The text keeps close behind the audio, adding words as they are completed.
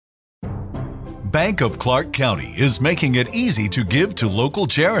Bank of Clark County is making it easy to give to local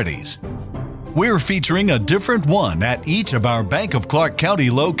charities. We're featuring a different one at each of our Bank of Clark County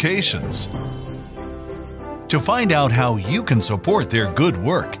locations. To find out how you can support their good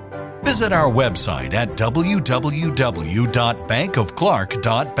work, visit our website at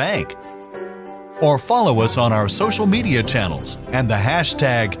www.bankofclark.bank or follow us on our social media channels and the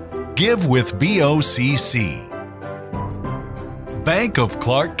hashtag GiveWithBOCC. Bank of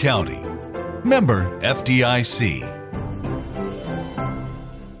Clark County. Member FDIC.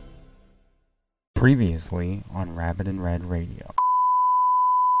 Previously on Rabbit and Red Radio.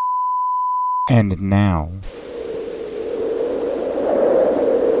 And now...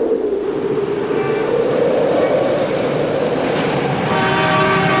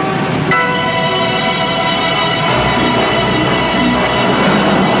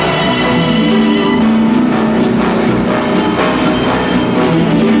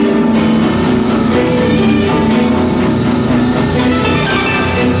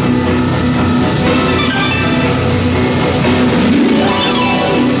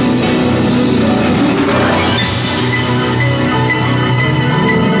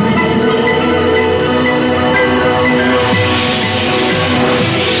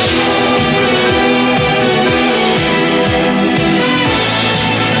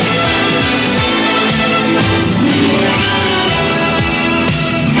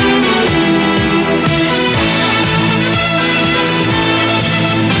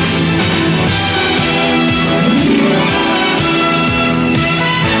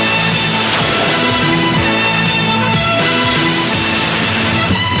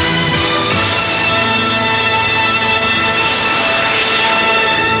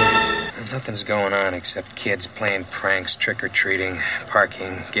 Except kids playing pranks, trick-or-treating,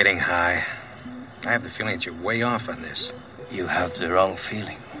 parking, getting high. I have the feeling that you're way off on this. You have the wrong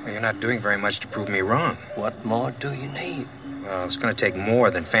feeling. Well, you're not doing very much to prove me wrong. What more do you need? Well, it's going to take more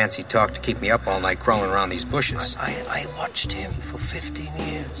than fancy talk to keep me up all night crawling around these bushes. I watched him for 15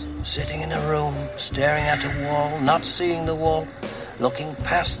 years, sitting in a room, staring at a wall, not seeing the wall, looking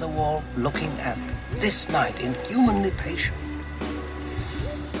past the wall, looking at this night, inhumanly patient.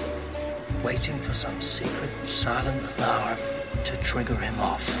 Waiting for some secret, silent alarm to trigger him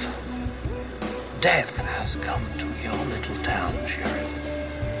off. Death has come to your little town, Sheriff.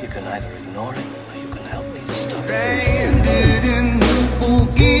 You can either ignore it, or you can help me to stop it. Stranded in the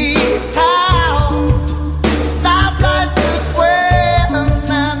spooky town. Stop like this way,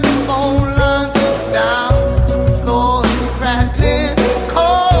 and the phone lines are down. Floor is crackling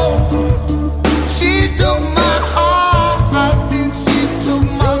cold. She took my heart, I think she took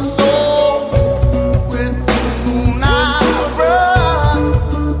my soul.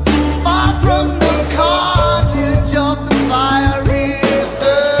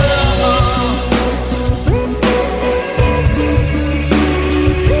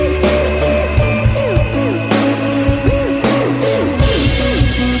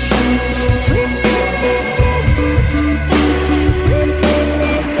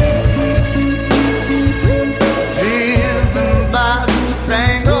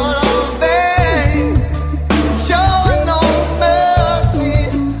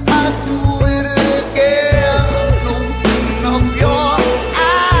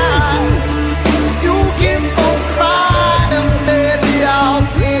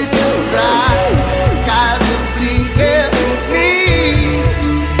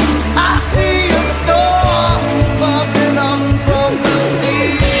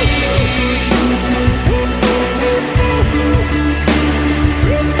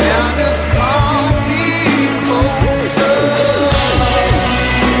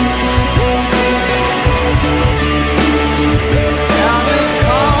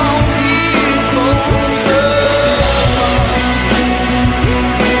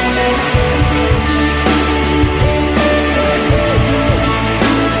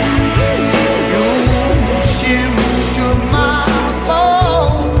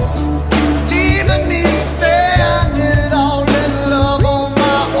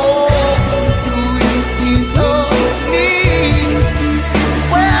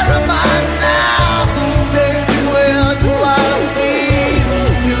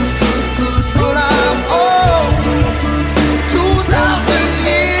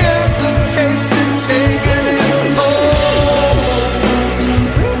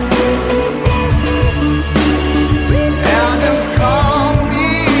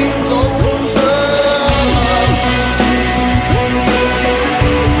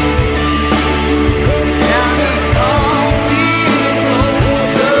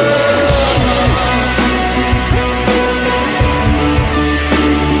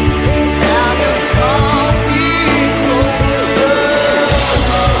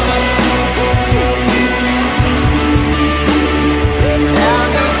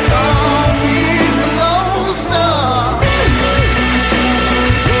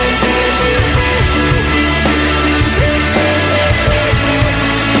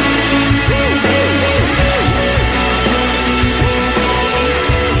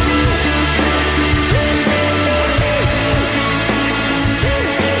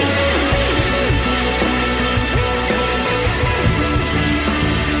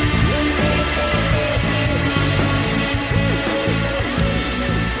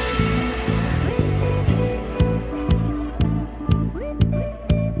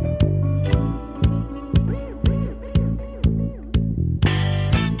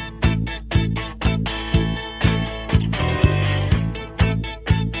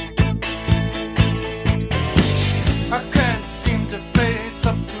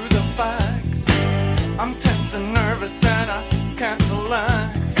 I'm tense and nervous and I can't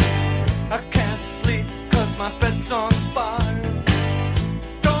relax. I can't sleep 'cause my bed's on fire.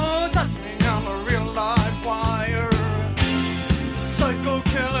 Don't touch me, I'm a real live wire. Psycho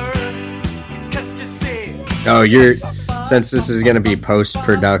killer, qu'est-ce que c'est? Oh, since this is gonna be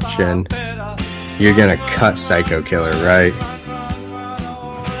post-production, you're gonna cut Psycho Killer, right?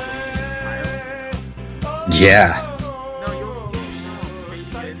 Yeah.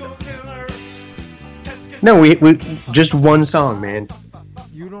 No, we just one song, man.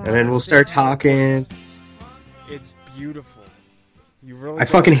 And then we'll start talking. It's beautiful. You really I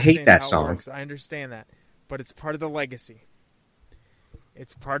fucking hate that song. I understand that, but it's part of the legacy.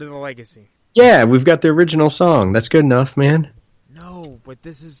 It's part of the legacy. Yeah, we've got the original song. That's good enough, man. No, but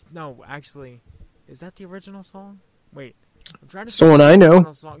actually, is that the original song? Wait, I'm trying to. It's the one I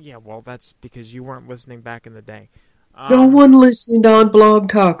know. Yeah, well, that's because you weren't listening back in the day. No one listened on Blog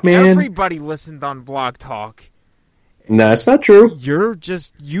Talk, man. Everybody listened on Blog Talk. No, that's not true.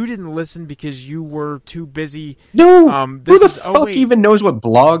 You didn't listen because you were too busy. No, who the fuck even knows what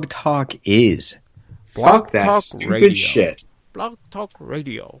Blog Talk is? Fuck that Talk stupid Radio. shit. Blog Talk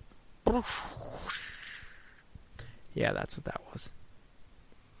Radio. Yeah, that's what that was.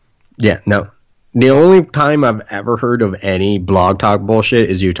 Yeah, no. The only time I've ever heard of any Blog Talk bullshit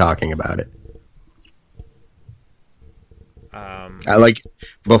is you talking about it.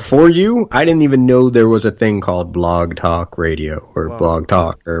 Before you, I didn't even know there was a thing called Blog Talk Radio or Blog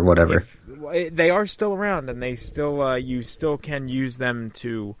Talk or whatever. They are still around, and they still you still can use them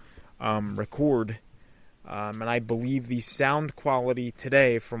to record. And I believe the sound quality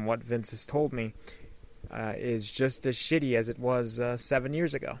today, from what Vince has told me, is just as shitty as it was 7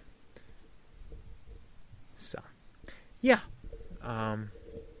 years ago. So, yeah.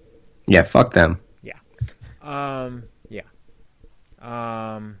 Yeah, fuck them. Yeah.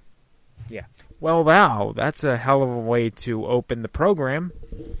 Yeah. Well, wow, that's a hell of a way to open the program.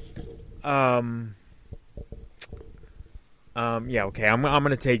 Yeah, okay. I'm going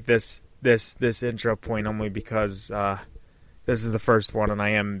to take this intro point only because this is the first one, and I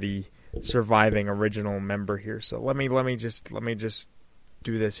am the surviving original member here. So let me just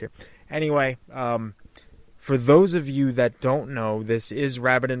do this here. Anyway, for those of you that don't know, this is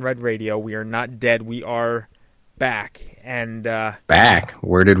Rabbit in Red Radio. We are not dead. We are back. And back?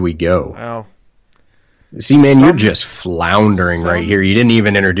 Where did we go? Well, see, man, you're just floundering right here. You didn't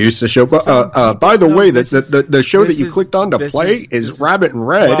even introduce the show. By the way, the show that you clicked on to play is Rabbit in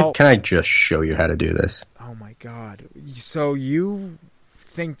Red. Well, can I just show you how to do this? Oh my god! So you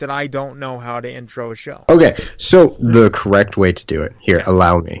think that I don't know how to intro a show? Okay, so the correct way to do it here. Yes.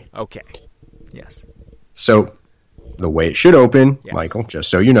 Allow me. Okay. Yes. So the way it should open, yes. Michael, just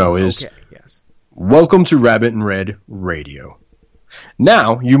so you know, is welcome to Rabbit in Red Radio.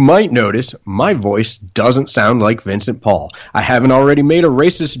 Now, you might notice my voice doesn't sound like Vincent Paul. I haven't already made a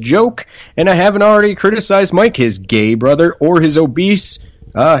racist joke, and I haven't already criticized Mike, his gay brother, or his obese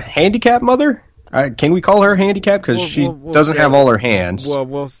handicapped mother. Can we call her handicapped? Because she doesn't have all her hands.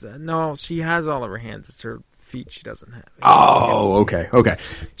 No, she has all of her hands. It's her feet she doesn't have. Okay.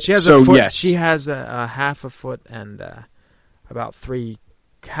 She has a foot. Yes. She has a half a foot and about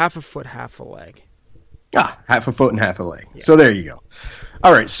half a foot, half a leg. Half a foot and half a leg. Yeah. So there you go.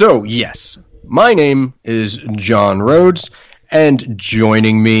 All right, so yes, my name is John Rhodes, and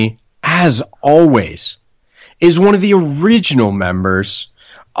joining me, as always, is one of the original members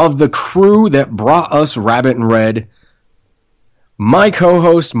of the crew that brought us Rabbit in Red, my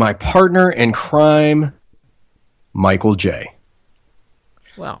co-host, my partner in crime, Michael J.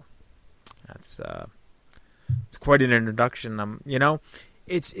 Well, it's quite an introduction.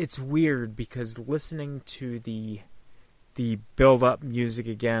 It's weird because listening to the build-up music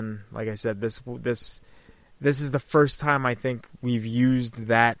again, like I said, this is the first time I think we've used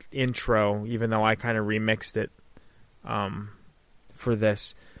that intro, even though I kind of remixed it for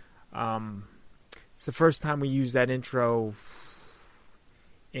this. It's the first time we used that intro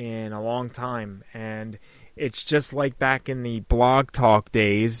in a long time, and it's just like back in the Blog Talk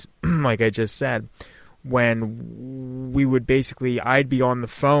days, like I just said, when we would I'd be on the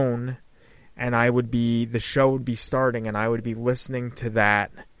phone and the show would be starting and I would be listening to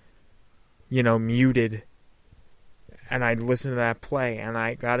that, muted, and I'd listen to that play, and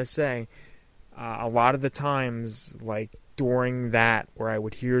I gotta say, a lot of the times, like during that, where I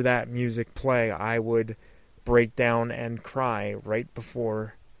would hear that music play, I would break down and cry right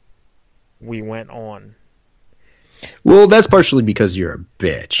before we went on. Well, that's partially because you're a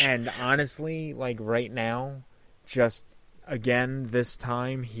bitch. And honestly, like right now, just again this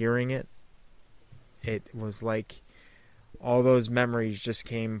time hearing it, it was like all those memories just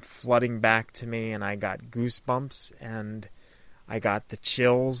came flooding back to me, and I got goosebumps, and I got the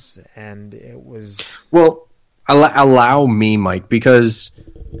chills, and it was... Well, allow me, Mike, because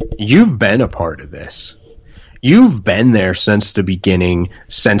you've been a part of this. You've been there since the beginning,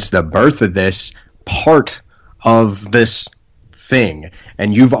 since the birth of this part of this thing,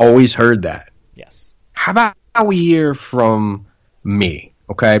 and you've always heard that. Yes. How about we hear from me,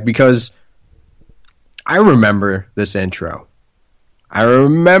 okay? Because I remember this intro. I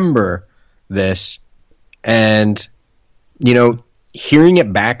remember this, and, you know, hearing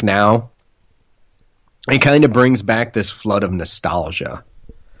it back now, it kind of brings back this flood of nostalgia.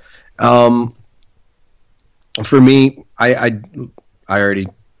 For me, I already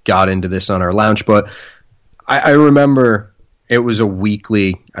got into this on our lounge, but I remember it was a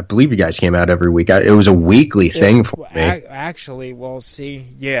weekly, I believe you guys came out every week. It was a weekly thing for me. Actually, well, see,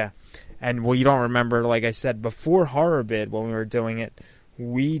 yeah. And, well, you don't remember, like I said, before Horror Bid, when we were doing it,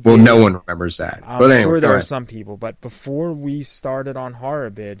 Well, no one remembers that. I'm but anyway, sure there are some people, but before we started on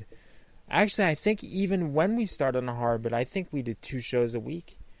Horror Bid, actually, I think even when we started on Horror Bid, I think we did 2 shows a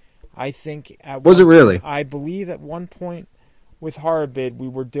week. I think... Was it really? I believe at one point with Horror Bid, we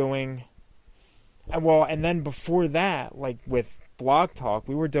were doing... Well, and then before that, like with Blog Talk,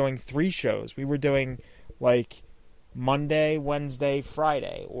 we were doing 3 shows. We were doing, like... Monday, Wednesday,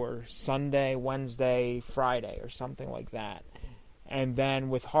 Friday, or Sunday, Wednesday, Friday, or something like that. And then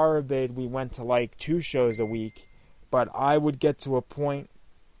with Horror Bid, we went to like 2 shows a week. But I would get to a point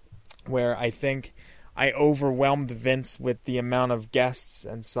where I think I overwhelmed Vince with the amount of guests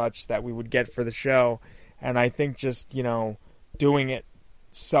and such that we would get for the show. And I think just, you know, doing it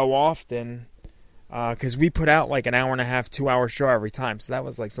so often, because we put out like an hour and a half, 2-hour show every time. So that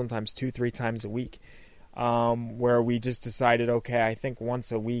was like sometimes 2-3 times a week. Where we just decided, okay, I think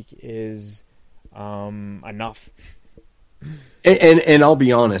once a week is enough. And I'll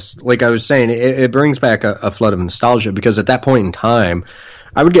be honest, like I was saying, it brings back a flood of nostalgia, because at that point in time,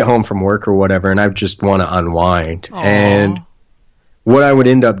 I would get home from work or whatever, and I would just want to unwind. Aww. And what I would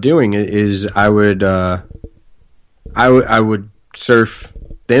end up doing is I would surf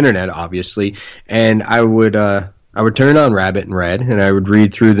the internet, obviously, and I would turn on Rabbit and Red, and I would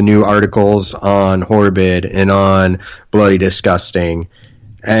read through the new articles on Horror Bid and on Bloody Disgusting,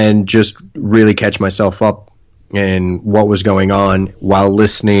 and just really catch myself up in what was going on while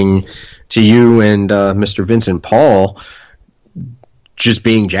listening to you and Mr. Vincent Paul just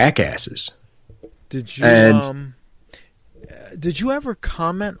being jackasses. Did you ever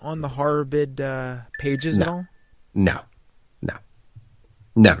comment on the Horror Bid pages at all? No.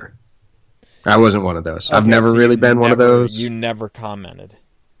 Never. I wasn't one of those. Okay, I've never really been one of those. You never commented?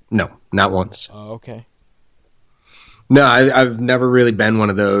 No, not once. Oh, okay. No, I've never really been one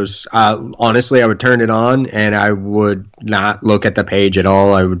of those. Honestly, I would turn it on, and I would not look at the page at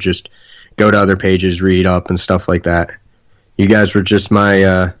all. I would just go to other pages, read up, and stuff like that. You guys were just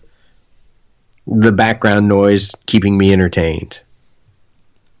the background noise keeping me entertained.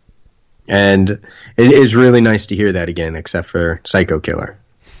 And it is really nice to hear that again, except for Psycho Killer.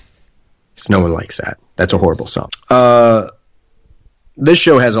 No one likes that. That's a horrible song. This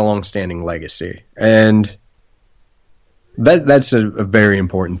show has a long-standing legacy, and that's a very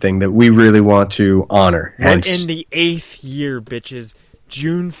important thing that we really want to honor. We're in the 8th year, bitches.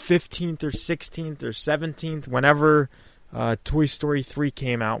 June 15th or 16th or 17th, whenever Toy Story 3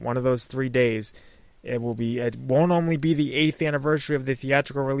 came out, one of those 3 days, it won't only be the 8th anniversary of the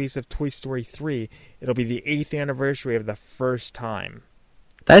theatrical release of Toy Story 3, it'll be the 8th anniversary of the first time.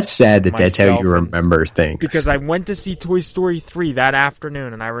 That's sad that that's how you remember things. Because I went to see Toy Story 3 that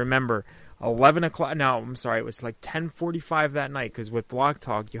afternoon, and I remember 11 o'clock. No, I'm sorry. It was like 10:45 that night, because with Blog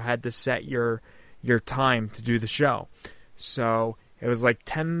Talk, you had to set your time to do the show. So it was like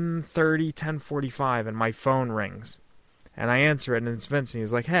 10:30, 10:45, and my phone rings. And I answer it, and it's Vince, and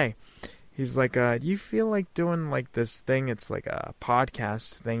he's like, hey. He's like, do you feel like doing like this thing? It's like a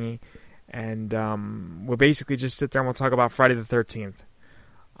podcast thingy. And we'll basically just sit there and we'll talk about Friday the 13th.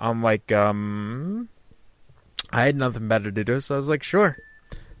 I'm like, I had nothing better to do, so I was like, sure.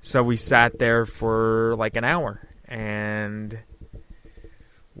 So we sat there for like an hour, and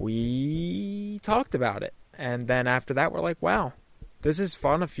we talked about it. And then after that, we're like, wow, this is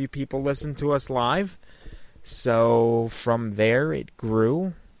fun. A few people listened to us live. So from there, it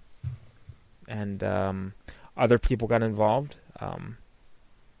grew, and other people got involved.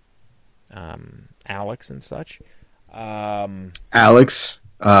 Alex and such. Alex.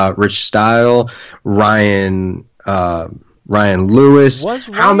 Rich Style, Ryan Lewis.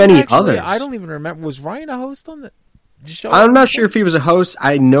 How many others? I don't even remember. Was Ryan a host on that? I'm not sure if he was a host.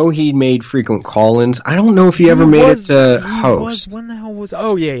 I know he made frequent call-ins. I don't know if he ever made it to host. When the hell was...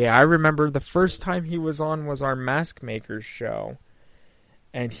 Oh, yeah. I remember the first time he was on was our Mask Makers show.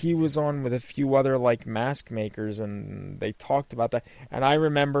 And he was on with a few other, like, mask makers, and they talked about that. And I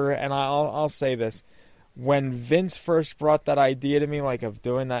remember, and I'll say this, when Vince first brought that idea to me, like, of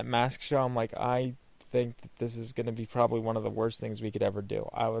doing that mask show, I'm like, I think that this is going to be probably one of the worst things we could ever do.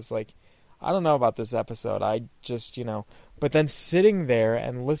 I was like, I don't know about this episode. I just, But then sitting there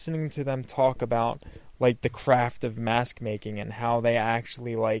and listening to them talk about, like, the craft of mask making and how they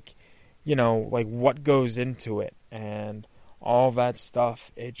actually, like, what goes into it and all that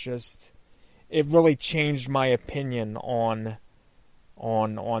stuff, it really changed my opinion on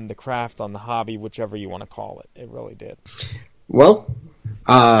the craft, on the hobby, whichever you want to call it. It really did. Well,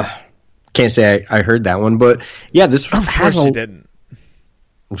 can't say I heard that one, but yeah, this of course you didn't.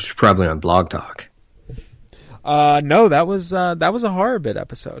 Which was probably on Blog Talk. No, that was a horror bit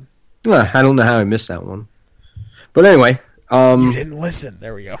episode. I don't know how I missed that one, but anyway, you didn't listen.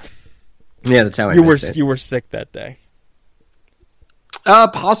 There we go. Yeah, that's how I missed it. You were sick that day.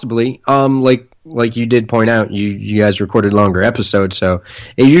 Possibly. Like you did point out, you guys recorded longer episodes, so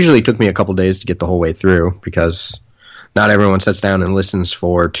it usually took me a couple days to get the whole way through because not everyone sits down and listens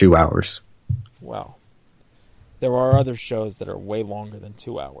for 2 hours. Well, there are other shows that are way longer than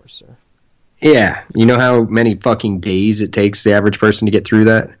 2 hours, sir. Yeah, you know how many fucking days it takes the average person to get through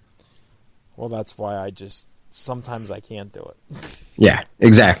that? Well, that's why sometimes I can't do it. Yeah,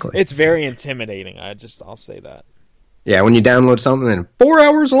 exactly. It's very intimidating. I'll say that. Yeah, when you download something and 4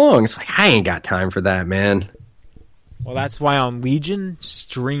 hours long, it's like, I ain't got time for that, man. Well, that's why on Legion,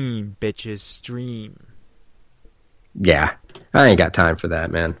 stream, bitches, stream. Yeah, I ain't got time for that,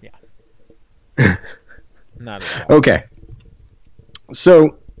 man. Yeah. Not at all. Okay.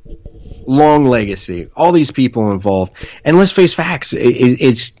 So, long legacy, all these people involved, and let's face facts,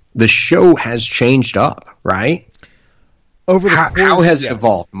 it's the show has changed up, right? Over the course, how has it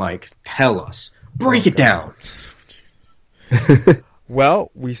evolved, Mike? Tell us. Break it down.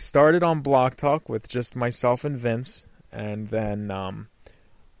 Well, we started on Blog Talk with just myself and Vince, and then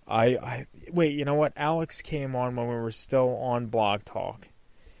wait, you know what? Alex came on when we were still on Blog Talk,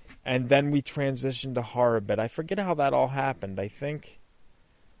 and then we transitioned to Horror Bit. I forget how that all happened. I think.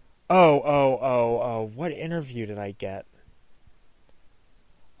 Oh! What interview did I get?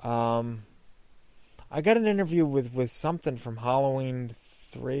 I got an interview with something from Halloween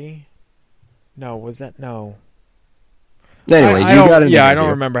 3. No, was that no? Anyway, I don't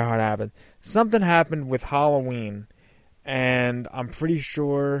remember how it happened. Something happened with Halloween, and I'm pretty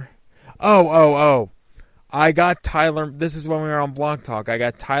sure... Oh. I got Tyler... This is when we were on Blog Talk. I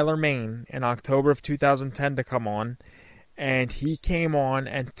got Tyler Main in October of 2010 to come on, and he came on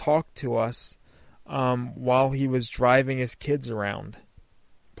and talked to us while he was driving his kids around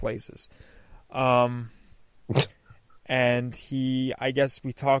places. And I guess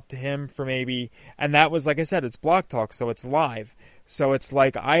we talked to him for maybe, and that was, like I said, it's Blog Talk, so it's live. So it's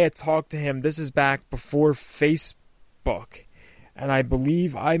like I had talked to him, this is back before Facebook, and I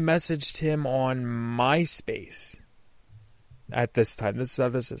believe I messaged him on MySpace at this time. This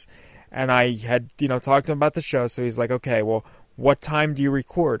is, and I had, talked to him about the show, so he's like, okay, well, what time do you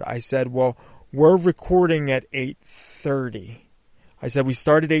record? I said, well, we're recording at 8:30. I said, we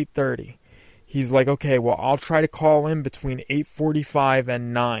start at 8:30. He's like, okay, well, I'll try to call in between 8:45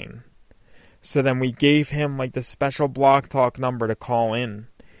 and 9. So then we gave him, like, the special Blog Talk number to call in.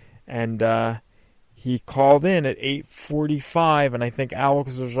 And he called in at 8:45, and I think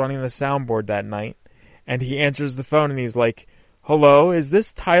Alex was running the soundboard that night. And he answers the phone, and he's like, hello, is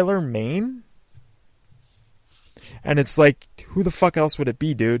this Tyler Main? And it's like, who the fuck else would it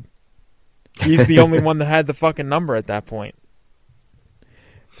be, dude? He's the only one that had the fucking number at that point.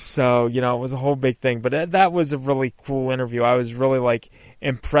 So, it was a whole big thing. But that was a really cool interview. I was really,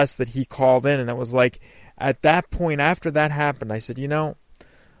 impressed that he called in. And it was like, at that point, after that happened, I said,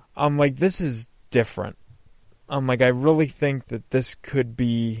 I'm like, this is different. I'm like, I really think that this could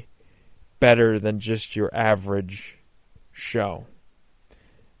be better than just your average show.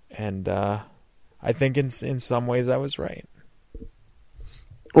 And I think in some ways I was right.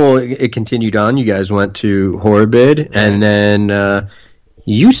 Well, it continued on. You guys went to Horribid, and then...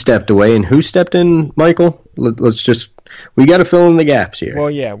 you stepped away, and who stepped in, Michael? We got to fill in the gaps here.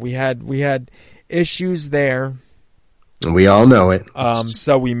 Well, yeah, we had issues there. And we all know it.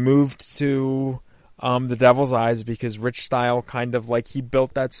 So we moved to the Devil's Eyes because Rich Style kind of he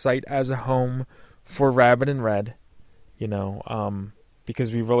built that site as a home for Rabbit and Red,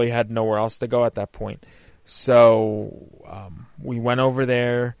 because we really had nowhere else to go at that point. So we went over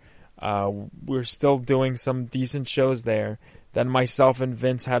there. We're still doing some decent shows there. Then myself and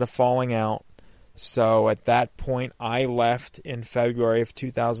Vince had a falling out. So at that point, I left in February of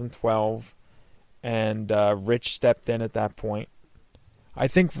 2012, and Rich stepped in at that point. I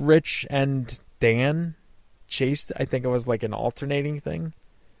think Rich and Dan chased, I think it was like an alternating thing.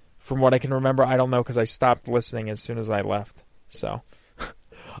 From what I can remember, I don't know because I stopped listening as soon as I left. So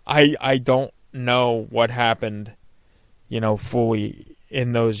I don't know what happened, fully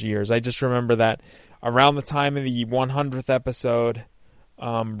in those years. I just remember that around the time of the 100th episode,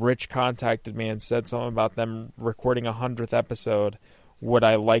 Rich contacted me and said something about them recording a 100th episode. Would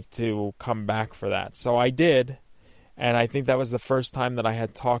I like to come back for that? So I did, and I think that was the first time that I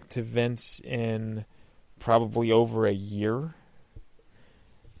had talked to Vince in probably over a year.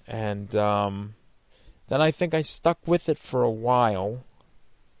 And then I think I stuck with it for a while.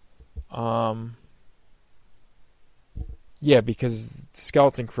 Yeah, because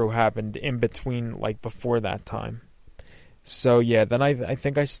Skeleton Crew happened in between, like, before that time. So, yeah, then I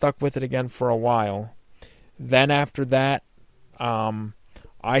think I stuck with it again for a while. Then after that,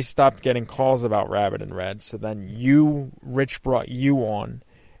 I stopped getting calls about Rabbit and Red. So then Rich brought you on,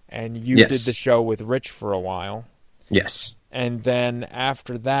 and you did the show with Rich for a while. Yes. And then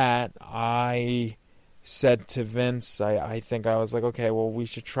after that, I said to Vince, I think I was like, okay, well, we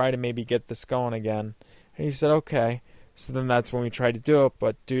should try to maybe get this going again. And he said, okay. So then that's when we tried to do it,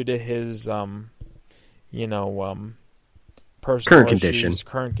 but due to his, personal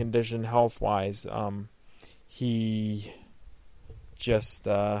current condition, health-wise, he just,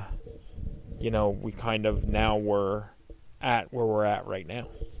 we kind of now were at where we're at right now.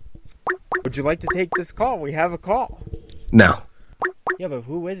 Would you like to take this call? We have a call. No. Yeah, but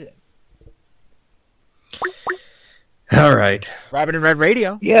who is it? All right. Rabbit and Red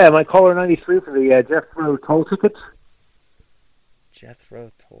Radio. Yeah, my caller 93 for the Jethro Tull tickets.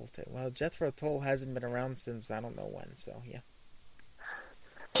 Jethro Tull. Well, Jethro Tull hasn't been around since I don't know when, so yeah.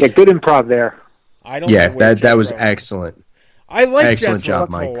 Yeah, good improv there. I don't know that was excellent. I like excellent Jethro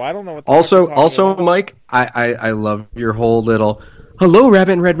job, Mike. Tull. I don't know what also, Mike, I love your whole little hello,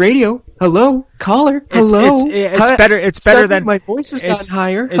 Rabbit and Red Radio. Hello, caller. Hello. It's better than my voice has gotten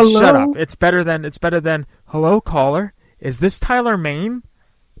higher. Hello. Shut up. It's better than hello, caller. Is this Tyler Maine?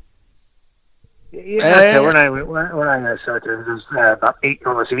 Yeah, when I started, it was about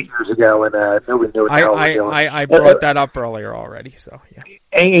almost 8 years ago, and nobody knew what the hell was doing. I brought that up earlier already, so yeah.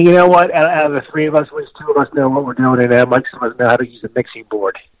 And you know what? Out of the three of us, at least two of us know what we're doing, and Mike doesn't know how to use a mixing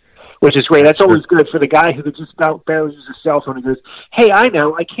board, which is great. That's always good for the guy who could just about barely use a cell phone. He goes, "Hey, I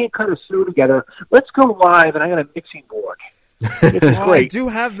know, I can't cut a show together. Let's go live, and I got a mixing board." It's great. I do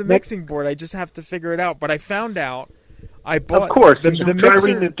have the mixing board. I just have to figure it out. But I found out. I bought, of course, the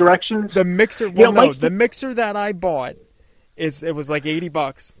mixer. The directions. The mixer. Well, no, the mixer that I bought it was like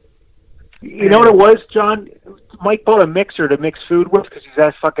 $80. You know what it was, John? Mike bought a mixer to mix food with because he's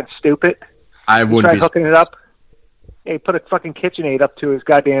that fucking stupid. I wouldn't be hooking it up. He put a fucking KitchenAid up to his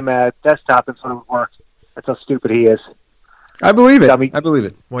goddamn desktop and so it worked. That's how stupid he is. I believe it. Dummy. I believe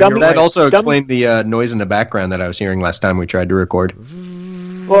it. Well, that also explained the noise in the background that I was hearing last time we tried to record.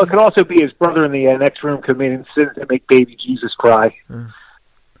 Well, it could also be his brother in the next room come in and sit and make baby Jesus cry.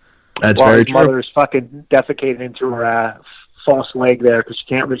 That's while very his true. Mother is fucking defecating into her false leg there because she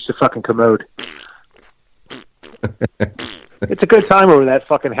can't reach the fucking commode. It's a good time over that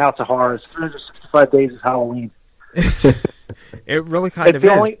fucking House of Horrors. 365 days is Halloween. It really kind of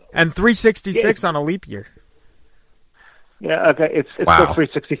is. And 366 on a leap year. Yeah, okay, it's wow. Still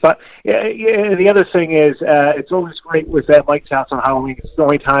 365. Yeah, and the other thing is, it's always great with Mike's house on Halloween. It's the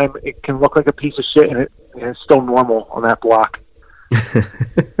only time it can look like a piece of shit, and it's still normal on that block.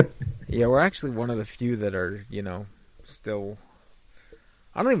 Yeah, we're actually one of the few that are, still...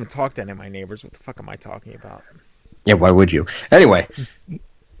 I don't even talk to any of my neighbors. What the fuck am I talking about? Yeah, why would you? Anyway.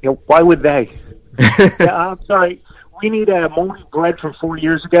 Why would they? Yeah, I'm sorry. We need moldy bread from 4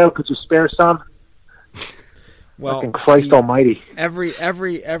 years ago. Could you spare some? Well, fucking Christ Almighty! Every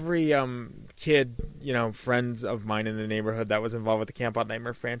kid, friends of mine in the neighborhood that was involved with the Camp Out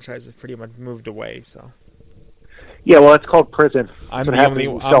Nightmare franchise has pretty much moved away. So. Yeah, well, it's called prison. I'm the only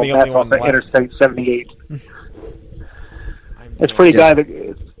one left. Interstate 78. It's pretty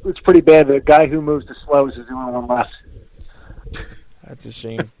It's pretty bad. The guy who moves the slowest is the only one left. That's a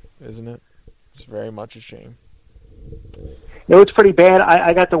shame, isn't it? It's very much a shame. It's pretty bad.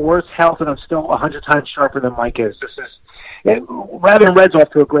 I got the worst health, and I'm still 100 times sharper than Mike is. Rabbit and Red's off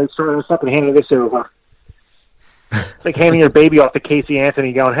to a great start. Let's fucking hand this over. It's like handing your baby off to Casey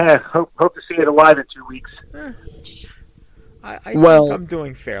Anthony, going, "Hey, hope to see it alive in 2 weeks." I think I'm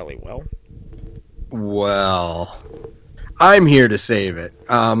doing fairly well. Well, I'm here to save it.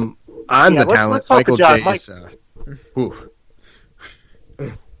 I'm the talent. Michael J is. Oof.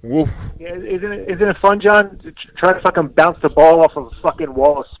 Woof. Yeah, isn't it fun, John? To try to fucking bounce the ball off of a fucking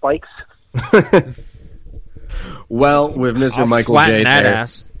wall of spikes. Well, with Mr. I'll Michael flatten J that there,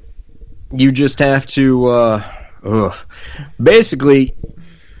 ass. you just have to basically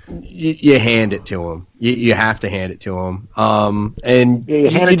you hand it to him. You have to hand it to him. And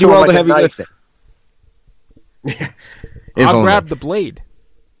you do all the heavy lifting. I'll grab the blade.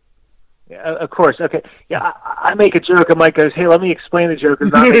 Yeah, of course. Okay. Yeah, I make a joke, and Mike goes, "Hey, let me explain the joke."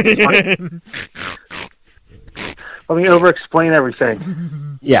 Let me over-explain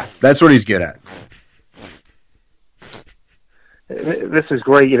everything. Yeah, that's what he's good at. This is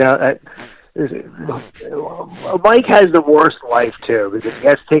great. You know, Mike has the worst life too because he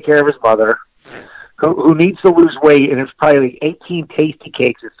has to take care of his mother, who needs to lose weight, and it's probably 18 tasty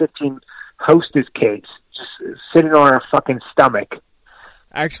cakes or 15 Hostess cakes just sitting on her fucking stomach.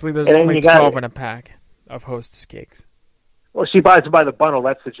 Actually, there's only 12 in a pack of Hostess cakes. Well, she buys them by the bundle.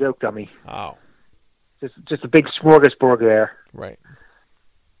 That's the joke, dummy. Oh. Just a big smorgasbord there. Right.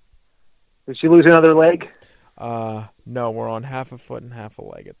 Did she lose another leg? No, we're on half a foot and half a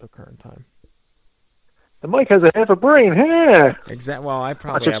leg at the current time. And Mike has a half a brain, huh? Well, I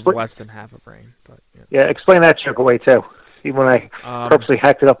probably have less than half a brain. But yeah, explain that joke away, too. Even when I purposely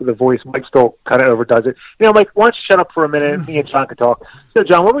hacked it up with the voice, Mike still kind of overdoes it. You know, Mike, why don't you shut up for a minute and me and John can talk. So,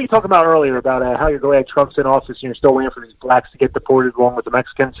 John, what were you talking about earlier about how you're glad Trump's in office and you're still waiting for these blacks to get deported along with the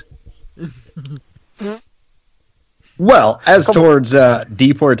Mexicans? Well, as towards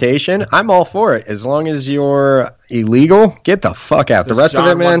deportation, I'm all for it. As long as you're illegal, get the fuck out. The rest of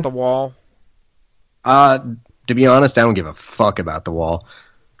it, man. Want the wall? To be honest, I don't give a fuck about the wall.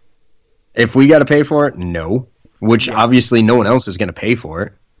 If we got to pay for it, no. Which obviously no one else is going to pay for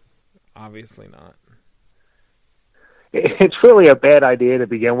it. Obviously not. It's really a bad idea to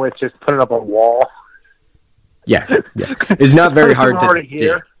begin with, just putting up a wall. Yeah. It's not very hard to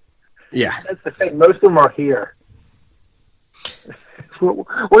do. Yeah. That's the thing. Most of them are here.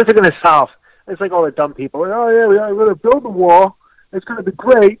 What is it going to solve? It's like all the dumb people. Oh, yeah, we're going to build a wall. It's going to be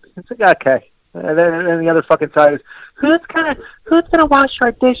great. It's like, okay. And then the other fucking side is, who's going to wash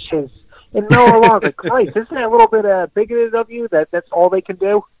our dishes? And mow our lawns? Like, Christ, isn't that a little bit bigoted of you that that's all they can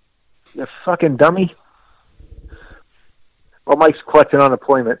do? You fucking dummy. Well, Mike's collecting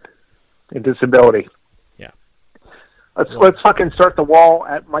unemployment and disability. Yeah. Let's fucking start the wall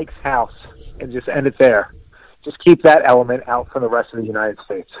at Mike's house and just end it there. Just keep that element out from the rest of the United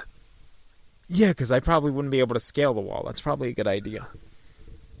States. Yeah, because I probably wouldn't be able to scale the wall. That's probably a good idea.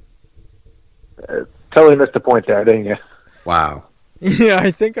 Totally missed the point there, didn't you? Wow. Yeah, I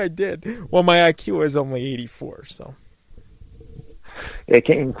think I did. Well, my IQ is only 84, so.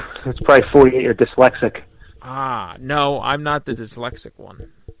 It's probably 48. You're dyslexic. No, I'm not the dyslexic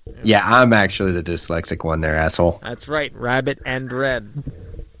one. Yeah, I'm actually the dyslexic one there, asshole. That's right, Rabbit and Red.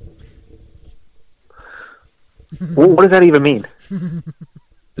 What does that even mean?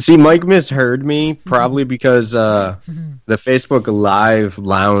 See, Mike misheard me, probably because the Facebook Live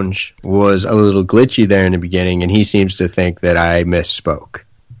lounge was a little glitchy there in the beginning, and he seems to think that I misspoke.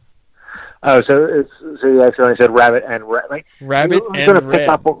 Oh, so you actually said Rabbit and Red. Like, Rabbit and Red.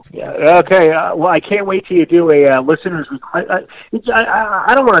 Okay, well, I can't wait till you do a listener's request.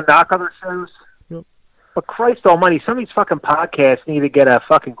 I don't want to knock other shows, but Christ almighty, some of these fucking podcasts need to get a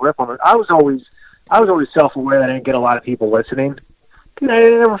fucking grip on it. I was always self-aware that I didn't get a lot of people listening. I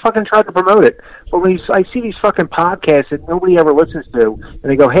never fucking tried to promote it. But when I see these fucking podcasts that nobody ever listens to, and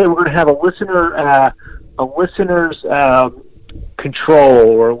they go, hey, we're going to have a listener's control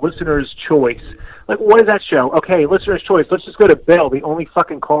or a listener's choice. Like, what is that show? Okay, listener's choice. Let's just go to Bill, the only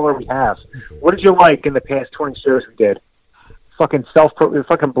fucking caller we have. What did you like in the past 20 shows we did? Fucking they're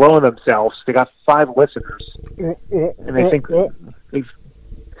fucking blowing themselves. They got 5 listeners. And they think... We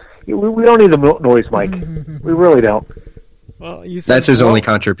don't need the noise, Mike. We really don't. Well, you said that's his only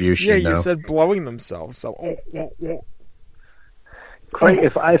contribution. Yeah, though. You said blowing themselves. So, if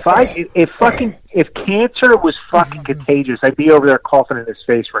cancer was fucking contagious, I'd be over there coughing in his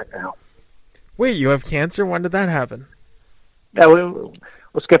face right now. Wait, you have cancer? When did that happen? No,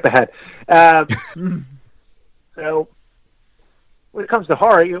 we'll skip ahead. So, when it comes to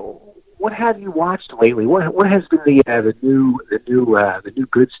horror, what have you watched lately? What has been the new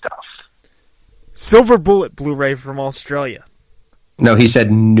good stuff? Silver Bullet Blu-ray from Australia. No, he said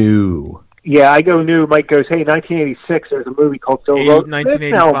new. Yeah, I go new. Mike goes, hey, 1986, there's a movie called Silver Bullet.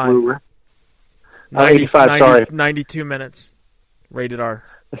 1985. 85, sorry. 92 minutes. Rated R.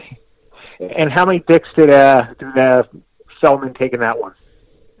 And how many dicks did Feldman take in that one?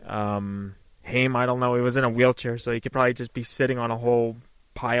 Haim, I don't know. He was in a wheelchair, so he could probably just be sitting on a whole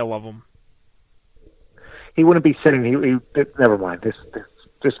pile of them. He wouldn't be sitting. He never mind.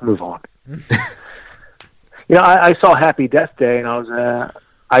 Just move on. I saw Happy Death Day, and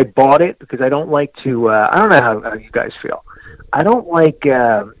I bought it because I don't like to. I don't know how you guys feel. I don't like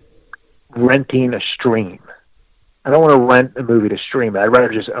renting a stream. I don't want to rent a movie to stream it. I'd rather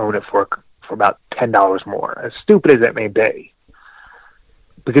just own it for about $10 more. As stupid as that may be.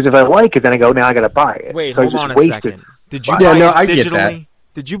 Because if I like it, then I go, now I got to buy it. Wait, so hold on a second. Did you buy it digitally? Get that.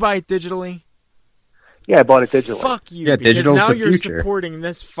 Did you buy it digitally? Yeah, I bought it digitally. Fuck you, yeah, because now you're future. supporting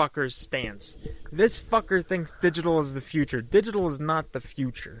this fucker's stance. This fucker thinks digital is the future. Digital is not the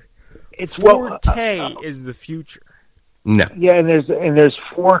future. It's 4K is the future. No. Yeah, and there's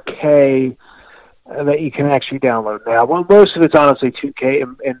 4K that you can actually download now. Well, most of it's honestly 2K,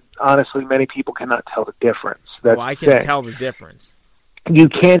 and honestly, many people cannot tell the difference. That's I can tell the difference. You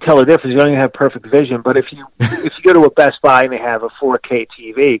can't tell the difference. You don't even have perfect vision. But if you go to a Best Buy and they have a 4K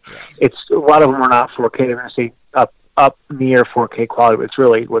TV, yes. It's a lot of them are not 4K. They're going to say up near 4K quality, but it's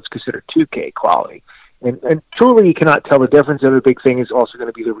really what's considered 2K quality. And truly, you cannot tell the difference. The other big thing is also going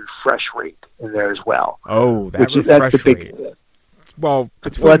to be the refresh rate in there as well. Oh, that refresh rate. Well,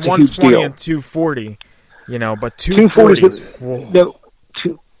 between 120 and 240, but 240 is... No,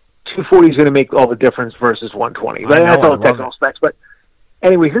 240 is going to make all the difference versus 120. But that's all technical specs. But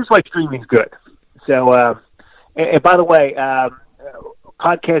anyway, here's why streaming's good. So, and by the way,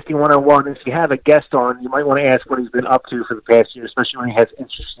 Podcasting 101, if you have a guest on, you might want to ask what he's been up to for the past year, especially when he has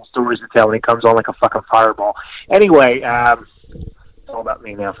interesting stories to tell and he comes on like a fucking fireball. Anyway, it's all about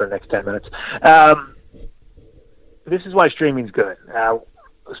me now for the next 10 minutes. This is why streaming's good.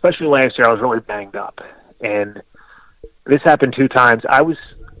 Especially last year, I was really banged up. And this happened 2 times. I was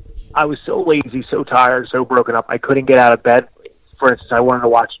so lazy, so tired, so broken up, I couldn't get out of bed. For instance, I wanted to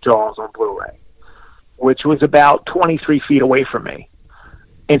watch Jaws on Blu-ray, which was about 23 feet away from me.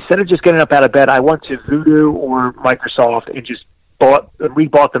 Instead of just getting up out of bed, I went to Vudu or Microsoft and just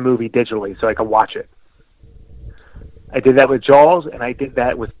rebought the movie digitally so I could watch it. I did that with Jaws, and I did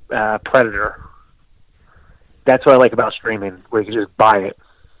that with Predator. That's what I like about streaming, where you can just buy it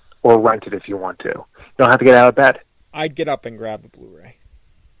or rent it if you want to. You don't have to get out of bed. I'd get up and grab the Blu-ray.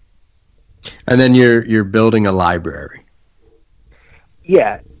 And then you're building a library.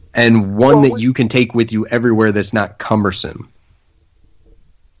 Yeah. And one that you can take with you everywhere that's not cumbersome.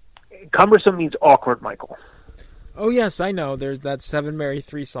 Cumbersome means awkward, Michael. Oh, yes, I know. There's that Seven Mary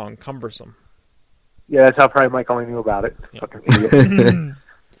 3 song, Cumbersome. Yeah, that's how probably Mike only knew about it. Yeah. Fucking idiot.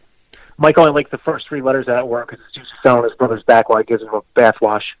 Mike only likes the first 3 letters at work because it's just fell on his brother's back while he gives him a bath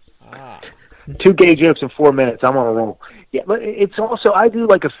wash. 2 gay jokes in 4 minutes. I'm on a roll. Yeah, but it's also, I do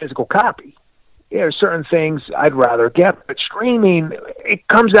like a physical copy. There are certain things I'd rather get, but streaming, it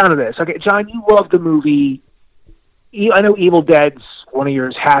comes down to this. Okay, John, you love the movie. I know Evil Dead's one of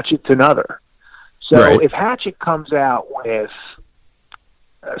yours, Hatchet's another. So right. If Hatchet comes out with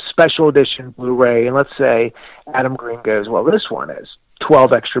a special edition Blu-ray, and let's say Adam Green goes, well, this one is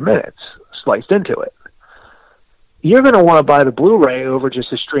 12 extra minutes sliced into it, you're going to want to buy the Blu-ray over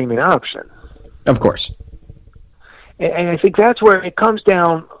just a streaming option. Of course. And I think that's where it comes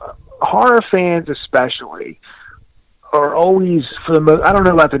down. Horror fans especially are always, for the most, I don't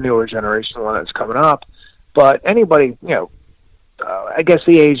know about the newer generation, the one that's coming up, but anybody, I guess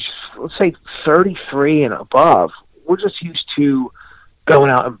the age, let's say 33 and above, we're just used to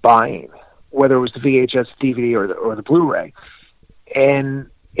going out and buying, whether it was the VHS, DVD, or the Blu-ray. And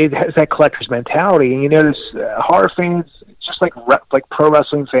it has that collector's mentality. And you notice horror fans, just like pro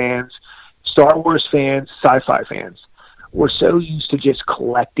wrestling fans, Star Wars fans, sci-fi fans, we're so used to just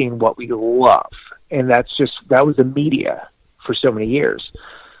collecting what we love. And that was the media for so many years.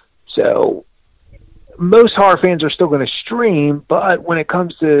 So most horror fans are still going to stream, but when it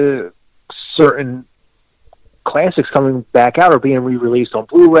comes to certain classics coming back out or being re-released on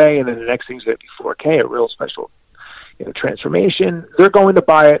Blu-ray, and then the next thing's going to be 4K, a real special transformation, they're going to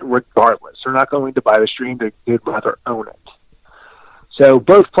buy it regardless. They're not going to buy the stream. They'd rather own it. So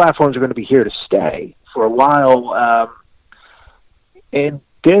both platforms are going to be here to stay for a while. And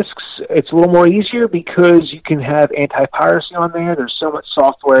discs, it's a little more easier because you can have anti-piracy on there. There's so much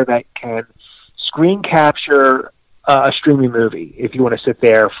software that can screen capture a streaming movie if you want to sit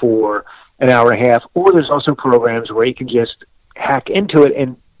there for an hour and a half. Or there's also programs where you can just hack into it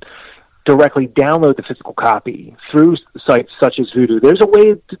and directly download the physical copy through sites such as Vudu. There's a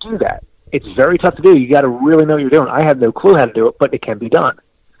way to do that. It's very tough to do. You got to really know what you're doing. I have no clue how to do it, but it can be done.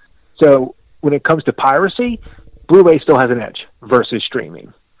 So when it comes to piracy, Blu-ray still has an edge versus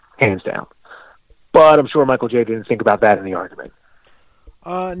streaming, hands down. But I'm sure Michael J. didn't think about that in the argument.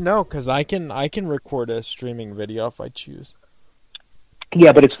 No, because I can record a streaming video if I choose.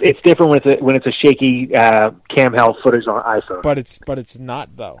 Yeah, but it's different when it's a shaky cam held footage on iPhone. But it's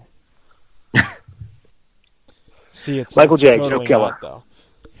not though. See, it's Michael J. Totally Joe Killer. not, though.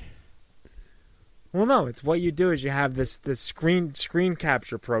 Well, no, it's what you do is you have this screen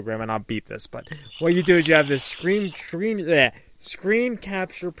capture program, and I'll beep this, but what you do is you have this screen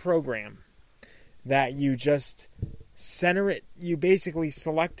capture program that you just center it. You basically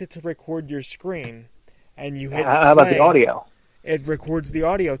select it to record your screen, and you hit How about the audio? It records the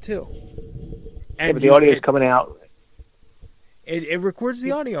audio too. And yeah, but the audio is coming out. It records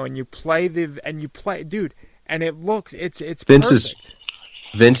the audio, and you play dude, and it looks it's Vince's perfect.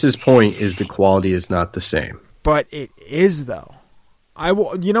 Vince's point is the quality is not the same. But it is though. I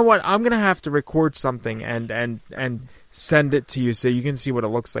will. You know what? I'm gonna have to record something and send it to you so you can see what it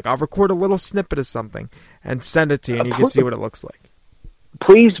looks like. I'll record a little snippet of something and send it to you, and you can see what it looks like.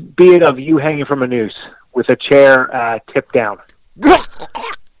 Please be it of you hanging from a noose with a chair tipped down.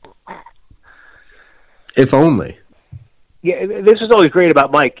 If only. Yeah, this is always great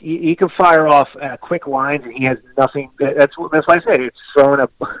about Mike. He can fire off quick lines, and he has nothing. That's why I said it's throwing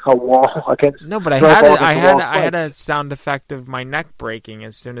a wall against. No, but I had a sound effect of my neck breaking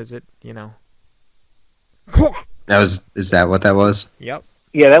as soon as it, you know. Is that what that was? Yep.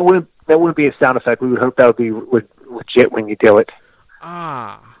 Yeah, that wouldn't be a sound effect. We would hope that would be legit when you do it.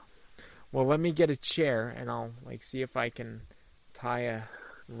 Ah, well, let me get a chair and I'll see if I can tie a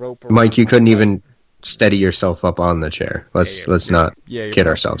rope around Mike, you couldn't leg. even steady yourself up on the chair. Let's not kid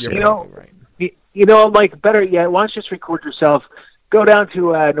ourselves here. You know, Mike, better yet, why don't you just record yourself? Go down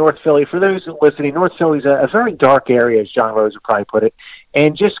to North Philly. For those listening, North Philly is a very dark area, as John Rose would probably put it,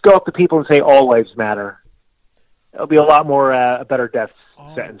 and just go up to people and say, "All lives matter." It'll be a lot more a better death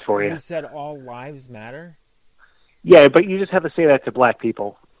sentence for you. You said all lives matter? Yeah, but you just have to say that to black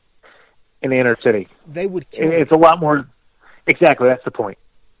people in the inner city. They would kill It's a lot more. Exactly, that's the point.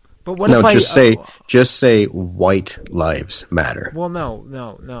 But what no, if just say white lives matter. Well,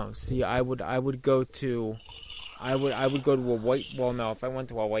 no. See, I would go to a white. Well, no, if I went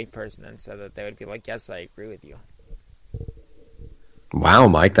to a white person and said that, they would be like, "Yes, I agree with you." Wow,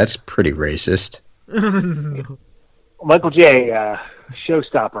 Mike, that's pretty racist. Michael J.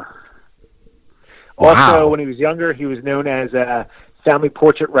 Showstopper. Wow. Also, when he was younger, he was known as a family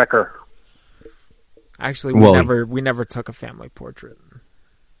portrait wrecker. Actually, we never took a family portrait.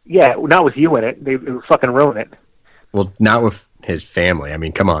 Yeah, not with you in it. They would fucking ruin it. Well, not with his family. I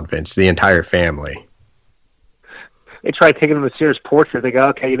mean, come on, Vince. The entire family. They tried taking him to Sears portrait. They go,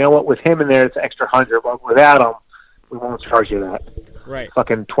 okay, you know what? With him in there, it's an extra $100. But without him, we won't charge you that. Right.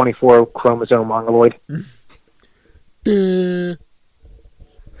 Fucking 24 chromosome mongoloid. I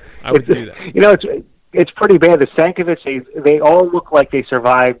would do that. You know, it's pretty bad. The Stankovich, they all look like they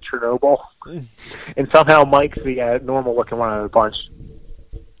survived Chernobyl. And somehow Mike's the normal-looking one of the bunch.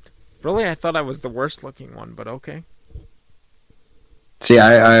 Really? I thought I was the worst-looking one, but okay. See,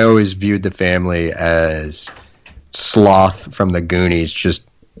 I always viewed the family as Sloth from the Goonies, just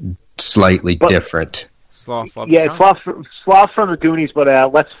slightly different. Sloth. Yeah, Sloth from the Goonies, but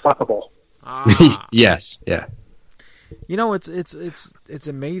less fuckable. Ah. Yes, yeah. You know, it's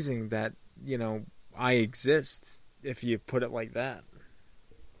amazing that, you know, I exist, if you put it like that.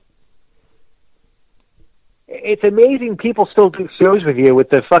 It's amazing people still do shows with you with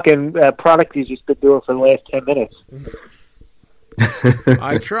the fucking product you just been doing for the last 10 minutes.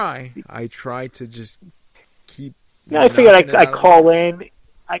 I try to just keep... Yeah, I figured I call in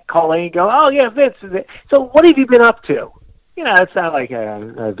and go, oh, yeah, Vince. So what have you been up to? You know, it's not like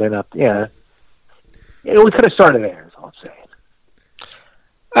I've been up... Yeah. You know, we could have started there, is all I'm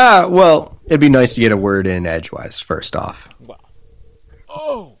saying. Well, it'd be nice to get a word in edgewise, first off. Wow.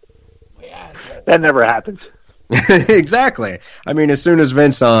 Oh, my ass. That never happens. Exactly. I mean, as soon as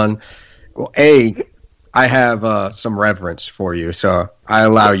Vince on, well, I have some reverence for you, so I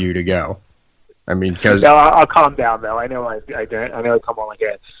allow you to go. I mean, because... No, I'll calm down, though. I know I come on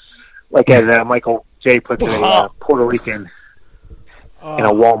like as Michael J. puts it, a Puerto Rican... in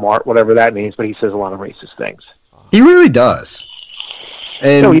a Walmart, whatever that means, but he says a lot of racist things. He really does.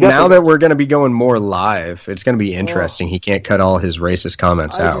 And No, now that we're going to be going more live, it's going to be interesting. He can't cut all his racist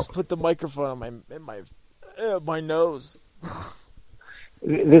comments out. I just put the microphone in my nose.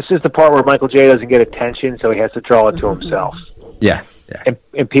 This is the part where Michael J. doesn't get attention, so he has to draw it to himself. Yeah.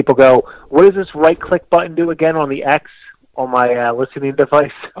 And people go, what does this right-click button do again on the X on my listening device?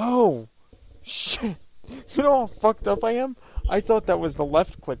 Oh, shit. You know how fucked up I am? I thought that was the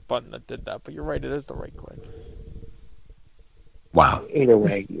left click button that did that, but you're right, it is the right click. Wow. Either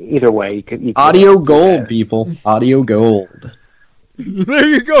way, you could audio gold, people. Audio gold. There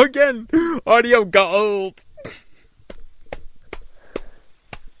you go again. Audio gold.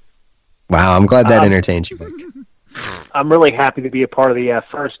 Wow, I'm glad that entertains you, Mike. I'm really happy to be a part of the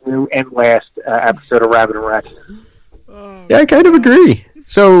first, new, and last episode of Rabbit and Red. Yeah, I kind of agree.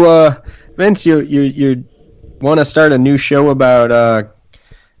 So, Vince, you want to start a new show about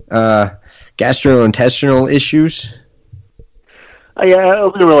gastrointestinal issues? Yeah,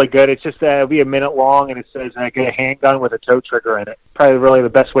 it'll be really good. It's just it'll be a minute long, and it says get a handgun with a toe trigger in it. Probably really the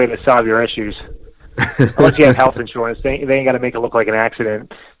best way to solve your issues. Unless you have health insurance, they ain't got to make it look like an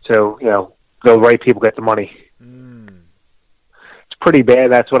accident. So, the right people get the money. It's pretty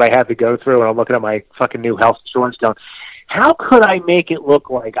bad. That's what I have to go through, and I'm looking at my fucking new health insurance going, how could I make it look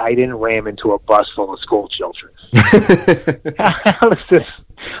like I didn't ram into a bus full of school children? How is this?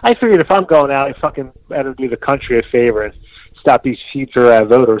 I figured if I'm going out, I fucking better do the country a favor and stop these future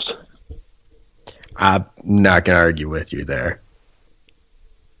voters. I'm not going to argue with you there.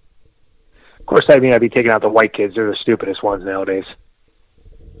 Of course, I mean, I'd be taking out the white kids. They're the stupidest ones nowadays.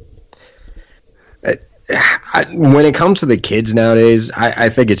 When it comes to the kids nowadays, I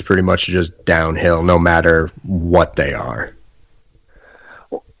think it's pretty much just downhill, no matter what they are.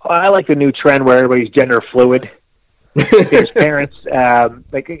 Well, I like the new trend where everybody's gender fluid. There's parents,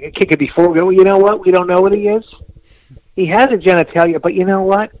 like a kid could be 4, go, you know what? We don't know what he is. He has a genitalia, but you know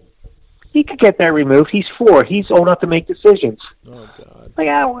what? He could get that removed. He's 4. He's old enough to make decisions. Oh, God. Like,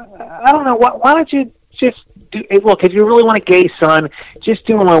 I don't know. Why don't you just do... Hey, look, if you really want a gay son, just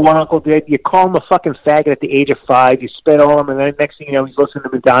do what one uncle did. You call him a fucking faggot at the age of 5. You spit on him, and then next thing you know, he's listening to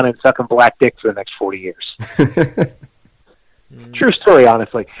Madonna and sucking black dick for the next 40 years. True story,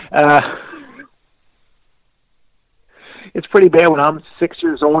 honestly. It's pretty bad when I'm 6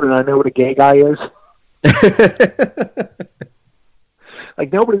 years old and I know what a gay guy is.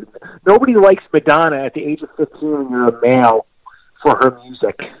 Like nobody likes Madonna at the age of 15 when you're a male for her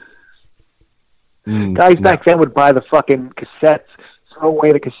music. Guys back then would buy the fucking cassettes, throw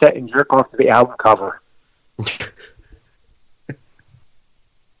away the cassette, and jerk off to the album cover.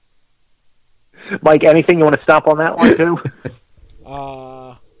 Mike, anything you want to stop on that one too?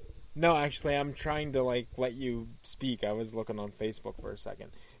 No, actually, I'm trying to let you speak. I was looking on Facebook for a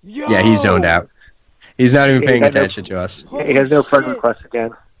second. Yo! Yeah, he's zoned out. He's not even paying attention to us. He has no friend request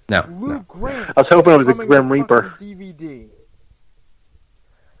again. No. Luke Grant. I was hoping it was a Grim Reaper. DVD.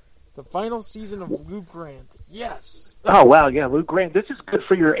 The final season of Luke Grant. Yes. Oh wow, yeah, Luke Grant. This is good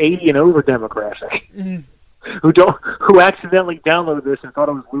for your 80 and over demographic who accidentally downloaded this and thought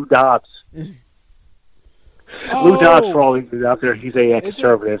it was Lou Dobbs. Lou Dobbs, for all he's out there, he's a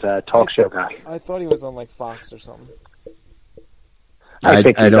conservative talk show guy. I thought he was on Fox or something. I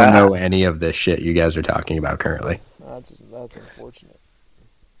don't know any of this shit you guys are talking about currently. That's unfortunate.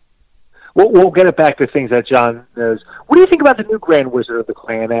 We'll get it back to things that John knows. What do you think about the new Grand Wizard of the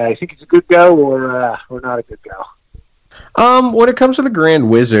Clan? I think it's a good go or not a good go? When it comes to the Grand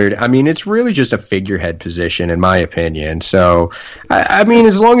Wizard, I mean, it's really just a figurehead position, in my opinion. So, I mean,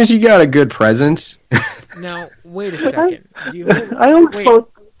 as long as you got a good presence. Now, wait a second.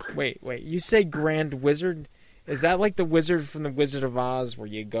 Wait. You say Grand Wizard? Is that like the wizard from the Wizard of Oz, where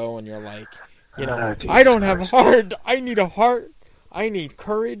you go and you're like, I don't have a heart. I need a heart. I need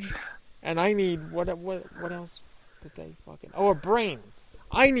courage, and I need what else did they fucking? Oh, a brain.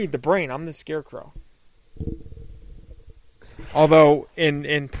 I need the brain. I'm the Scarecrow. Although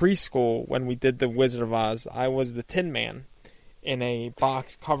in preschool, when we did the Wizard of Oz, I was the Tin Man in a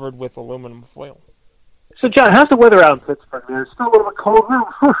box covered with aluminum foil. So, John, how's the weather out in Pittsburgh? It's still a little bit cold. We're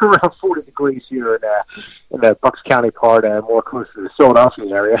around 40 degrees here in the Bucks County part, more close to the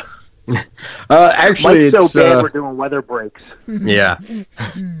Philadelphia area. Actually, Mike's so bad we're doing weather breaks. Yeah.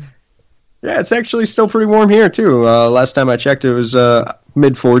 Yeah, it's actually still pretty warm here, too. Last time I checked, it was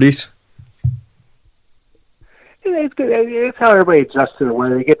mid-40s. It's good. It's how everybody adjusts to the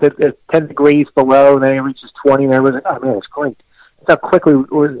weather. You get the 10 degrees below, and then it reaches 20, and everybody's like, oh, man, it's great. That's how quickly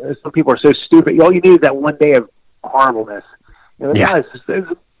some people are so stupid. All you need is that one day of horribleness. It's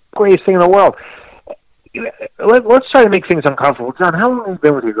the greatest thing in the world. Let's try to make things uncomfortable. John, how long have you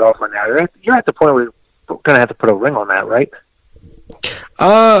been with your girlfriend now? You're at the point where you're going to have to put a ring on that, right?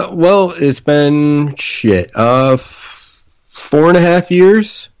 Well, it's been 4.5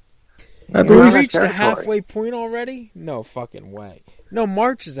 years. I believe. We reached the halfway point already? No fucking way. No,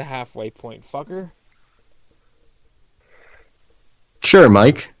 March is a halfway point, fucker. Sure,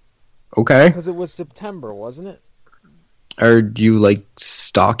 Mike. Okay. Because it was September, wasn't it? Are you,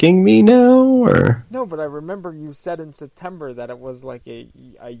 stalking me now, or? No, but I remember you said in September that it was like a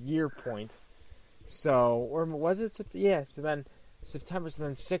year point. So, or was it September? Yeah, so then September, so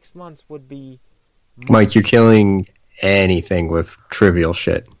then 6 months would be March. Mike, you're killing anything with trivial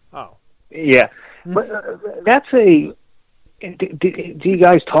shit. Oh. Yeah. But that's a do you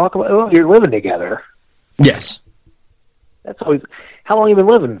guys talk about? Oh, you're living together. Yes. That's always. How long have you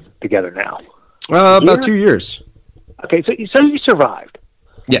been living together now? About 2 years. Okay, so you survived.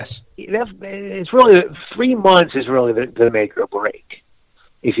 Yes. It's really 3 months is really the make or break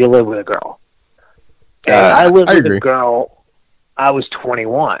if you live with a girl. I lived with a girl. I was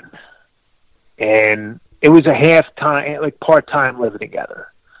 21, and it was a half-time, like part-time living together.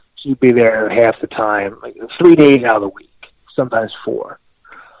 She'd be there half the time, like 3 days out of the week, sometimes 4.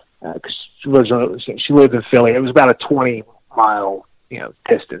 Because she lived in Philly. It was about a 20-mile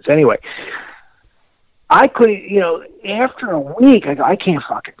distance. Anyway, I could, after a week, I go, I can't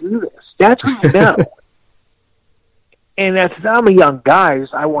fucking do this. That's when you know. And I'm a young guy.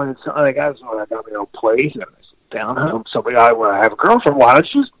 I wanted something like I was going to have my own place and down home. Somebody, I have a girlfriend. Why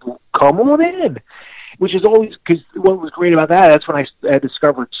don't you just come on in? Which is always because what was great about that. That's when I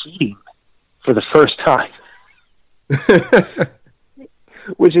discovered cheating for the first time.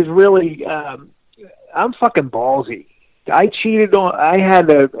 Which is really, I'm fucking ballsy. I cheated on.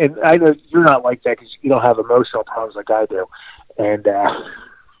 And I know you're not like that because you don't have emotional problems like I do, and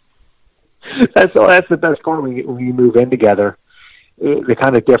that's the best part when you move in together. The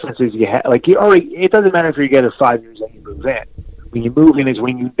kind of differences you have, like it doesn't matter if you're together 5 years and you move in. When you move in is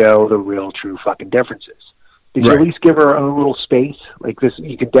when you know the real, true fucking differences. Did you at least give her her own little space? Like this,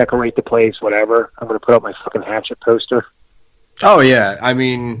 you can decorate the place, whatever. I'm going to put up my fucking Hatchet poster. Oh yeah, I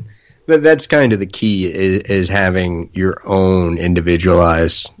mean. That's kind of the key is having your own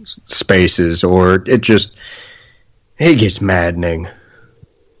individualized spaces, or it gets maddening.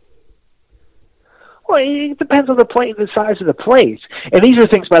 Well, it depends on the size of the place. And these are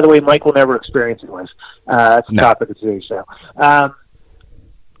things, by the way, Mike will never experience in life. That's the topic of today's show.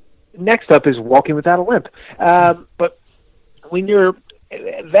 Next up is walking without a limp. But when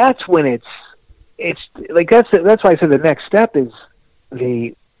that's when it's like that's why I said the next step is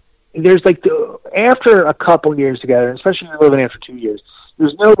there's after a couple years together, and especially if you're living in for 2 years,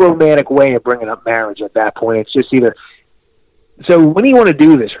 there's no romantic way of bringing up marriage at that point. It's just either, so when do you want to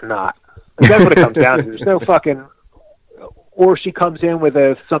do this or not? Like, that's what it comes down to. There's no fucking, or she comes in with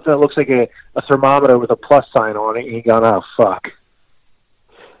something that looks like a thermometer with a plus sign on it, and you're going, oh, fuck.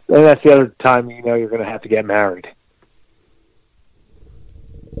 And that's the other time you're going to have to get married.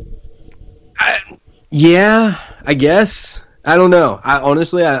 Yeah, I guess. I don't know.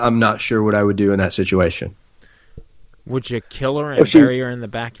 Honestly, I'm not sure what I would do in that situation. Would you kill her and bury her in the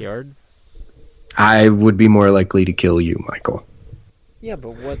backyard? I would be more likely to kill you, Michael. Yeah,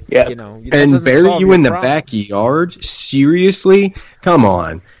 but what, and bury you in the backyard? Seriously? Come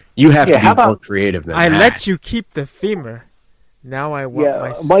on. You have to be more creative than that. I let you keep the femur. Now I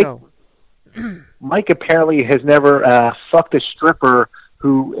want my skull. Mike apparently has never fucked a stripper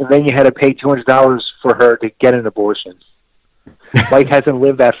and then you had to pay $200 for her to get an abortion. Mike hasn't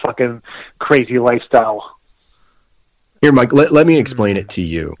lived that fucking crazy lifestyle. Here, Mike, let me explain it to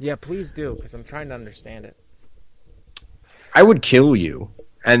you. Yeah, please do, because I'm trying to understand it. I would kill you,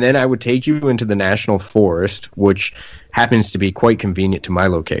 and then I would take you into the National Forest, which happens to be quite convenient to my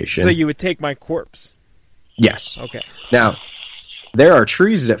location. So you would take my corpse? Yes. Okay. Now, there are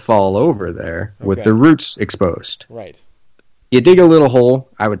trees that fall over there with the roots exposed. Right. You dig a little hole,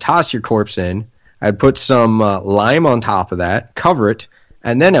 I would toss your corpse in, I'd put some lime on top of that, cover it,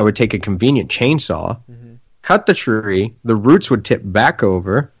 and then I would take a convenient chainsaw, cut the tree, the roots would tip back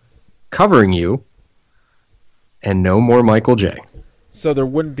over, covering you, and no more Michael J. So there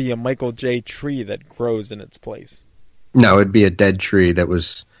wouldn't be a Michael J tree that grows in its place? No, it'd be a dead tree that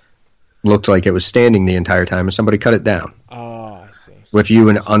looked like it was standing the entire time, and somebody cut it down. Oh, I see. With you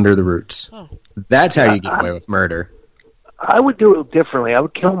under the roots. Oh. That's how you get away with murder. I would do it differently. I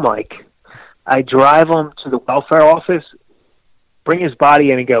would kill Mike. I'd drive him to the welfare office, bring his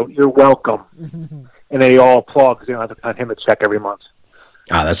body in and go, "You're welcome." And they all applaud because they don't have to cut him a check every month.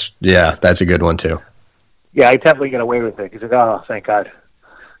 That's a good one too. Yeah, I definitely get away with it. He's like, "Oh, thank God."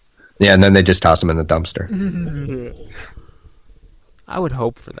 Yeah, and then they just toss him in the dumpster. I would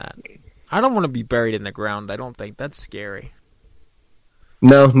hope for that. I don't want to be buried in the ground. I don't think that's scary.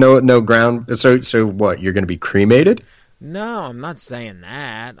 No ground. So what? You're going to be cremated? No, I'm not saying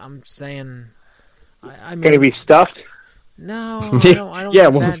that. I'm saying, I mean, going to be stuffed? No, I don't. Yeah.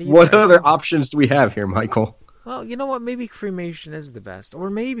 Well, what other options do we have here, Michael? Well, you know what? Maybe cremation is the best,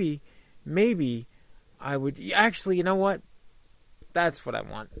 or maybe I would actually. You know what? That's what I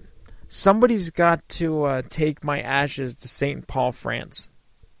want. Somebody's got to take my ashes to St. Paul, France.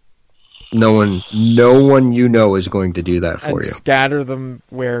 No one is going to do that for you. Scatter them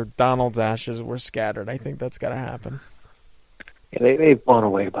where Donald's ashes were scattered. I think that's got to happen. Yeah, they've gone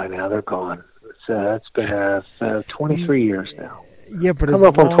away by now. They're gone. It's been 23 years now. Yeah, but I'm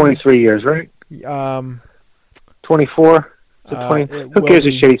up on 23 years, right? 24. Who gives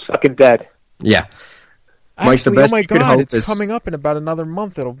a shit? He's fucking dead. Yeah. Mike, the best oh my you could God, hope it's is... coming up in about another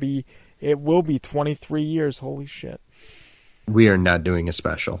month. It will be 23 years. Holy shit. We are not doing a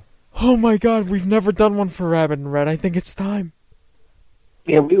special. Oh my God, we've never done one for Rabbit and Red. I think it's time.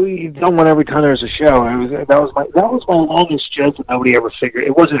 Yeah, we done one every time there's a show. That was my longest joke that nobody ever figured.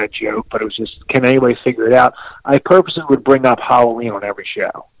 It wasn't a joke, but it was just, can anybody figure it out? I purposely would bring up Halloween on every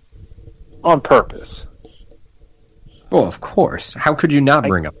show. On purpose. Well, of course. How could you not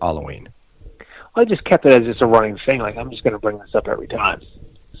bring up Halloween? I just kept it as just a running thing. Like, I'm just going to bring this up every time.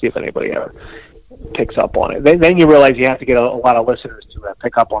 See if anybody ever picks up on it. Then you realize you have to get a lot of listeners to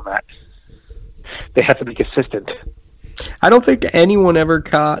pick up on that. They have to be consistent. I don't think anyone ever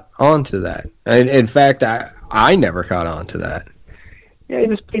caught on to that. In fact, I never caught on to that. Yeah,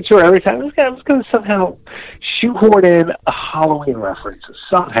 just make sure every time. I was going to somehow shoehorn in a Halloween reference.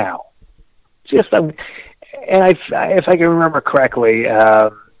 Somehow. If I can remember correctly, I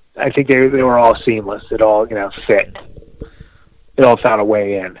think they were all seamless. It all, fit. It all found a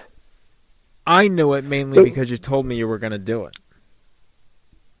way in. I knew it mainly because you told me you were going to do it.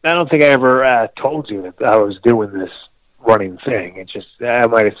 I don't think I ever told you that I was doing this running thing. It's just, I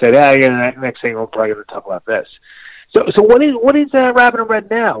might have said, next thing we're probably going to talk about this. So what is Rabbit and Red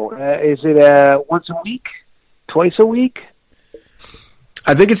now? Is it once a week? Twice a week?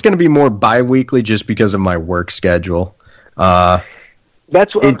 I think it's going to be more bi-weekly just because of my work schedule. I'm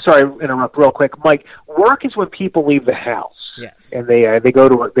sorry to interrupt real quick. Mike, work is when people leave the house. Yes. And they go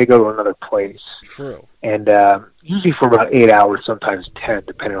to another place. True. And usually for about 8 hours, sometimes 10,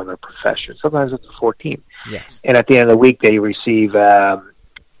 depending on their profession. Sometimes up to 14. Yes. And at the end of the week, they receive a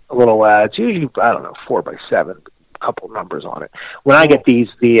little. It's usually 4x7, a couple numbers on it. When I get these,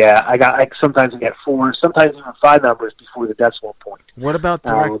 I sometimes get 4, sometimes even 5 numbers before the decimal point. What about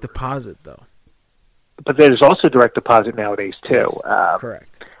direct deposit though? But there's also direct deposit nowadays too. Yes,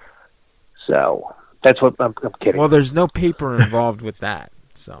 correct. So that's what I'm kidding. Well, there's no paper involved with that,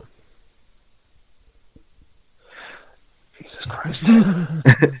 so. Jesus Christ.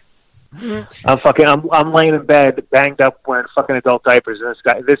 I'm laying in bed, banged up, wearing fucking adult diapers, and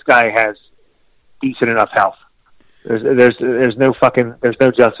this guy has decent enough health. There's no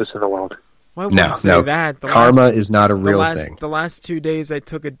justice in the world. Well, I wouldn't say that. Karma is not a real thing. The last 2 days I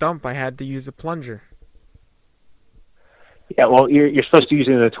took a dump, I had to use a plunger. Yeah, well, you're supposed to use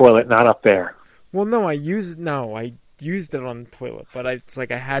it in the toilet, not up there. Well, no, I used it on the toilet, but it's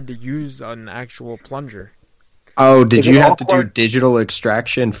like I had to use an actual plunger. Oh, did you have to do digital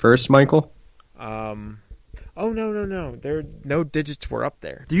extraction first, Michael? Oh no. No digits were up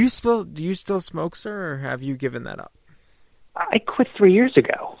there. Do you still smoke, sir, or have you given that up? I quit 3 years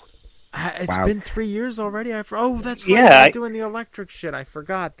ago. It's been 3 years already. That's right. Yeah, I'm doing the electric shit. I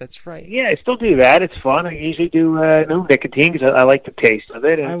forgot. That's right. Yeah, I still do that. It's fun. I usually do no nicotine because I like the taste of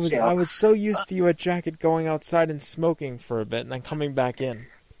it. And, I was so used to you at Jacket going outside and smoking for a bit and then coming back in.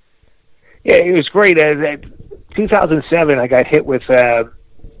 Yeah, it was great. 2007, I got hit with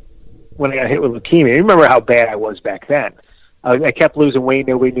when I got hit with leukemia. You remember how bad I was back then? I kept losing weight.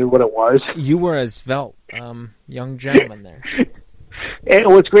 Nobody knew what it was. You were a svelte young gentleman there. And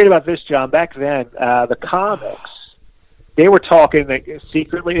what's great about this, John, back then, the comics, they were talking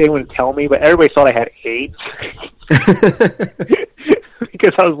secretly. They wouldn't tell me, but everybody thought I had AIDS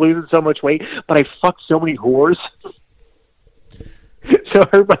because I was losing so much weight. But I fucked so many whores, so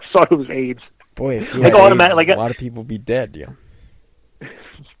everybody thought it was AIDS. Boy, if you had AIDS, a lot of people would be dead. Yeah.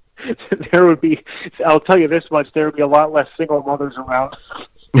 There would be. I'll tell you this much: there would be a lot less single mothers around.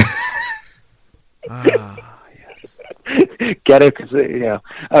 Yes. Get it?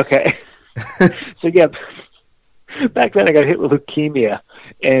 Okay. So yeah, back then I got hit with leukemia,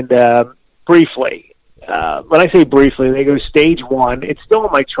 and briefly, when I say briefly, they go stage 1. It's still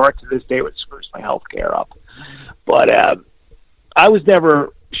on my chart to this day, which screws my health care up. But I was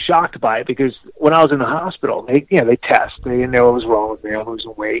never shocked by it because when I was in the hospital, they test. They didn't know what was wrong with me. I'm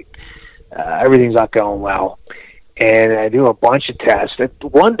losing weight. Everything's not going well, and I do a bunch of tests.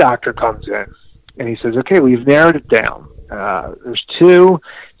 One doctor comes in. And he says, okay, we've narrowed it down. There's 2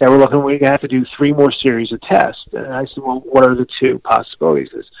 that we're looking. We have to do 3 more series of tests. And I said, well, what are the 2 possibilities?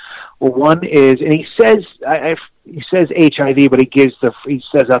 He says, well, one is, and he says HIV, but he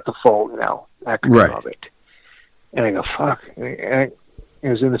says out the full, acronym of it. And I go, fuck. And it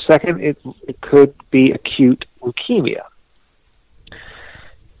was in the second, it could be acute leukemia.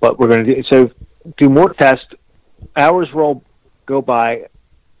 But we're going to do more tests. Hours go by.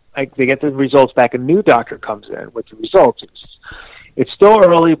 They get the results back. A new doctor comes in with the results. It's still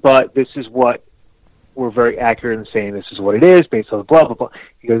early, but this is what were very accurate in saying this is what it is based on blah, blah, blah.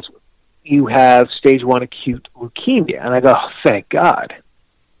 He goes, you have stage 1 acute leukemia. And I go, oh, thank God.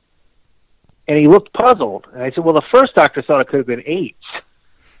 And he looked puzzled. And I said, well, the first doctor thought it could have been AIDS.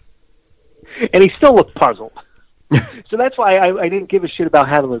 And he still looked puzzled. So that's why I didn't give a shit about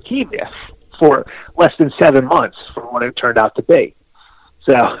having leukemia for less than 7 months from what it turned out to be.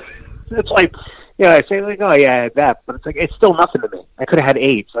 So that's like, I say, like, oh, yeah, I had that. But it's like, it's still nothing to me. I could have had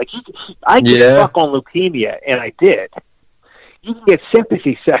AIDS. Like, I could fuck on leukemia, and I did. You can get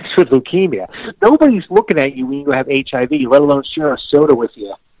sympathy sex with leukemia. Nobody's looking at you when you have HIV, let alone share a soda with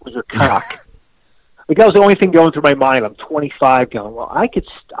you, with your cock. Like, that was the only thing going through my mind. I'm 25 going, well, I could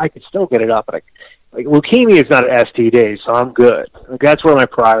still get it up. But like leukemia is not an STD, so I'm good. Like, that's where my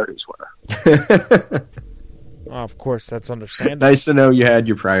priorities were. Well, of course, that's understandable. Nice to know you had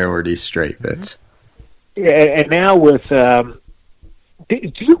your priorities straight, Vince. Yeah, and now with... do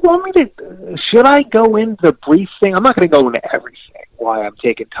you want me to... Should I go into the brief thing? I'm not going to go into everything, why I'm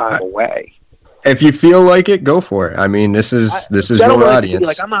taking time away. If you feel like it, go for it. I mean, this is your audience.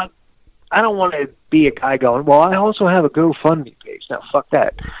 Like, I don't want to be a guy going, well, I also have a GoFundMe page. Now, fuck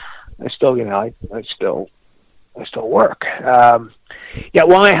that. I still, I still work. Yeah,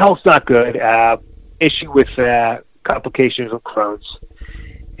 well, my health's not good. Issue with complications of Crohn's.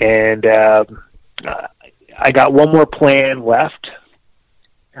 And I got one more plan left.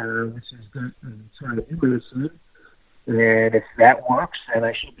 Which is good. I'm trying to do this soon. And if that works, then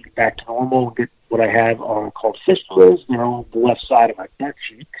I should be back to normal and get what I have called fistulas. They're on the left side of my butt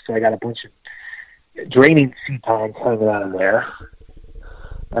cheek. So I got a bunch of draining setons hanging out of there.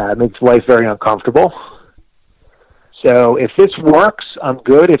 Makes life very uncomfortable. So if this works, I'm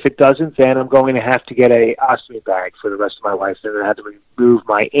good. If it doesn't, then I'm going to have to get a ostomy bag for the rest of my life. Then I have to remove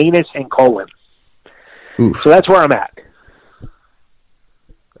my anus and colon. Oof. So that's where I'm at.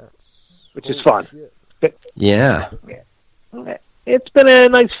 Which is fun. Yeah. It's been a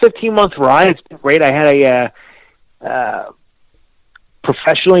nice 15-month ride. It's been great. I had a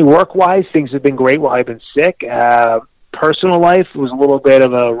professionally, work-wise, things have been great while I've been sick. Personal life was a little bit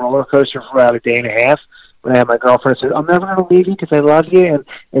of a roller coaster for about a day and a half. When I had my girlfriend said, "I'm never going to leave you because I love you,"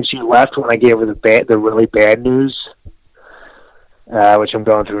 and she left when I gave her the really bad news, which I'm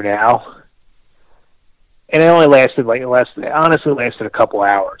going through now. And it only lasted honestly lasted a couple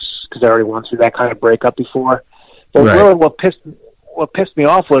hours because I already went through that kind of breakup before. But really, what pissed me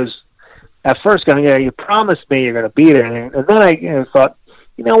off was at first going, you promised me you're going to be there, and then I thought,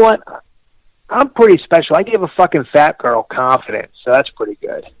 you know what, I'm pretty special. I gave a fucking fat girl confidence, so that's pretty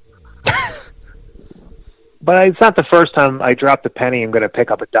good. But it's not the first time I dropped a penny. I'm going to pick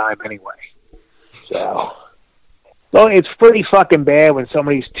up a dime anyway. So, well, it's pretty fucking bad when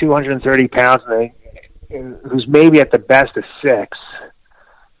somebody's 230 pounds and who's maybe at the best is 6.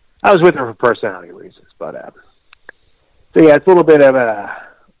 I was with her for personality reasons, but so yeah, it's a little bit of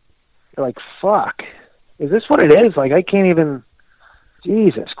like, fuck, is this what it is? Like, I can't even.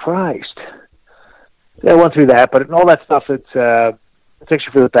 Jesus Christ. Yeah, I went through that, but all that stuff, it's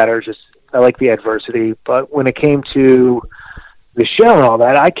actually for the better. Just I like the adversity, but when it came to the show and all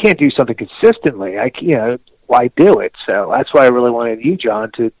that, I can't do something consistently. Why do it? So that's why I really wanted you, John,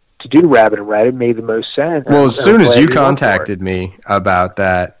 to do Rabbit and Red. It made the most sense. Well, as soon as you contacted me about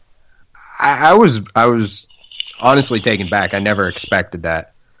that, I was honestly taken back. I never expected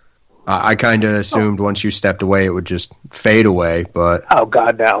that. I kind of assumed once you stepped away, it would just fade away. But oh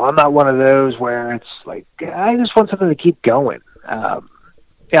God, no! I'm not one of those where it's like I just want something to keep going.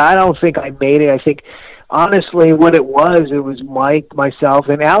 Yeah, I don't think I made it. I think honestly, what it was Mike, myself,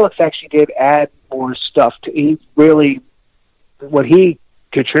 and Alex actually did add more stuff to. He really, what he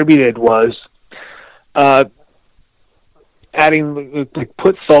contributed was adding,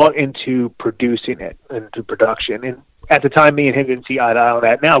 put thought into producing it, into production. And at the time, me and him didn't see eye to eye on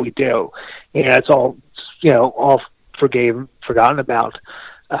that. Now we do. It's all, all forgotten about.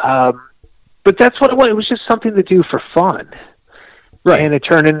 But that's what it was. It was just something to do for fun. Right. And it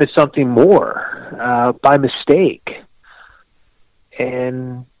turned into something more by mistake.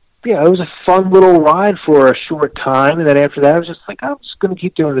 And, it was a fun little ride for a short time. And then after that, I was just like, I'm just going to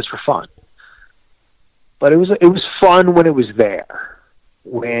keep doing this for fun. But it was fun when it was there.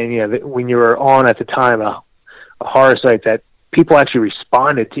 When you were on at the time a horror site that people actually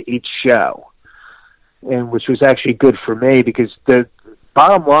responded to each show, and which was actually good for me because the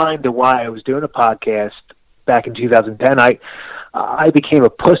bottom line to why I was doing a podcast back in 2010, I became a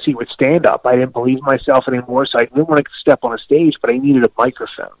pussy with stand-up. I didn't believe in myself anymore, so I didn't want to step on a stage, but I needed a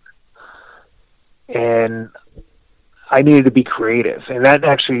microphone. And I needed to be creative. And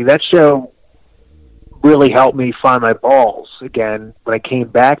that show really helped me find my balls again when I came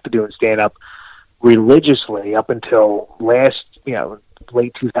back to doing stand-up. religiously up until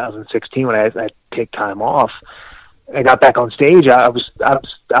late 2016 when I take time off. I got back on stage. I was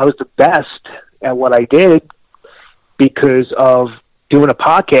the best at what I did because of doing a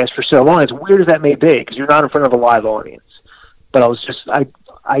podcast for so long. As weird as that may be, because you're not in front of a live audience. But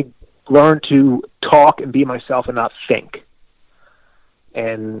I learned to talk and be myself and not think.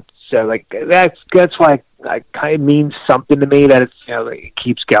 And so that's why it kind of means something to me that it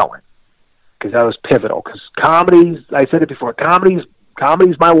keeps going, because that was pivotal. Because comedy, I said it before, comedy's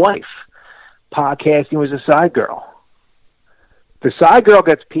my wife. Podcasting was a side girl. The side girl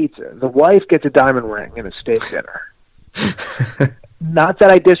gets pizza. The wife gets a diamond ring and a steak dinner. Not that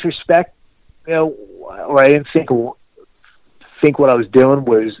I disrespect, or I didn't think what I was doing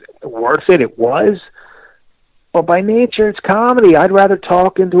was worth it. It was. But by nature, it's comedy. I'd rather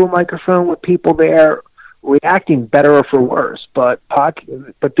talk into a microphone with people there reacting better or for worse. But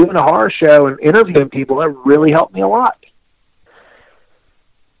doing a horror show and interviewing people, that really helped me a lot.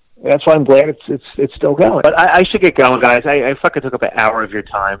 That's why I'm glad it's still going. But I should get going, guys. I fucking took up an hour of your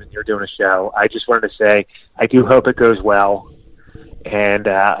time, and you're doing a show. I just wanted to say I do hope it goes well. And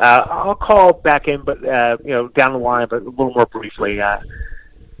I'll call back in, but down the line, but a little more briefly.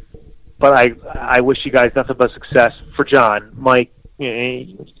 But I wish you guys nothing but success. For John, Mike,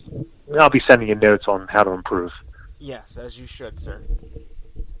 I'll be sending you notes on how to improve. Yes, as you should, sir.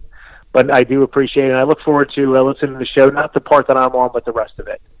 But I do appreciate it. And I look forward to listening to the show, not the part that I'm on, but the rest of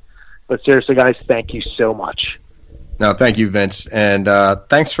it. But seriously, guys, thank you so much. No, thank you, Vince. And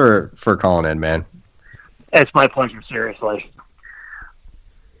thanks for calling in, man. It's my pleasure, seriously.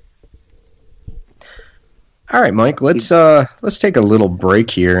 All right, Mike, let's take a little break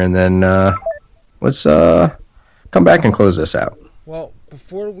here, and then let's come back and close this out. Well,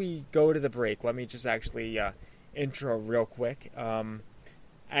 before we go to the break, let me just actually intro real quick.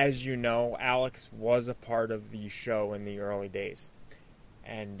 As you know, Alex was a part of the show in the early days.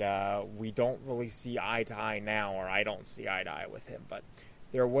 And we don't really see eye to eye now, or I don't see eye to eye with him. But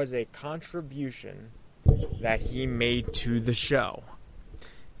there was a contribution that he made to the show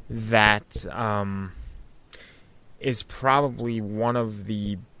that is probably one of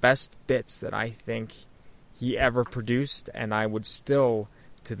the best bits that I think he ever produced. And I would still,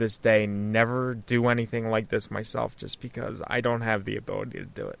 to this day, never do anything like this myself just because I don't have the ability to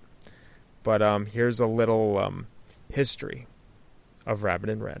do it. But here's a little history of Rabbit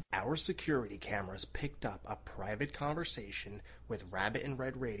in Red. Our security cameras picked up a private conversation with Rabbit in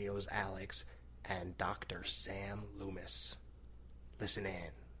Red Radio's Alex and Dr. Sam Loomis. Listen in.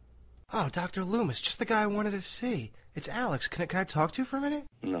 Oh, Dr. Loomis, just the guy I wanted to see. It's Alex. Can I talk to you for a minute?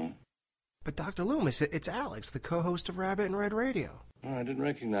 No. But Dr. Loomis, it's Alex, the co-host of Rabbit in Red Radio. Oh, I didn't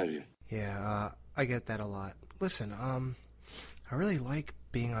recognize you. Yeah, I get that a lot. Listen, I really like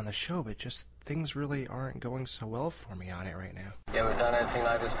being on the show, but just things really aren't going so well for me on it right now. You ever done anything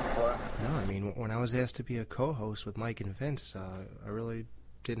like this before? No, I mean, when I was asked to be a co-host with Mike and Vince, I really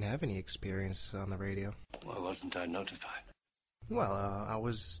didn't have any experience on the radio. Why wasn't I notified? Well,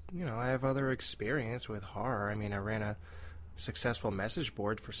 I have other experience with horror. I mean, I ran a successful message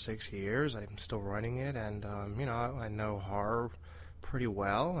board for 6 years. I'm still running it, and, I know horror pretty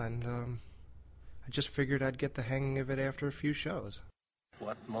well, and, I just figured I'd get the hang of it after a few shows.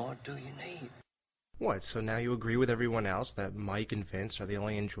 What more do you need? What, so now you agree with everyone else that Mike and Vince are the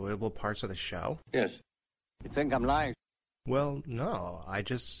only enjoyable parts of the show? Yes. You think I'm lying? Well, no. I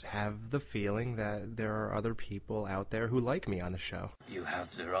just have the feeling that there are other people out there who like me on the show. You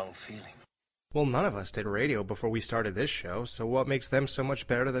have the wrong feeling. Well, none of us did radio before we started this show, so what makes them so much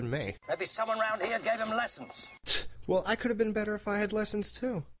better than me? Maybe someone around here gave him lessons. Well, I could have been better if I had lessons,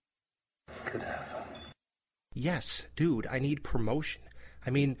 too. Could have. Yes, dude, I need promotion. I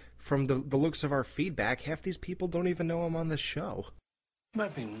mean, from the looks of our feedback, half these people don't even know I'm on the show.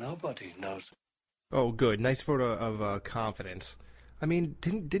 Maybe nobody knows. Oh, good. Nice photo of confidence. I mean,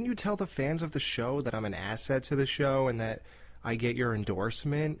 didn't you tell the fans of the show that I'm an asset to the show and that I get your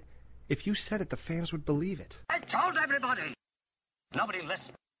endorsement? If you said it, the fans would believe it. I told everybody! Nobody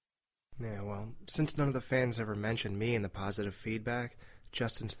listened. Yeah, well, since none of the fans ever mentioned me in the positive feedback,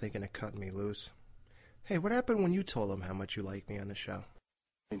 Justin's thinking of cutting me loose. Hey, what happened when you told him how much you like me on the show?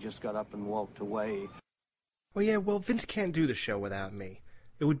 He just got up and walked away. Oh yeah, well, Vince can't do the show without me.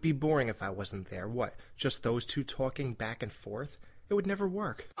 It would be boring if I wasn't there. What, just those two talking back and forth? It would never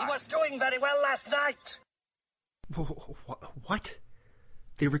work. He was doing very well last night. What?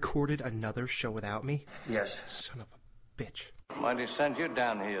 They recorded another show without me? Yes. Son of a bitch. Why'd he send you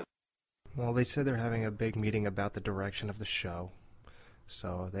down here? Well, they said they're having a big meeting about the direction of the show.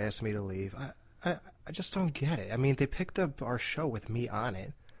 So they asked me to leave. I just don't get it. I mean, they picked up our show with me on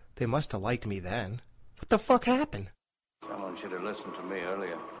it. They must have liked me then. What the fuck happened? Someone should have listened to me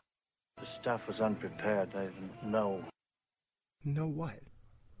earlier. The staff was unprepared. They didn't know. Know what?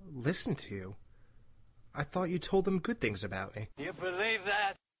 Listen to you? I thought you told them good things about me. You believe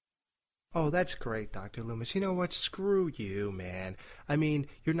that? Oh, that's great, Dr. Loomis. You know what? Screw you, man. I mean,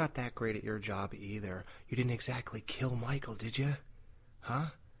 you're not that great at your job either. You didn't exactly kill Michael, did you? Huh?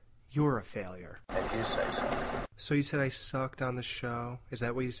 You're a failure. If you say so. So you said I sucked on the show? Is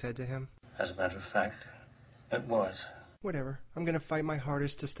that what you said to him? As a matter of fact, it was. Whatever. I'm gonna fight my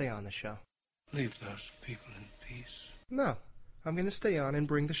hardest to stay on the show. Leave those people in peace. No. I'm gonna stay on and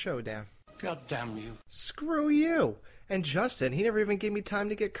bring the show down. God damn you. Screw you! And Justin, he never even gave me time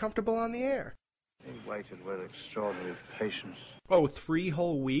to get comfortable on the air. He waited with extraordinary patience. Oh, 3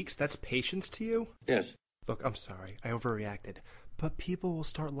 whole weeks? That's patience to you? Yes. Look, I'm sorry. I overreacted. But people will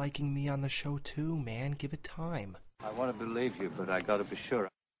start liking me on the show too, man. Give it time. I want to believe you, but I gotta be sure.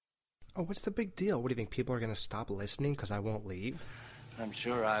 Oh, what's the big deal? What do you think, people are gonna stop listening because I won't leave? I'm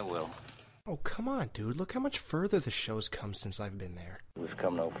sure I will. Oh, come on, dude. Look how much further the show's come since I've been there. We've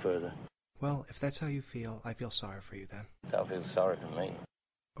come no further. Well, if that's how you feel, I feel sorry for you then. Don't feel sorry for me.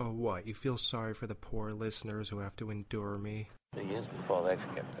 Oh, what? You feel sorry for the poor listeners who have to endure me? The years before they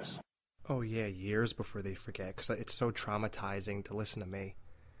forget this. Oh, yeah, years before they forget, because it's so traumatizing to listen to me.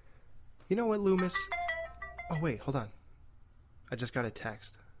 You know what, Loomis? Oh, wait, hold on. I just got a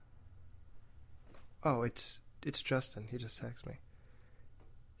text. Oh, it's Justin. He just texted me.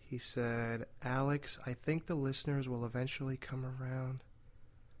 He said, Alex, I think the listeners will eventually come around.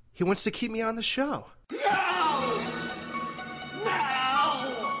 He wants to keep me on the show. No! No!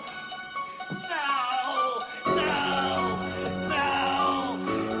 No! No! No!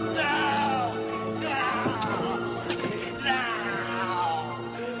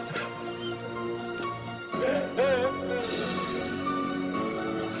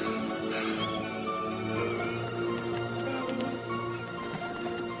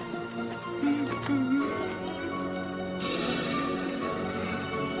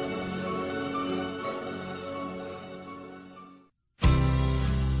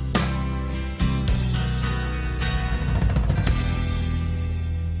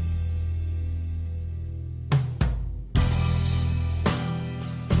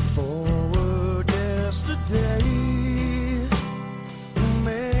 Forward yesterday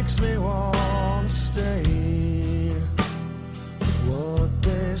makes me want to stay. What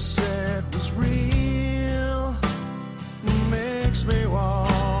they said was real makes me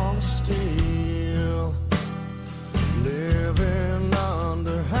want to steal. Living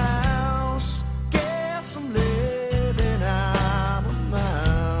under house, guess I'm living out a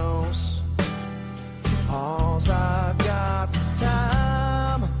mouse. All's I got is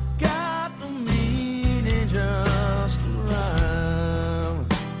time, got no meaning, just a rhyme.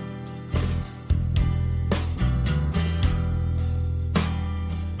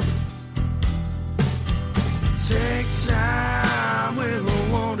 Take time with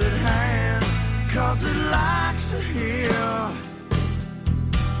a wounded hand, 'cause it likes to heal.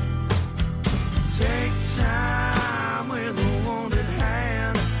 Take time with a wounded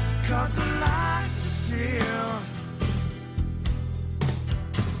hand, 'cause it likes to steal.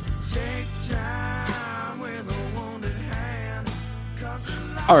 Take time with a wounded hand, 'cause it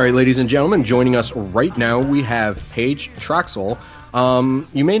likes. All right, ladies and gentlemen, joining us right now, we have Paige Troxel.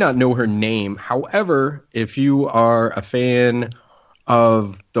 You may not know her name. However, if you are a fan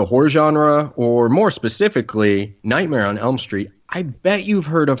of the horror genre, or more specifically, Nightmare on Elm Street, I bet you've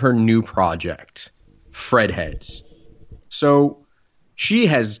heard of her new project, Fredheads. So she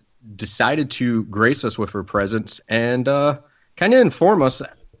has decided to grace us with her presence and kind of inform us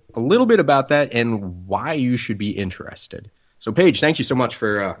a little bit about that and why you should be interested. So Paige, thank you so much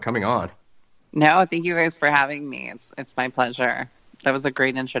for coming on. No, thank you guys for having me. It's my pleasure. That was a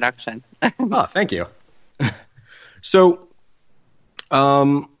great introduction. Oh, thank you. So,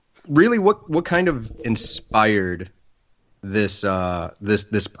 really, what kind of inspired this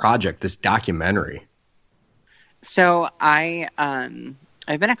this project, this documentary? So I've been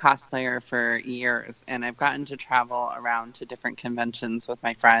a cosplayer for years, and I've gotten to travel around to different conventions with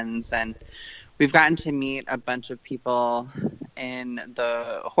my friends, and we've gotten to meet a bunch of people in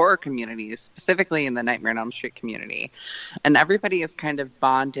the horror community, specifically in the Nightmare on Elm Street community. And everybody is kind of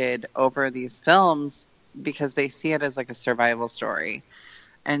bonded over these films because they see it as like a survival story.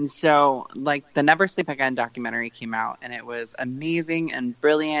 And so, like, the Never Sleep Again documentary came out, and it was amazing and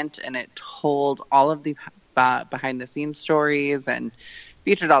brilliant, and it told all of the behind-the-scenes stories and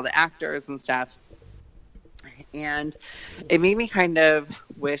featured all the actors and stuff. And it made me kind of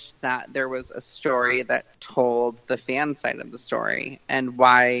wish that there was a story that told the fan side of the story and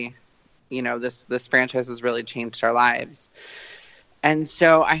why, you know, this franchise has really changed our lives. And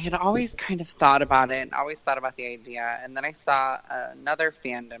so I had always kind of thought about it and always thought about the idea. And then I saw another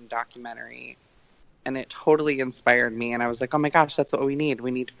fandom documentary, and it totally inspired me. And I was like, oh my gosh, that's what we need.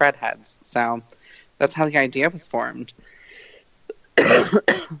 We need Fred heads. So that's how the idea was formed.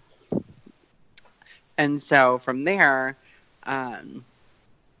 And so from there,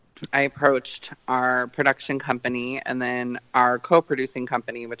 I approached our production company and then our co-producing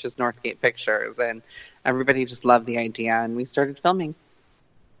company, which is Northgate Pictures, and everybody just loved the idea, and we started filming.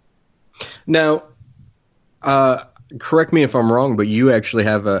 Now, correct me if I'm wrong, but you actually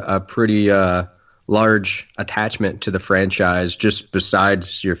have a pretty large attachment to the franchise just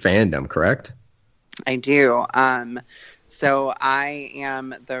besides your fandom, correct? I do. So I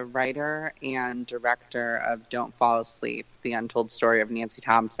am the writer and director of Don't Fall Asleep, The Untold Story of Nancy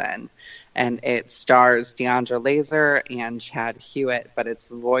Thompson. And it stars Deandra Laser and Chad Hewitt, but it's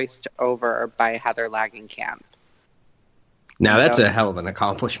voiced over by Heather Langenkamp. Now, that's a hell of an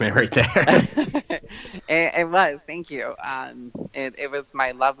accomplishment right there. It was. Thank you. It was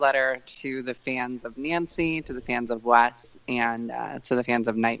my love letter to the fans of Nancy, to the fans of Wes, and to the fans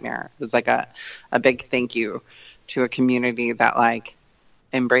of Nightmare. It was like a big thank you to a community that like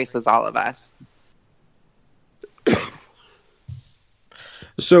embraces all of us.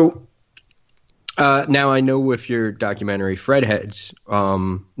 So now I know with your documentary Fred Heads,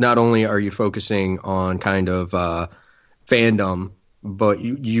 not only are you focusing on kind of fandom, but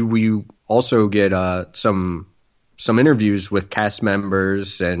you also get some interviews with cast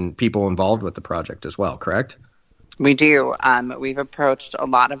members and people involved with the project as well, correct? We do. We've approached a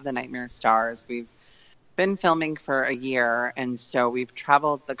lot of the Nightmare stars. We've been filming for a year, and so we've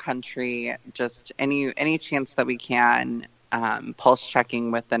traveled the country just any chance that we can, pulse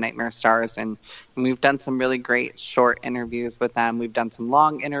checking with the Nightmare stars, and we've done some really great short interviews with them. We've done some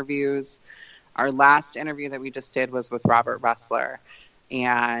long interviews. Our last interview that we just did was with Robert Ressler,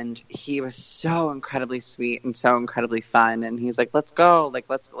 and he was so incredibly sweet and so incredibly fun, and he's like, let's go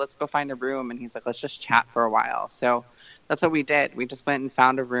find a room, and he's like, let's just chat for a while. So that's what we did. We just went and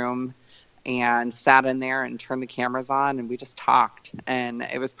found a room and sat in there and turned the cameras on, and we just talked, and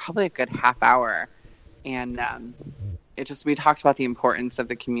it was probably a good half hour, and we talked about the importance of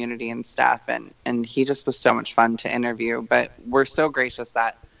the community and stuff, and he just was so much fun to interview. But we're so gracious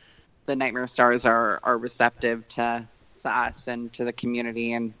that the Nightmare stars are receptive to us and to the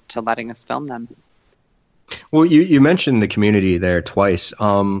community and to letting us film them. Well, you mentioned the community there twice.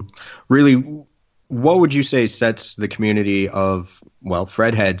 Really, what would you say sets the community of, well,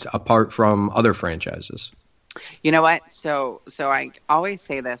 Fred Heads apart from other franchises? You know what? So I always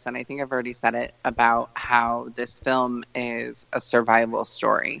say this, and I think I've already said it, about how this film is a survival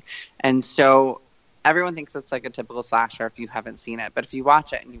story. And so everyone thinks it's like a typical slasher if you haven't seen it. But if you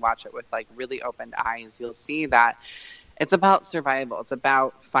watch it and you watch it with like really opened eyes, you'll see that it's about survival. It's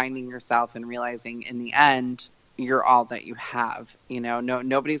about finding yourself and realizing in the end, you're all that you have. You know,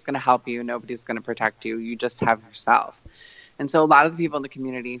 nobody's going to help you. Nobody's going to protect you. You just have yourself. And so a lot of the people in the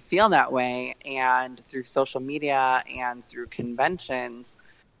community feel that way. And through social media and through conventions,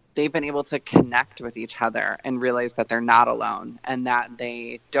 they've been able to connect with each other and realize that they're not alone and that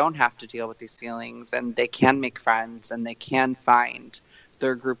they don't have to deal with these feelings, and they can make friends and they can find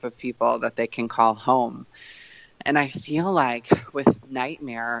their group of people that they can call home. And I feel like with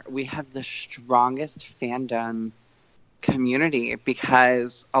Nightmare, we have the strongest fandom community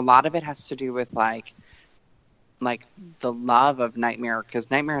because a lot of it has to do with like the love of Nightmare, because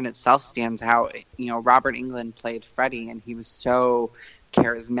Nightmare in itself stands out. You know, Robert Englund played Freddy, and he was so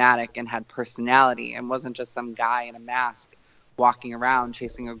charismatic and had personality and wasn't just some guy in a mask walking around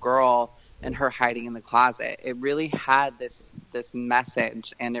chasing a girl and her hiding in the closet. It really had this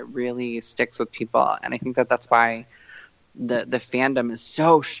message, and it really sticks with people. And I think that's why the fandom is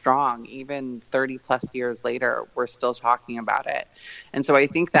so strong. Even 30 plus years later, we're still talking about it. And so I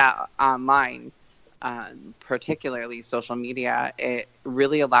think that online, particularly social media, it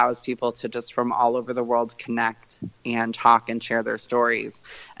really allows people to just from all over the world connect and talk and share their stories.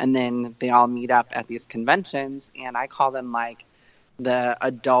 And then they all meet up at these conventions, and I call them like the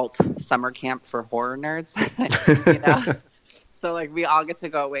adult summer camp for horror nerds. You know? So like we all get to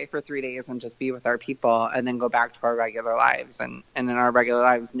go away for 3 days and just be with our people and then go back to our regular lives. And in our regular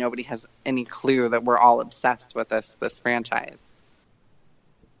lives, nobody has any clue that we're all obsessed with this franchise.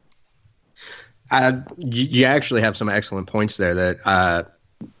 You actually have some excellent points there that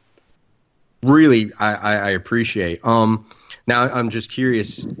really I appreciate. Now I'm just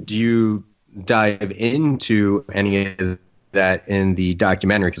curious, do you dive into any of that in the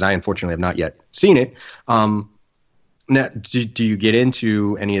documentary, because I unfortunately have not yet seen it. Now, do you get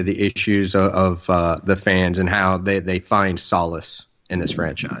into any of the issues of the fans and how they find solace in this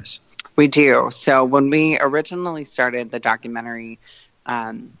franchise? We do. So when we originally started the documentary,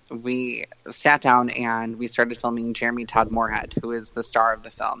 we sat down and we started filming Jeremy Todd Moorhead, who is the star of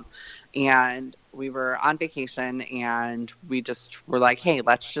the film. And we were on vacation and we just were like, hey,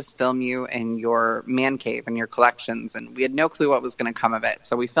 let's just film you in your man cave and your collections. And we had no clue what was going to come of it.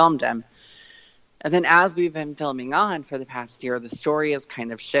 So we filmed him. And then as we've been filming on for the past year, the story has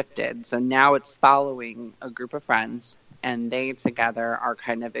kind of shifted. So now it's following a group of friends, and they together are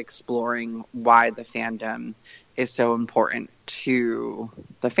kind of exploring why the fandom is so important to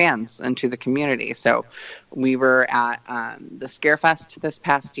the fans and to the community. So we were at the Scarefest this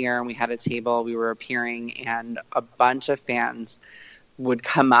past year, and we had a table. We were appearing, and a bunch of fans would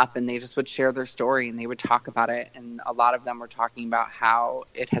come up and they just would share their story and they would talk about it. And a lot of them were talking about how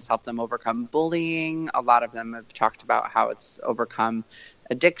it has helped them overcome bullying. A lot of them have talked about how it's overcome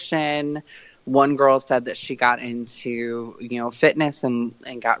addiction. One girl said that she got into, fitness and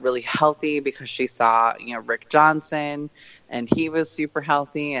got really healthy because she saw, Rick Johnson, and he was super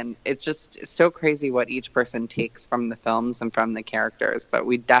healthy. And it's just so crazy what each person takes from the films and from the characters. But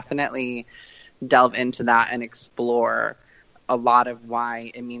we definitely delve into that and explore a lot of why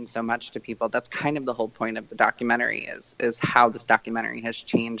it means so much to people. That's kind of the whole point of the documentary is how this documentary has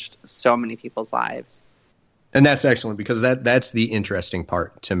changed so many people's lives. And that's excellent, because that's the interesting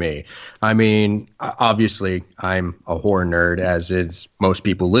part to me. I mean, obviously, I'm a horror nerd, as is most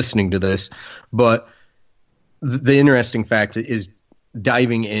people listening to this. But the interesting fact is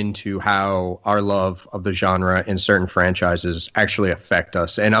diving into how our love of the genre and certain franchises actually affect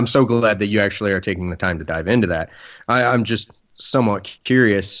us. And I'm so glad that you actually are taking the time to dive into that. I'm just somewhat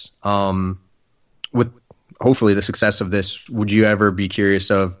curious, with hopefully the success of this, would you ever be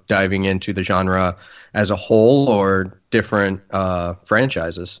curious of diving into the genre as a whole or different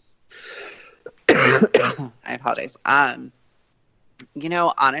franchises? I apologize.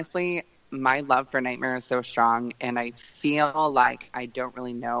 Honestly, my love for Nightmare is so strong, and I feel like I don't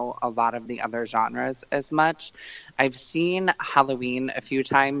really know a lot of the other genres as much. I've seen Halloween a few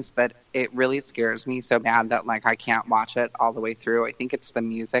times, but it really scares me so bad that I can't watch it all the way through. I think it's the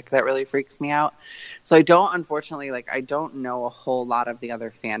music that really freaks me out. So I don't know a whole lot of the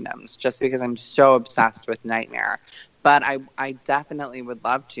other fandoms just because I'm so obsessed with Nightmare. But I definitely would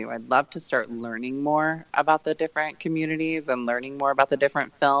love to. I'd love to start learning more about the different communities and learning more about the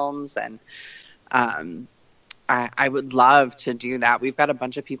different films. And I would love to do that. We've got a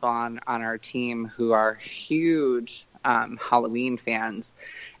bunch of people on our team who are huge Halloween fans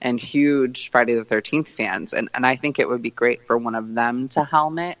and huge Friday the 13th fans. And I think it would be great for one of them to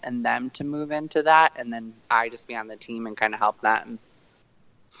helm it and them to move into that. And then I just be on the team and kind of help them.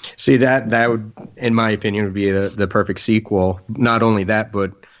 See, that would, in my opinion, would be the perfect sequel. Not only that,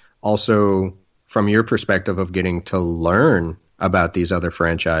 but also from your perspective of getting to learn about these other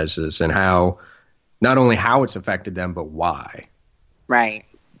franchises and how, not only how it's affected them, but why. Right.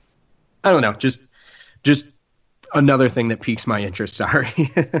 I don't know. Just another thing that piques my interest. Sorry.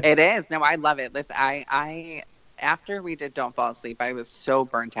 It is. No, I love it. Listen, I after we did Don't Fall Asleep, I was so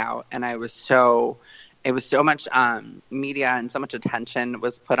burnt out, and it was so much media and so much attention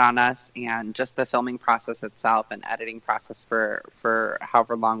was put on us, and just the filming process itself and editing process for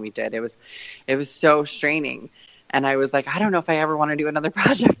however long we did. It was so straining. And I was like, I don't know if I ever want to do another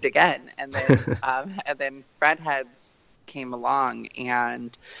project again. And then Fredheads came along,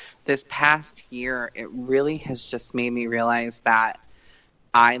 and this past year, it really has just made me realize that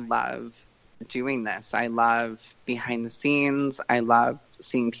I love doing this. I love behind the scenes. I love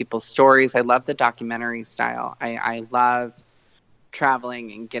seeing people's stories. I love the documentary style. I love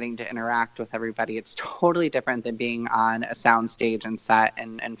traveling and getting to interact with everybody. It's totally different than being on a soundstage and set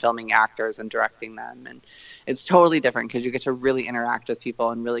and filming actors and directing them. And it's totally different because you get to really interact with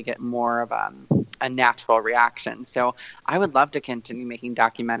people and really get more of a natural reaction. So I would love to continue making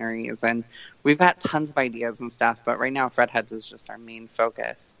documentaries, and we've got tons of ideas and stuff, but right now Fredheads is just our main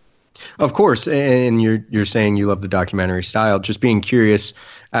focus. Of course, and you're saying you love the documentary style. Just being curious,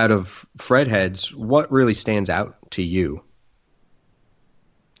 out of Fredheads, what really stands out to you?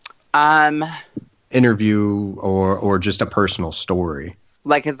 Interview or just a personal story.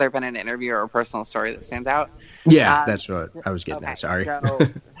 Like, has there been an interview or a personal story that stands out? Yeah, that's what I was getting at. Sorry.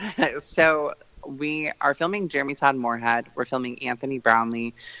 So we are filming Jeremy Todd Moorhead. We're filming Anthony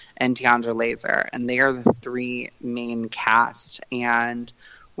Brownlee and Deandra Laser, and they are the three main cast. And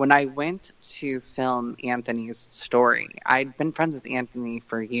when I went to film Anthony's story, I'd been friends with Anthony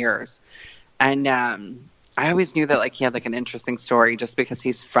for years. And I always knew that like he had like an interesting story just because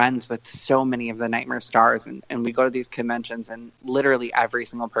he's friends with so many of the Nightmare stars, and we go to these conventions and literally every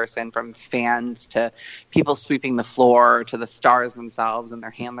single person, from fans to people sweeping the floor to the stars themselves and their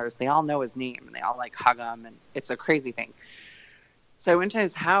handlers, they all know his name and they all like hug him, and it's a crazy thing. So I went to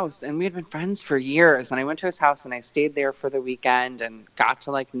his house, and we had been friends for years, and I went to his house and I stayed there for the weekend and got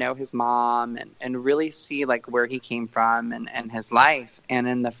to like know his mom and really see like where he came from and his life. And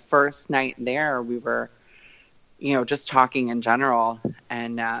in the first night there, we were, you know, just talking in general,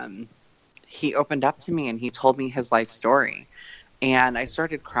 and he opened up to me and he told me his life story, and I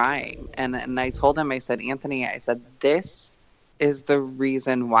started crying, and I told him, I said, Anthony, I said, this is the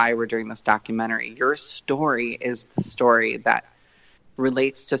reason why we're doing this documentary. Your story is the story that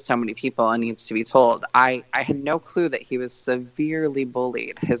relates to so many people and needs to be told. I had no clue that he was severely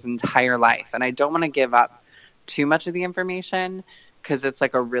bullied his entire life, and I don't want to give up too much of the information because it's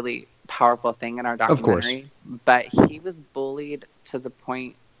like a really powerful thing in our documentary. Of course. But he was bullied to the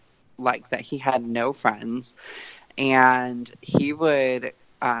point like that he had no friends, and he would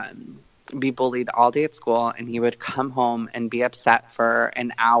be bullied all day at school, and he would come home and be upset for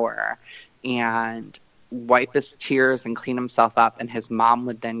an hour and wipe his tears and clean himself up, and his mom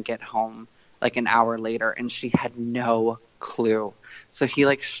would then get home like an hour later and she had no clue. So he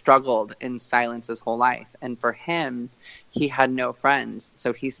like struggled in silence his whole life, and for him, he had no friends,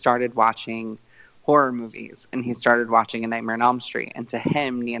 so he started watching horror movies and he started watching A Nightmare on Elm Street, and to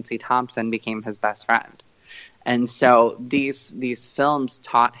him, Nancy Thompson became his best friend. And so these films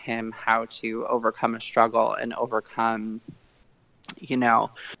taught him how to overcome a struggle and overcome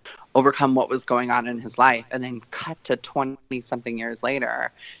what was going on in his life. And then cut to 20-something years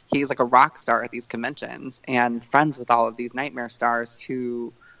later, he's like a rock star at these conventions and friends with all of these Nightmare stars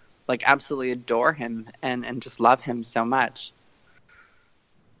who like absolutely adore him and just love him so much.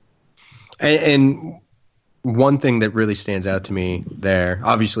 And one thing that really stands out to me there,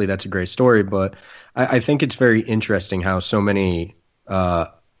 obviously that's a great story, but I think it's very interesting how so many of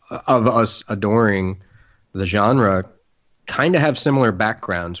us adoring the genre kind of have similar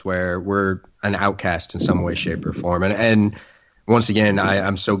backgrounds where we're an outcast in some way, shape, or form. And once again,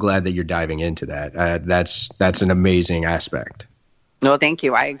 I'm so glad that you're diving into that. That's an amazing aspect. No, thank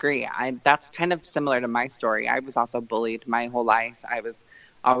you. I agree. That's kind of similar to my story. I was also bullied my whole life. I was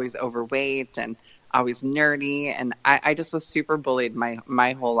always overweight and always nerdy, and I just was super bullied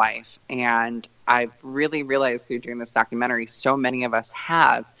my whole life. And I've really realized through doing this documentary, so many of us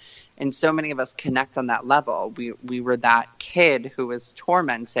have, and so many of us connect on that level. We were that kid who was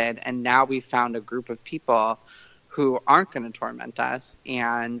tormented, and now we found a group of people who aren't going to torment us,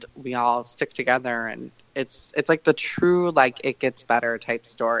 and we all stick together, and it's like the true like it gets better type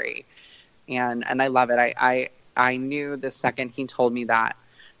story, and I love it. I knew the second he told me that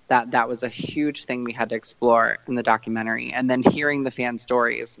was a huge thing we had to explore in the documentary, and then hearing the fan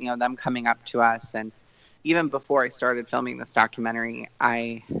stories, you know, them coming up to us. And even before I started filming this documentary,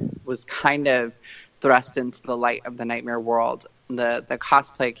 I was kind of thrust into the light of the Nightmare world. The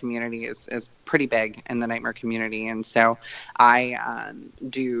cosplay community is pretty big in the Nightmare community, and so I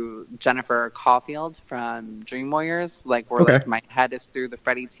do Jennifer Caulfield from Dream Warriors, like where like my head is through the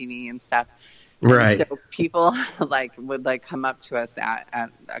Freddy TV and stuff. Right. And so people would come up to us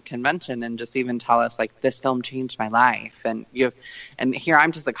at a convention and just even tell us like, this film changed my life, and here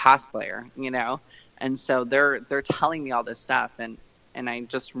I'm just a cosplayer, you know. And so they're telling me all this stuff, and I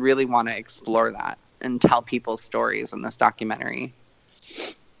just really want to explore that and tell people's stories in this documentary.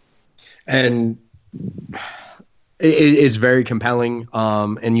 And it's very compelling,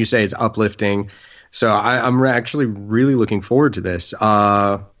 and you say it's uplifting. So I'm actually really looking forward to this.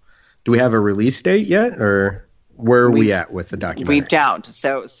 Do we have a release date yet, or where are we at with the documentary? We don't.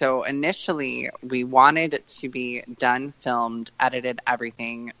 So initially, we wanted it to be done, filmed, edited,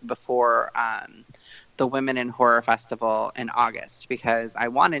 everything before the Women in Horror Festival in August, because I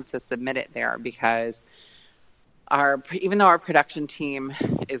wanted to submit it there, because even though our production team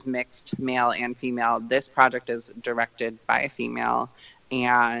is mixed, male and female, this project is directed by a female,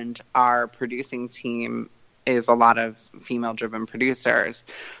 and our producing team is a lot of female-driven producers.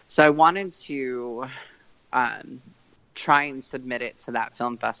 So I wanted to try and submit it to that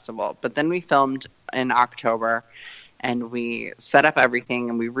film festival. But then we filmed in October, and we set up everything,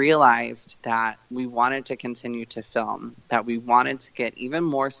 and we realized that we wanted to continue to film, that we wanted to get even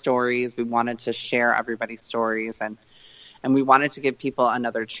more stories. We wanted to share everybody's stories, and we wanted to give people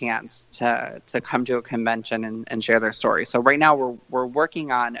another chance to come to a convention and share their story. So right now we're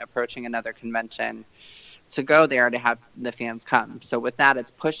working on approaching another convention to go there to have the fans come. So with that,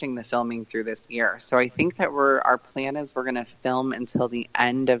 it's pushing the filming through this year. So I think that our plan is we're going to film until the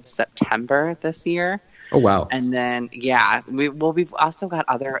end of September this year. Oh, wow. And then, we've also got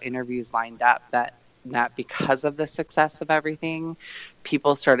other interviews lined up that because of the success of everything,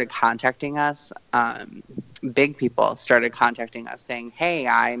 people started contacting us. Big people started contacting us saying, hey,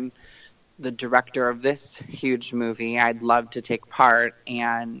 I'm the director of this huge movie. I'd love to take part.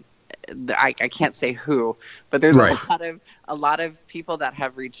 And I can't say who, but there's a lot of people that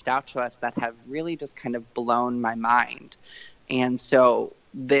have reached out to us that have really just kind of blown my mind. And so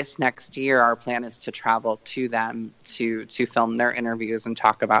this next year, our plan is to travel to them to film their interviews and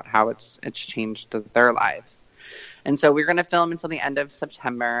talk about how it's changed their lives. And so we're going to film until the end of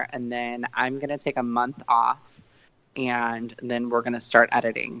September, and then I'm going to take a month off, and then we're going to start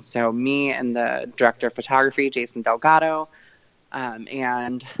editing. So me and the director of photography, Jason Delgado,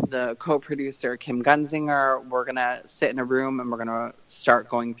 and the co-producer, Kim Gunzinger, we're going to sit in a room and we're going to start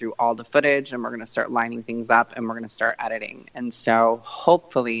going through all the footage, and we're going to start lining things up, and we're going to start editing. And so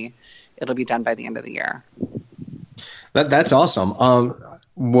hopefully it'll be done by the end of the year. That's awesome.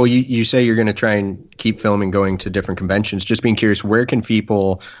 Well, you say you're going to try and keep filming, going to different conventions. Just being curious, where can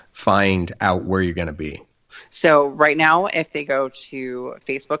people find out where you're going to be? So right now, if they go to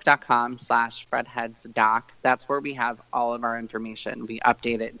facebook.com/FredHeadsDoc, that's where we have all of our information. We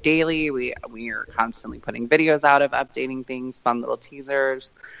update it daily. We are constantly putting videos out of updating things, fun little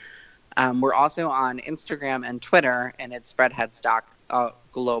teasers. We're also on Instagram and Twitter, and it's FredHeadsDoc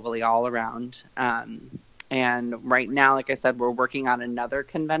globally all around. And right now, like I said, we're working on another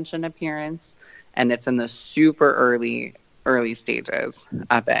convention appearance, and it's in the super early stages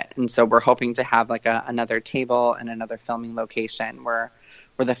of it. And so we're hoping to have like another table and another filming location where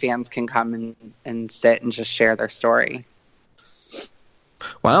the fans can come and sit and just share their story.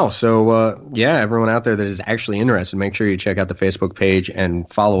 Wow. So, everyone out there that is actually interested, make sure you check out the Facebook page and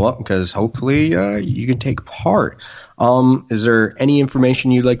follow up, because hopefully you can take part. Is there any information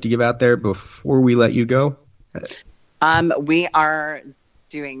you'd like to give out there before we let you go? We are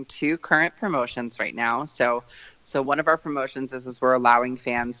doing 2 current promotions right now. So one of our promotions is we're allowing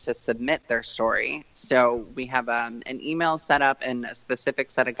fans to submit their story. So we have an email set up and a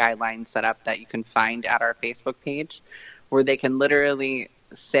specific set of guidelines set up that you can find at our Facebook page, where they can literally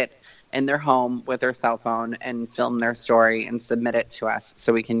sit in their home with their cell phone and film their story and submit it to us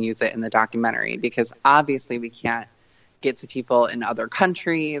so we can use it in the documentary. Because obviously we can't get to people in other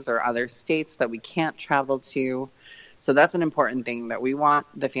countries or other states that we can't travel to. So that's an important thing, that we want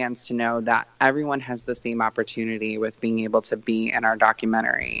the fans to know that everyone has the same opportunity with being able to be in our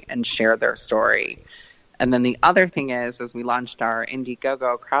documentary and share their story. And then the other thing is we launched our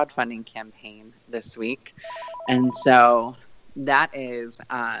Indiegogo crowdfunding campaign this week. And so that is,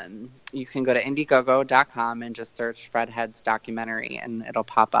 you can go to Indiegogo.com and just search Fred Heads documentary, and it'll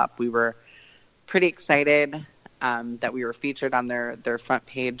pop up. We were pretty excited that we were featured on their front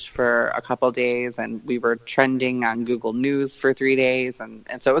page for a couple days, and we were trending on Google News for 3 days, and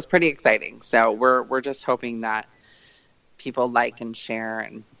so it was pretty exciting. So we're just hoping that people like and share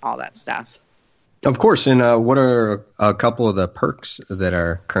and all that stuff. Of course. And what are a couple of the perks that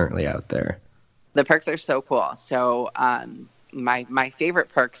are currently out there? The perks are so cool. So my favorite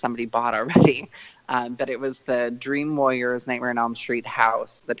perk somebody bought already, but it was the Dream Warriors Nightmare on Elm Street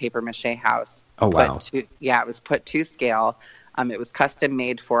house, the papier-mâché house. Oh, wow. It was put to scale. It was custom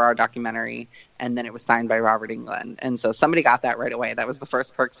made for our documentary, and then it was signed by Robert Englund. And so somebody got that right away. That was the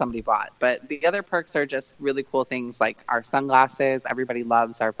first perk somebody bought. But the other perks are just really cool things like our sunglasses. Everybody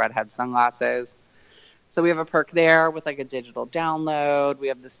loves our Fred Head sunglasses. So we have a perk there with like a digital download. We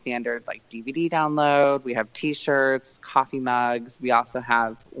have the standard like DVD download. We have T-shirts, coffee mugs. We also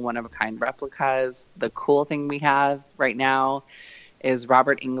have one-of-a-kind replicas. The cool thing we have right now is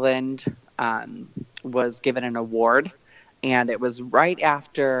Robert Englund was given an award, and it was right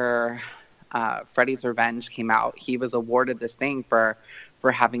after Freddy's Revenge came out. He was awarded this thing for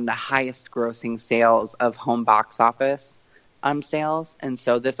having the highest grossing sales of home box office sales. And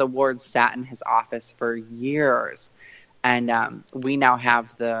so this award sat in his office for years, and we now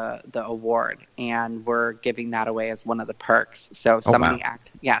have the award, and we're giving that away as one of the perks. So somebody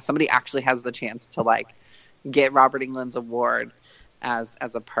actually has the chance to like get Robert Englund's award as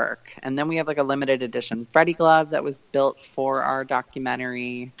a perk. And then we have like a limited edition Freddy glove that was built for our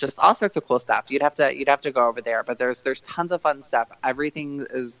documentary. Just all sorts of cool stuff. You'd have to go over there, but there's tons of fun stuff. Everything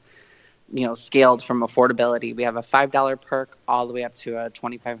is scaled from affordability. We have a $5 perk all the way up to a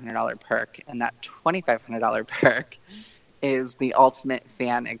 $2,500 perk. And that $2,500 perk is the ultimate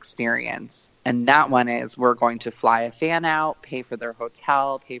fan experience. And that one is we're going to fly a fan out, pay for their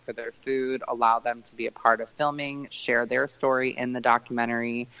hotel, pay for their food, allow them to be a part of filming, share their story in the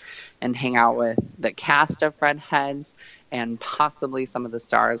documentary, and hang out with the cast of Redheads and possibly some of the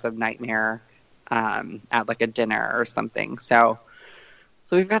stars of Nightmare at like a dinner or something. So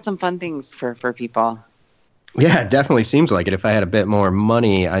we've got some fun things for people. Yeah, it definitely seems like it. If I had a bit more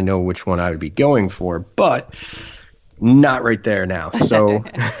money, I know which one I would be going for, but not right there now. So,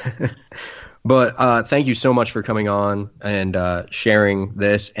 but thank you so much for coming on and sharing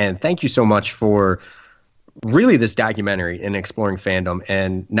this. And thank you so much for really this documentary and exploring fandom.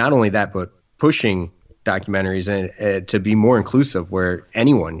 And not only that, but pushing documentaries and to be more inclusive where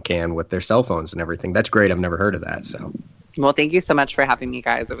anyone can with their cell phones and everything. That's great. I've never heard of that. So, well, thank you so much for having me,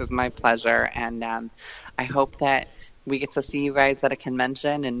 guys. It was my pleasure. And I hope that we get to see you guys at a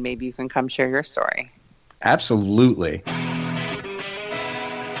convention and maybe you can come share your story. Absolutely.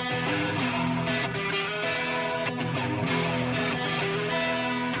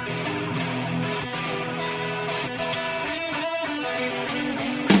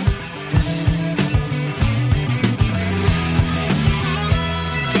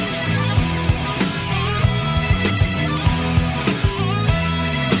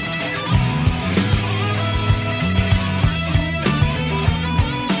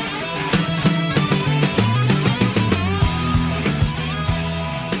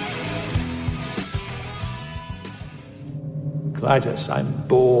 Clytus, I'm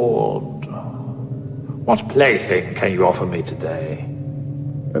bored. What plaything can you offer me today?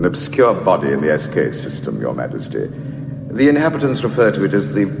 An obscure body in the SK system, Your Majesty. The inhabitants refer to it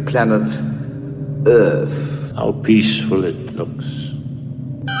as the planet Earth. How peaceful it looks.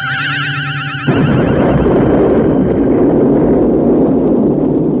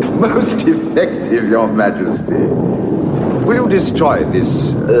 Most effective, Your Majesty. Will you destroy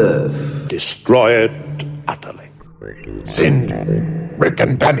this Earth? Destroy it utterly. Send Rick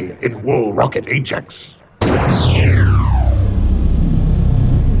and Danny in Wool Rocket Ajax.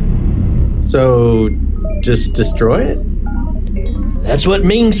 So, just destroy it? That's what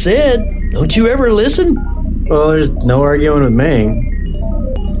Ming said. Don't you ever listen? Well, there's no arguing with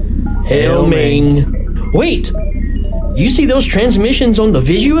Ming. Hail Ming. Wait! You see those transmissions on the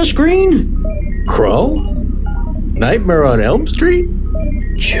Visua screen? Crow? Nightmare on Elm Street?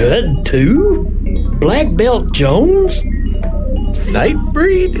 Chud 2? Black Belt Jones?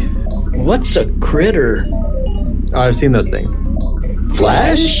 Nightbreed? What's a critter? Oh, I've seen those things.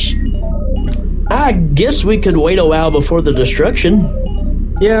 Flash? I guess we could wait a while before the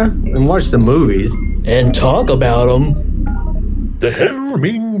destruction. Yeah, and watch the movies. And talk about them. The Hail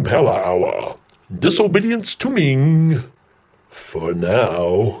Ming Power Hour. Disobedience to Ming. For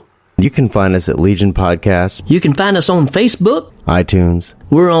now. You can find us at Legion Podcasts. You can find us on Facebook. iTunes.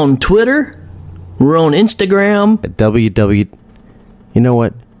 We're on Twitter. We're on Instagram. At You know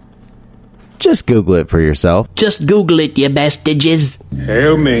what? Just Google it for yourself. Just Google it, you bastages.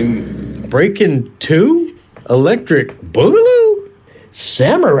 Hail Ming. Breaking 2? Electric Boogaloo?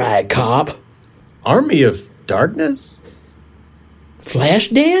 Samurai Cop. Army of Darkness?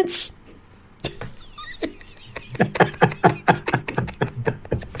 Flashdance?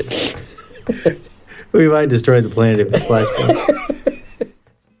 We might destroy the planet if it's Flashdance.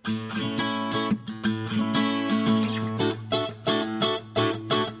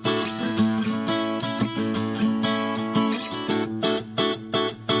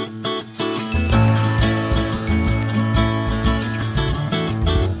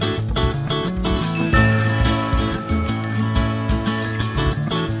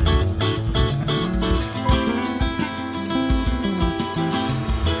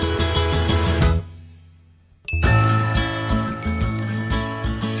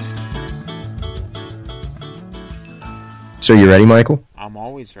 So you ready, Michael? I'm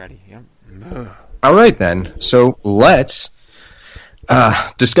always ready, yep. All right, then. So let's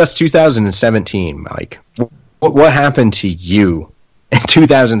discuss 2017, Mike. What happened to you in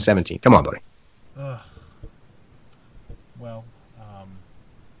 2017? Come on, buddy. Well,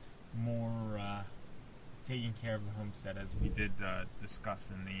 more taking care of the homestead, as we did discuss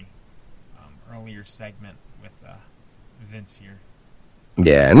in the earlier segment with Vince here.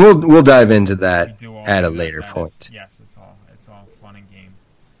 Yeah, and we'll dive into that at a later point. Yes, it's all fun and games.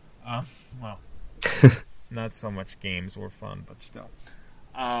 Well, not so much games or fun, but still.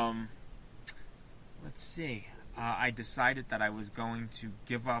 Let's see. I decided that I was going to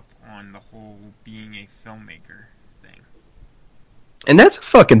give up on the whole being a filmmaker thing. And that's a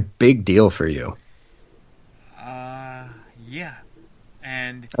fucking big deal for you. Yeah.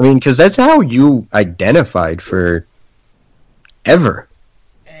 And I mean, because that's how you identified for ever.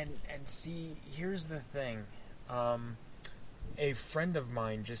 And see, here's the thing. A friend of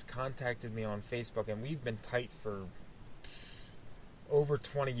mine just contacted me on Facebook, and we've been tight for over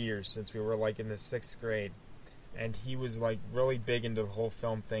 20 years, since we were like in the 6th grade. And he was like really big into the whole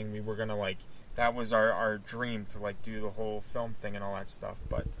film thing. We were gonna like, that was our dream, to like do the whole film thing and all that stuff,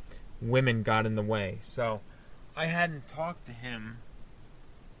 but women got in the way. So I hadn't talked to him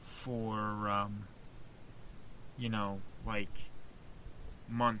for like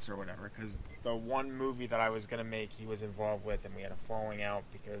months or whatever, because the one movie that I was gonna make, he was involved with, and we had a falling out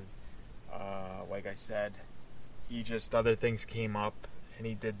because like I said, other things came up, and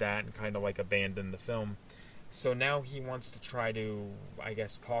he did that and kind of like abandoned the film. So now he wants to try to, I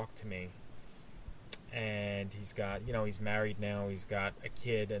guess, talk to me. And he's got, he's married now, he's got a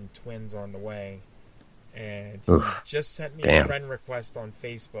kid and twins on the way. And he just sent me a friend request on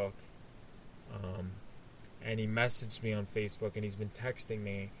Facebook. And he messaged me on Facebook, and he's been texting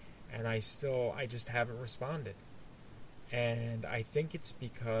me, and I just haven't responded. And I think it's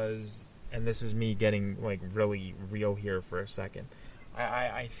because, and this is me getting like really real here for a second,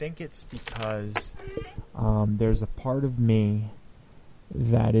 I think it's because there's a part of me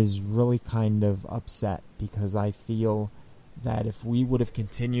that is really kind of upset, because I feel that if we would have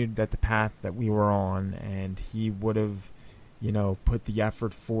continued at the path that we were on, and he would have, put the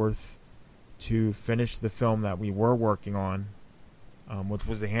effort forth to finish the film that we were working on, which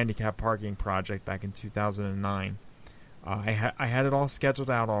was the handicap parking project back in 2009. I had it all scheduled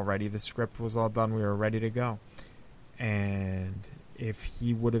out already. The script was all done. We were ready to go. And if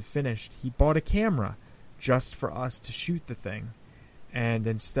he would have finished, he bought a camera just for us to shoot the thing. And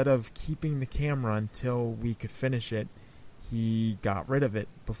instead of keeping the camera until we could finish it, he got rid of it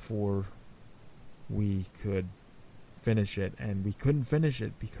before we could finish it. And we couldn't finish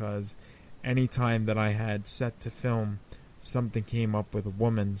it because any time that I had set to film, something came up with a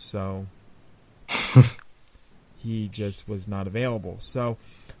woman, so he just was not available. So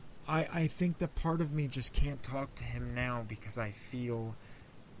I think that part of me just can't talk to him now, because I feel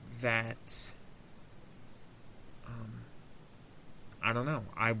that I don't know,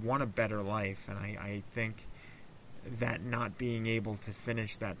 I want a better life, and I think that not being able to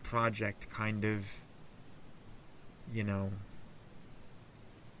finish that project kind of,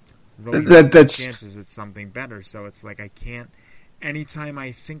 really that's chances it's something better. So it's like I can't, anytime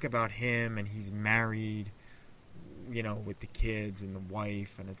I think about him and he's married, with the kids and the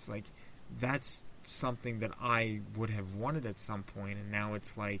wife, and it's like that's something that I would have wanted at some point, and now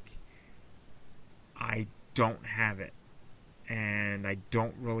it's like I don't have it, and I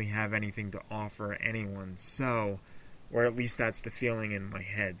don't really have anything to offer anyone, so, or at least that's the feeling in my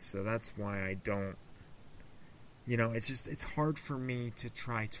head. So that's why I don't, it's hard for me to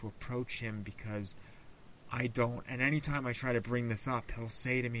try to approach him, because I don't, and anytime I try to bring this up, he'll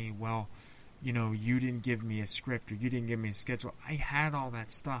say to me, well, you didn't give me a script, or you didn't give me a schedule. I had all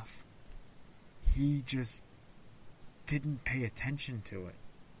that stuff. He just didn't pay attention to it.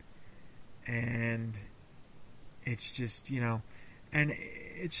 And it's just, and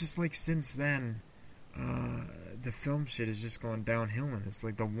it's just like since then, the film shit has just gone downhill, and it's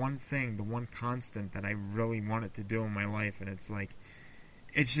like the one constant that I really wanted to do in my life, and it's like,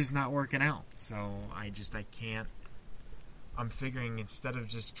 it's just not working out. So I can't. I'm figuring instead of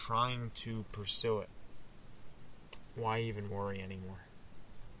just trying to pursue it, why even worry anymore?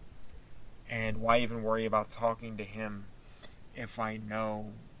 And why even worry about talking to him if I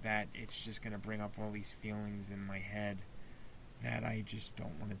know that it's just going to bring up all these feelings in my head that I just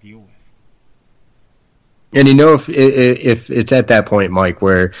don't want to deal with? And if it's at that point, Mike,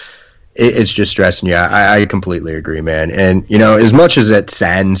 where it's just stressing you, I completely agree, man. And, as much as it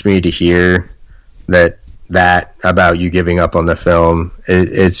saddens me to hear that about you giving up on the film,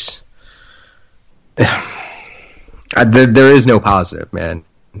 it's there is no positive, man.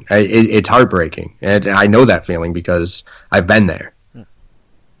 It's heartbreaking, and I know that feeling because I've been there.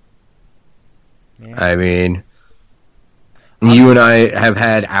 Yeah. I mean, you and I have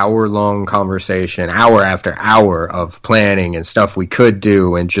had hour-long conversation, hour after hour of planning and stuff we could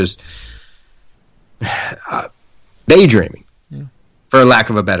do, and just daydreaming, for lack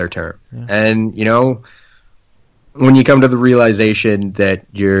of a better term. Yeah. And, when you come to the realization that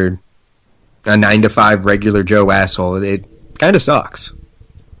you're a 9-to-5 regular Joe asshole, it kind of sucks.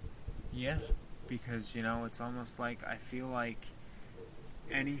 Yeah, because, it's almost like I feel like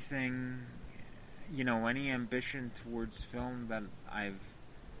anything, any ambition towards film that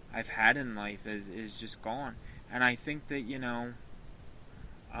I've had in life is just gone. And I think that,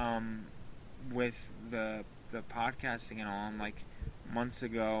 with the podcasting and all, like months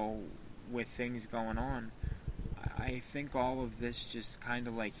ago with things going on, I think all of this just kind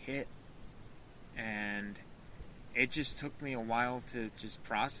of like hit, and it just took me a while to just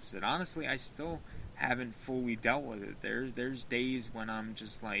process it. Honestly, I still haven't fully dealt with it. There's days when I'm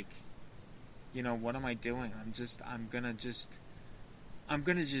just like, you know, what am I doing? I'm gonna just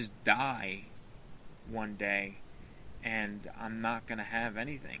die one day, and I'm not gonna have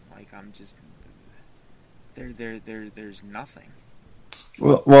anything. Like, I'm just there's nothing.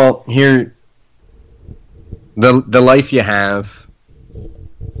 Well, here, the life you have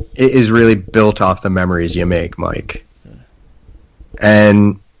is really built off the memories you make, Mike.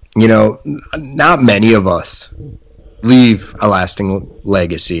 And, you know, not many of us leave a lasting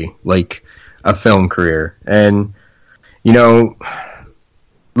legacy like a film career. And, you know,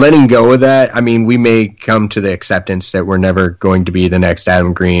 letting go of that, I mean, we may come to the acceptance that we're never going to be the next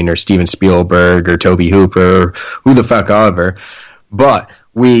Adam Green or Steven Spielberg or Tobe Hooper or who the fuck ever, but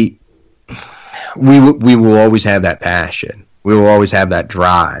we will always have that passion. We will always have that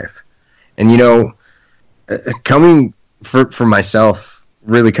drive. And, you know, coming for myself,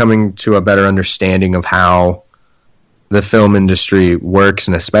 really coming to a better understanding of how the film industry works,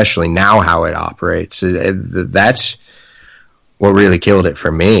 and especially now how it operates, that's what really killed it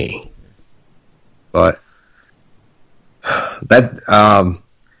for me. But that's a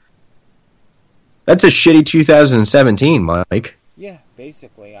shitty 2017, Mike. Yeah,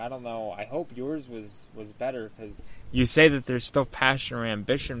 basically. I don't know. I hope yours was better, because you say that there's still passion or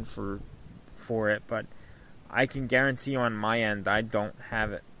ambition for it, but I can guarantee you on my end, I don't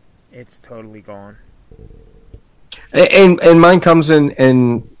have it. It's totally gone. And mine comes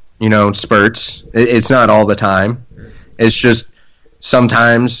in you know, spurts. It's not all the time. It's just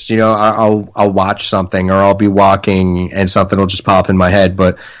sometimes, you know, I'll watch something, or I'll be walking and something will just pop in my head.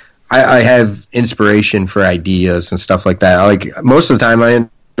 But I have inspiration for ideas and stuff like that. Like, most of the time, I end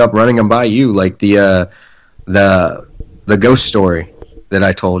up running them by you, like the ghost story that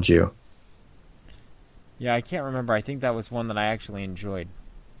I told you. Yeah, I can't remember. I think that was one that I actually enjoyed.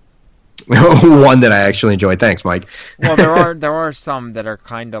 One that I actually enjoyed. Thanks, Mike. Well, there are some that are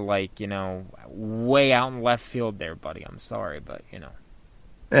kind of like, you know, way out in left field there, buddy. I'm sorry, but, you know.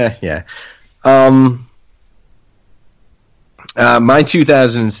 Yeah. My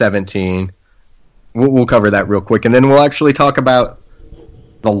 2017, we'll cover that real quick, and then we'll actually talk about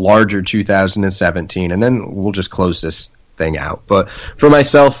the larger 2017, and then we'll just close this thing out. But for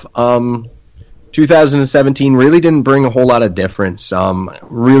myself, 2017 really didn't bring a whole lot of difference.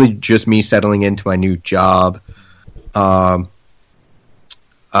 Really just me settling into my new job,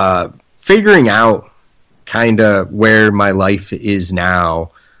 figuring out kind of where my life is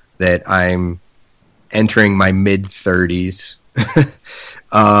now that I'm entering my mid-30s.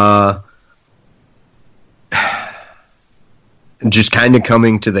 Just kind of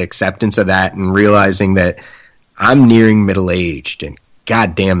coming to the acceptance of that and realizing that I'm nearing middle-aged, and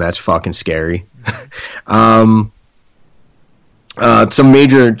goddamn, that's fucking scary. Some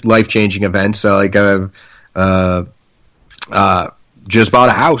major life-changing events, like just bought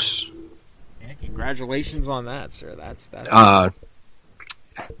a house. Yeah, congratulations on that, sir. That's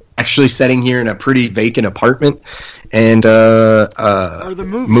actually sitting here in a pretty vacant apartment, and are the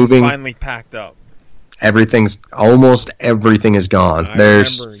movies moving. Finally packed up? Almost everything is gone. I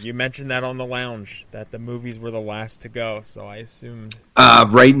remember you mentioned that on the lounge, that the movies were the last to go, so I assumed.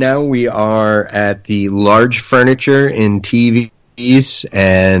 Right now we are at the large furniture in TVs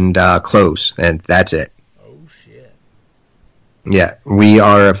and clothes, and that's it. Oh, shit. Yeah, we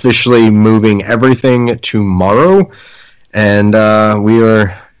are officially moving everything tomorrow, and we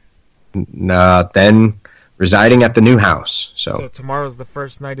are then residing at the new house. So tomorrow's the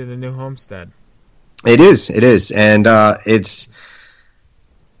first night of the new homestead. It is, and it's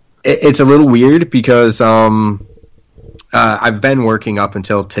a little weird because I've been working up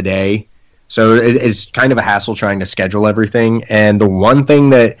until today, so it's kind of a hassle trying to schedule everything. And the one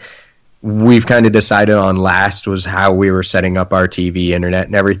thing that we've kind of decided on last was how we were setting up our TV, internet,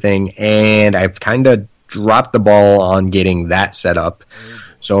 and everything. And I've kind of dropped the ball on getting that set up.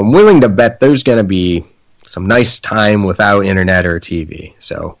 So I'm willing to bet there's going to be some nice time without internet or TV.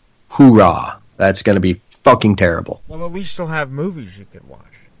 So hoorah! That's going to be fucking terrible. Well, at least you'll have movies you can watch.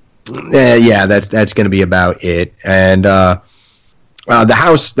 Yeah, that's going to be about it. And the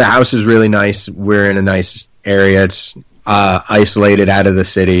house is really nice. We're in a nice area. It's isolated out of the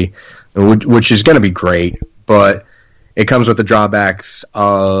city, which is going to be great. But it comes with the drawbacks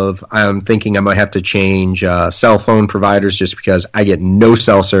of I'm thinking I might have to change cell phone providers just because I get no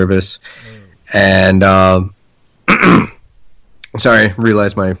cell service. And sorry, I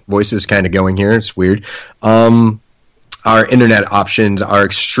realize my voice is kind of going here. It's weird. Our internet options are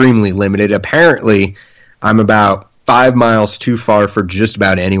extremely limited. Apparently, I'm about 5 miles too far for just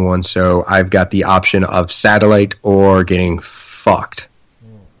about anyone, so I've got the option of satellite or getting fucked.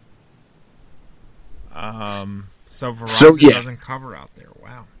 So Verizon doesn't cover out there.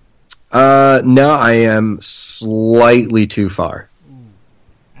 Wow. No, I am slightly too far. Ooh.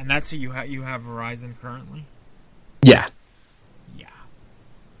 And that's who you have Verizon currently? Yeah. Yeah.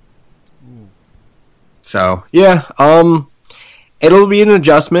 Ooh. So, yeah, it'll be an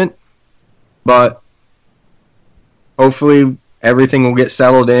adjustment, but hopefully everything will get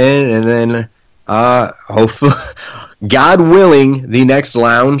settled in, and then hopefully, God willing, the next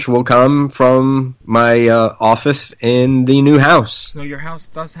lounge will come from my office in the new house. So your house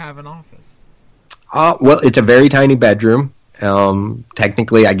does have an office? Well, it's a very tiny bedroom.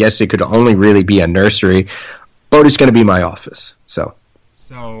 Technically, I guess it could only really be a nursery, but it's going to be my office. So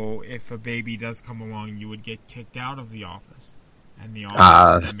if a baby does come along, you would get kicked out of the office, and the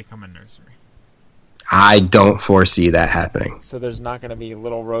office would then become a nursery. I don't foresee that happening. So there's not going to be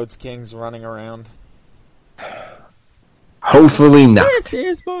little Rhodes Kings running around? Hopefully not. This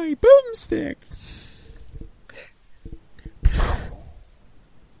is my boomstick.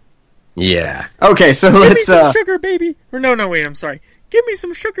 Yeah. Okay, so Give let's... me some sugar, baby. Or no, wait, I'm sorry. Give me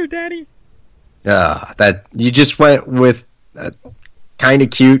some sugar, daddy. That you just went with kind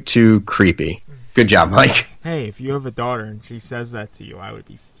of cute to creepy. Good job, Mike. Hey, if you have a daughter and she says that to you, I would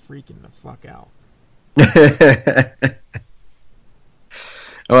be freaking the fuck out.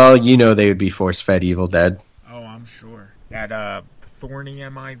 Well, you know they would be force-fed Evil Dead. Oh, I'm sure. That thorny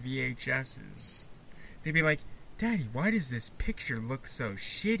MI VHSs. They'd be like, Daddy, why does this picture look so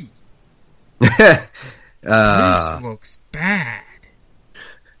shitty? Bruce looks bad.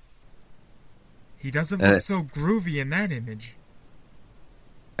 He doesn't look so groovy in that image.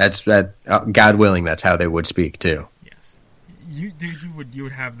 That's that. God willing, that's how they would speak too. Yes, you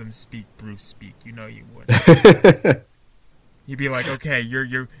would have them speak Bruce speak. You know you would. You'd be like, okay,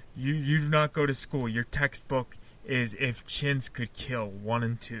 you not go to school. Your textbook is If Chins Could Kill 1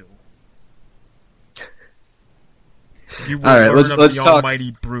 and 2. You will learn of the talk,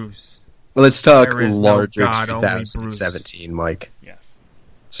 almighty Bruce. Let's talk larger no God, 2017, Mike. Yes.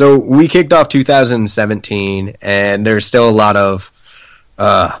 So we kicked off 2017, and there's still a lot of,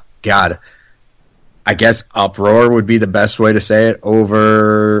 God, I guess uproar would be the best way to say it,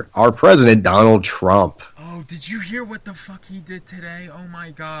 over our president, Donald Trump. Oh, did you hear what the fuck he did today? Oh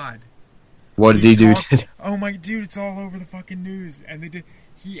my God. What did he do today? Oh my dude, it's all over the fucking news. And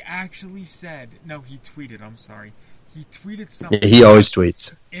he actually said, no, he tweeted, I'm sorry. He tweeted something. Yeah, he always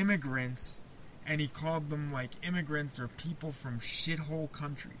tweets. Immigrants, and he called them like immigrants or people from shithole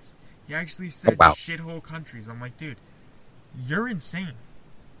countries. He actually said shithole countries. I'm like, dude, you're insane.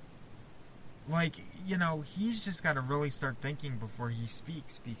 Like, you know, he's just got to really start thinking before he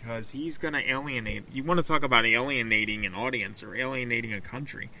speaks, because he's going to alienate. You want to talk about alienating an audience or alienating a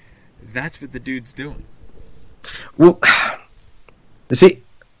country. That's what the dude's doing. Well, see,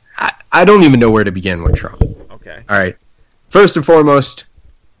 I don't even know where to begin with Trump. Okay. All right. First and foremost,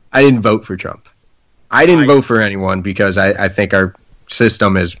 I didn't vote for Trump. I didn't vote for anyone because I think our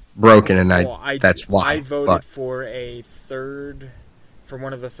system is broken, and that's why. I voted for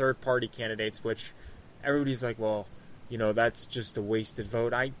one of the third-party candidates, which everybody's like, well, you know, that's just a wasted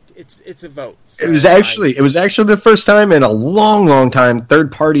vote. It's a vote. So it was actually the first time in a long, long time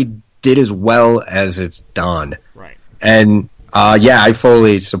third party did as well as it's done. Right. And I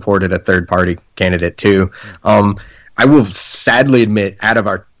fully supported a third-party candidate, too. I will sadly admit, out of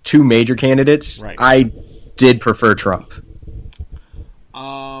our two major candidates, I did prefer Trump.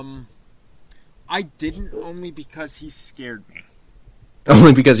 I didn't, only because he scared me.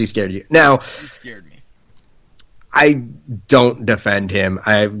 Only because he scared you. Now, he scared me. I don't defend him.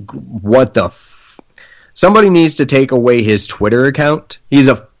 Somebody needs to take away his Twitter account. He's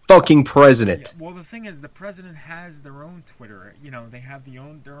a fucking president. Yeah, well, the thing is, the president has their own Twitter. You know, they have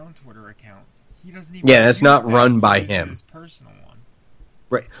their own Twitter account. He doesn't even. Yeah, that's not run by him. His personal one.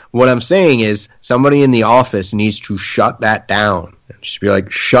 Right. What I'm saying is, somebody in the office needs to shut that down. Just be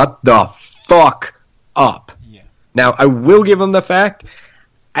like, shut the fuck up. Yeah. Now, I will give him the fact,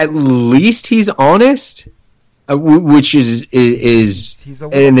 at least he's honest, which is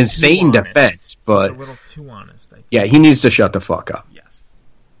an insane defense. But he's a little too honest, I think. Yeah, he needs to shut the fuck up. Yes.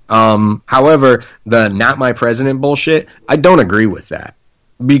 However, the not my president bullshit, I don't agree with that.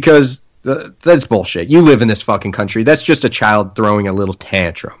 Because that's bullshit. You live in this fucking country. That's just a child throwing a little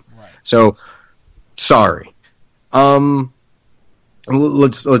tantrum. Right. So, sorry.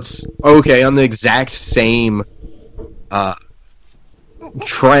 Let's okay, on the exact same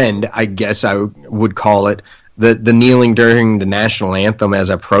trend, I guess I would call it, the kneeling during the national anthem as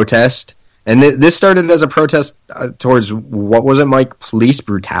a protest. And this started as a protest towards, what was it, Mike? Police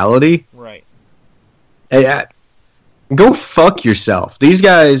brutality? Right. Go fuck yourself. These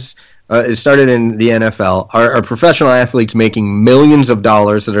guys, it started in the NFL, are professional athletes making millions of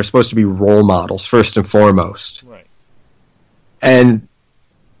dollars that are supposed to be role models, first and foremost. Right. And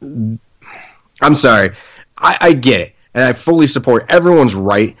I'm sorry, I get it. And I fully support everyone's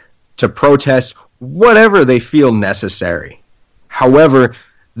right to protest whatever they feel necessary. However,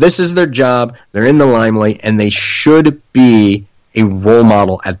 this is their job, they're in the limelight, and they should be a role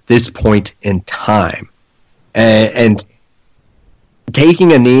model at this point in time. And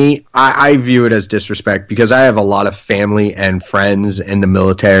taking a knee, I view it as disrespect because I have a lot of family and friends in the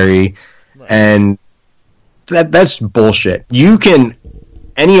military, and that's bullshit. You can,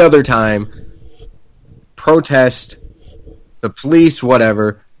 any other time, protest, the police,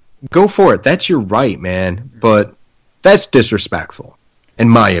 whatever, go for it. That's your right, man. But that's disrespectful, in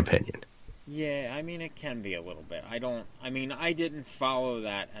my opinion. Yeah, I mean, it can be a little bit. I didn't follow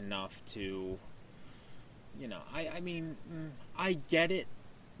that enough to, I get it.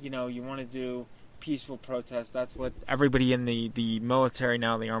 You want to do peaceful protest. That's what everybody in the military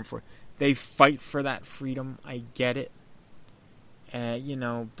now, the armed forces, they fight for that freedom. I get it.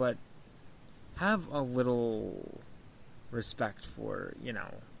 But have a little respect for,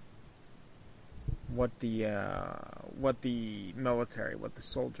 what the military, what the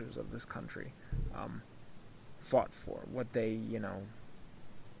soldiers of this country fought for, what they,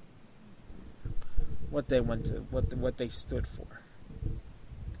 what they went to, what they stood for.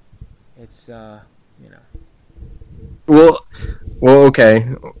 It's, Well, okay.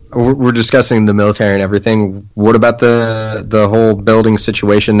 We're discussing the military and everything. What about the whole building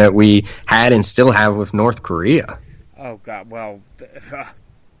situation that we had and still have with North Korea? Oh, God. Well,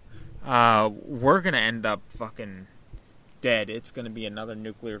 we're going to end up fucking dead. It's going to be another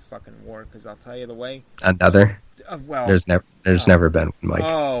nuclear fucking war, because I'll tell you the way. Another? Well, there's never been one, Mike.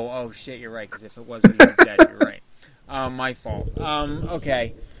 Oh, shit, you're right, because if it was, we'd be dead. You're right. My fault.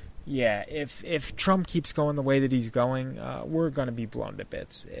 Okay. Yeah, if Trump keeps going the way that he's going, we're going to be blown to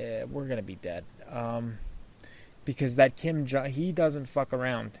bits. We're going to be dead. Because that Kim Jong, he doesn't fuck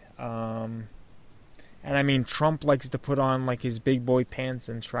around. And I mean, Trump likes to put on like his big boy pants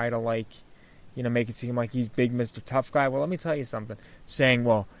and try to make it seem like he's big Mr. Tough Guy. Well, let me tell you something. Saying,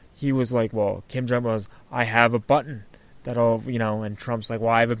 he was like, Kim Jong was, I have a button that'll, and Trump's like,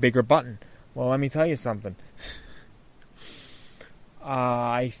 I have a bigger button. Well, let me tell you something.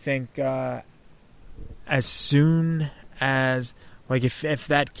 I think as soon as, if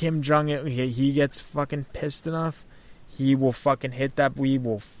that Kim Jong, he gets fucking pissed enough, he will fucking hit that, we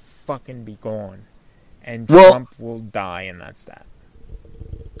will fucking be gone. And Trump will die, and that's that.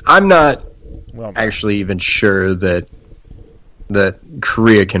 I'm not actually even sure that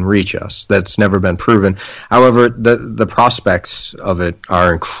Korea can reach us. That's never been proven. However, the prospects of it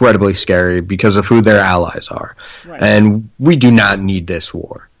are incredibly scary because of who their allies are. Right. And we do not need this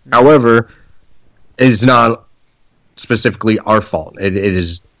war. No. However, it's not specifically our fault. It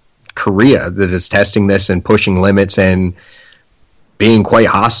is Korea that is testing this and pushing limits and being quite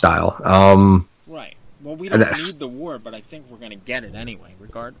hostile. Right. Well, we don't need the war, but I think we're going to get it anyway,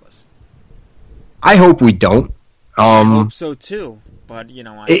 regardless. I hope we don't. I hope so too, but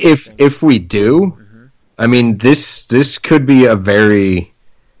if we do, I mean this could be a very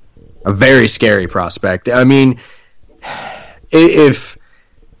scary prospect. I mean, if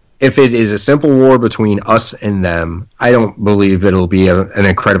it is a simple war between us and them, I don't believe it'll be an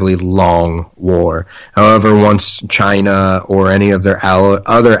incredibly long war. However, once China or any of their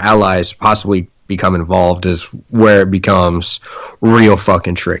other allies possibly become involved, is where it becomes real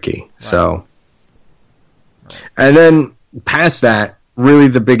fucking tricky. Right. So. And then past that, really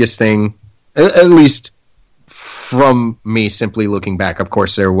the biggest thing, at least from me simply looking back, of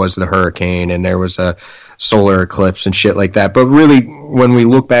course there was the hurricane and there was a solar eclipse and shit like that. But really, when we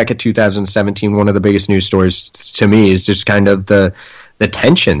look back at 2017, one of the biggest news stories to me is just kind of the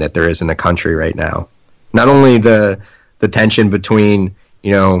tension that there is in the country right now. Not only the tension between,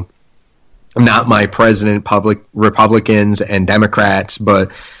 not my president, Republicans and Democrats, but,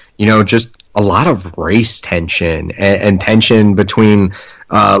 just a lot of race tension and tension between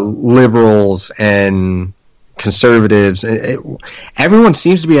liberals and conservatives. Everyone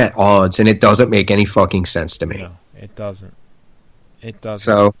seems to be at odds, and it doesn't make any fucking sense to me. No, it doesn't. It doesn't.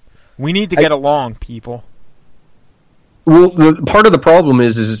 So we need to get along, people. Well, part of the problem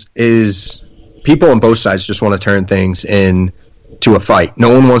is people on both sides just want to turn things into a fight.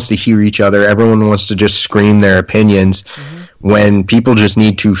 No one wants to hear each other. Everyone wants to just scream their opinions. Mm-hmm. When people just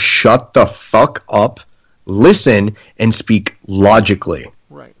need to shut the fuck up, listen, and speak logically.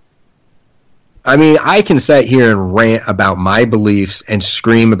 Right. I mean, I can sit here and rant about my beliefs and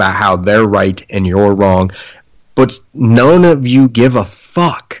scream about how they're right and you're wrong, but none of you give a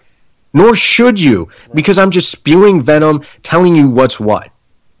fuck. Nor should you, because I'm just spewing venom, telling you what's what.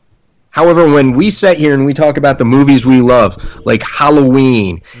 However, when we sit here and we talk about the movies we love, like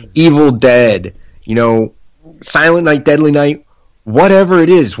Halloween, Evil Dead, you know, Silent Night, Deadly Night, whatever it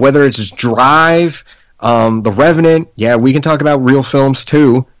is, whether it's Drive, The Revenant, yeah, we can talk about real films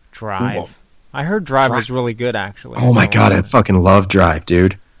too. Drive. I heard Drive was really good, actually. Oh my god, I fucking love Drive,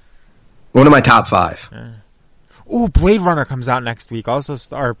 dude. One of my top 5. Ooh, Blade Runner comes out next week. Also,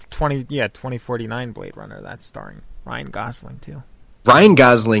 2049 Blade Runner. That's starring Ryan Gosling too. Ryan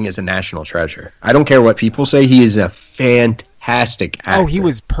Gosling is a national treasure. I don't care what people say. He is a fantastic actor. Oh, he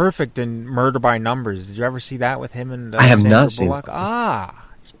was perfect in Murder by Numbers. Did you ever see that with him and I have Sandra not Bullock? seen Ah,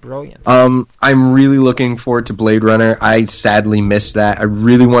 it's brilliant. I'm really looking forward to Blade Runner. I sadly missed that. I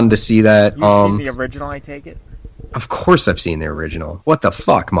really wanted to see that. You've seen the original, I take it? Of course I've seen the original. What the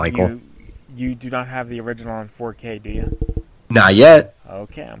fuck, Michael? You do not have the original on 4K, do you? Not yet.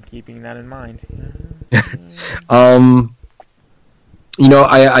 Okay, I'm keeping that in mind. You know,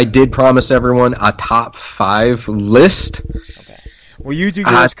 I did promise everyone a top 5 list. Okay. Well, you do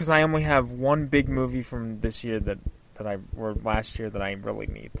yours because I only have one big movie from this year or last year that I really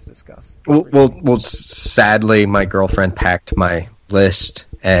need to discuss. Well, sadly, my girlfriend packed my list,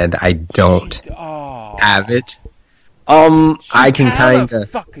 and I don't have it. I can kind of. How the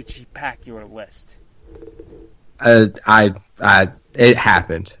fuck could she pack your list? It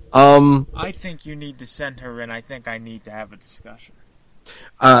happened. I think you need to send her, and I think I need to have a discussion.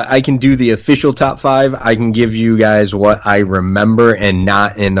 I can do the official top 5. I can give you guys what I remember and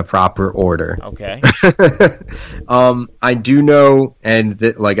not in the proper order. Okay. I do know,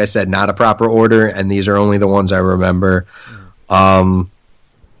 and like I said, not a proper order, and these are only the ones I remember.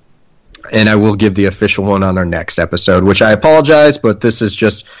 And I will give the official one on our next episode, which I apologize, but this is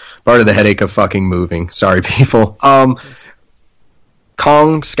just part of the headache of fucking moving. Sorry, people.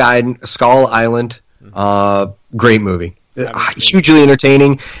 Kong Skull Island, great movie. Hugely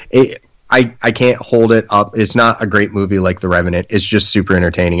entertaining. I can't hold it up. It's not a great movie like The Revenant. It's just super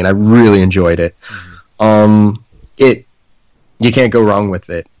entertaining, and I really enjoyed it. You can't go wrong with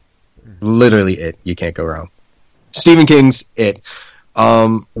it. Literally, you can't go wrong. Stephen King's It.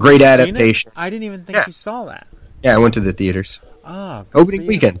 Great adaptation. I didn't even think you saw that. Yeah, I went to the theaters. Oh, opening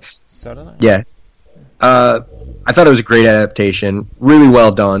weekend. So did I. Yeah. I thought it was a great adaptation. Really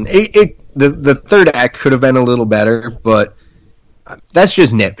well done. The third act could have been a little better, but that's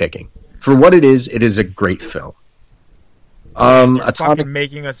just nitpicking. For what it is a great film. Fucking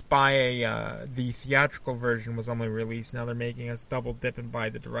making us buy the theatrical version was only released. Now they're making us double dip and buy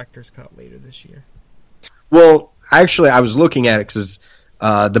the director's cut later this year. Well, actually, I was looking at it because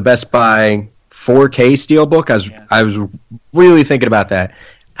the Best Buy 4K Steelbook, I was really thinking about that.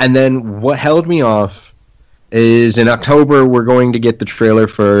 And then what held me off is in October, we're going to get the trailer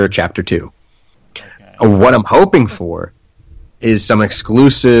for Chapter 2. Okay. What I'm hoping for is some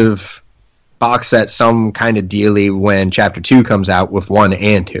exclusive box set, some kind of dealy when Chapter 2 comes out with 1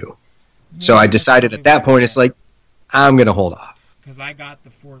 and 2. Yeah, so I decided at that point, it's like, I'm going to hold off. Because I got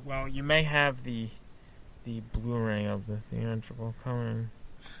the well, you may have the Blu-ray of the theatrical coming.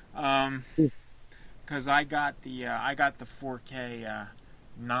 Because I got the 4K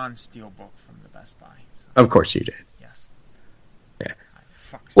non-steelbook from the Best Buy. So. Of course you did. Yes. Yeah.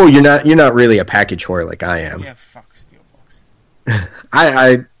 Well, you're not really a package whore like I am. Yeah, fuck steelbooks.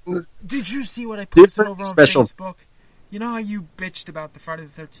 I Did you see what I posted over on Facebook? You know how you bitched about the Friday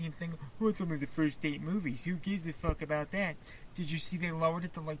the 13th thing? Oh, it's only the first 8 movies. Who gives a fuck about that? Did you see they lowered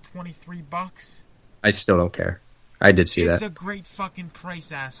it to like $23? I still don't care. I did see that. It's a great fucking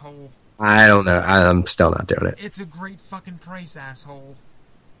price, asshole. I don't know. I'm still not doing it. It's a great fucking price, asshole.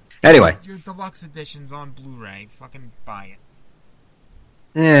 Anyway. Your deluxe edition's on Blu-ray. Fucking buy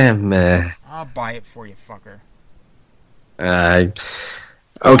it. Meh. I'll buy it for you, fucker.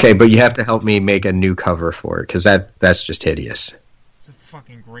 Okay, but you have to help me make a new cover for it, because that's just hideous. It's a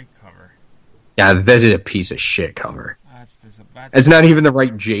fucking great cover. Yeah, that is a piece of shit cover. That's it's not even the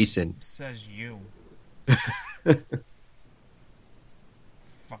right Jason. Says you. Fucking.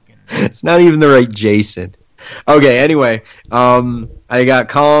 It's not even the right Jason. Okay, anyway, I got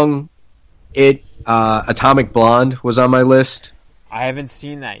Kong. Atomic Blonde was on my list. I haven't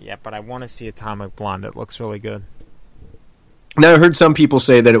seen that yet, but I want to see Atomic Blonde. It looks really good. Now, I heard some people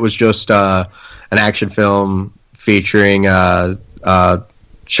say that it was just an action film featuring Charlize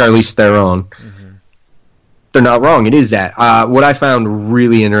Theron. Mm-hmm. they're not wrong. It is that. What I found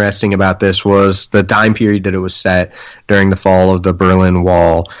really interesting about this was the time period that it was set during the fall of the Berlin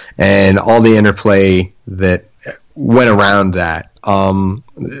Wall and all the interplay that went around that.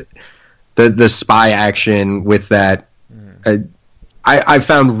 The spy action with that, I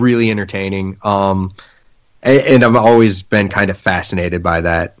found really entertaining. And I've always been kind of fascinated by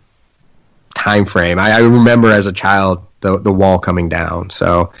that time frame. I remember as a child the wall coming down,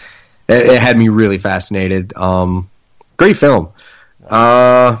 so it had me really fascinated. Great film.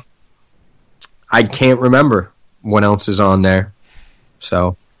 I can't remember what else is on there,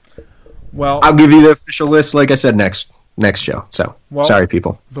 so I'll give you the official list, like I said, next show. So sorry,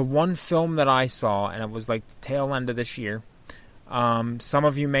 people. The one film that I saw, and it was like the tail end of this year. Some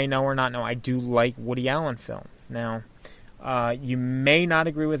of you may know or not know, I do like Woody Allen films. Now, you may not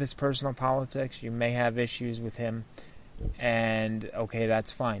agree with his personal politics. You may have issues with him. And, okay,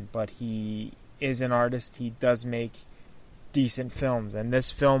 that's fine. But he is an artist. He does make decent films. And this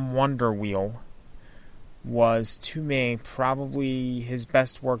film, Wonder Wheel, was, to me, probably his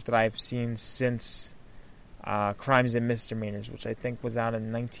best work that I've seen since Crimes and Misdemeanors, which I think was out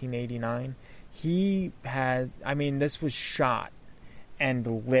in 1989. This was shot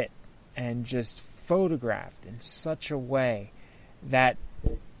and lit and just photographed in such a way that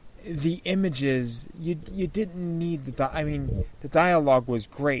the images, you didn't need the dialogue was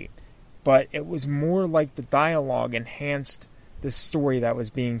great, but it was more like the dialogue enhanced the story that was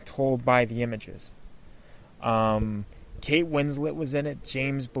being told by the images. Kate Winslet was in it,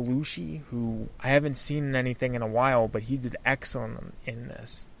 James Belushi, who I haven't seen in anything in a while, but he did excellent in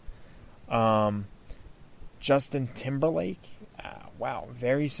this. Justin Timberlake, wow,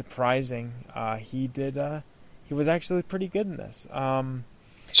 very surprising. He was actually pretty good in this.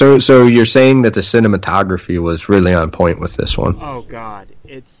 So you're saying that the cinematography was really on point with this one? Oh God,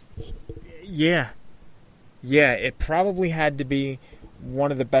 yeah. It probably had to be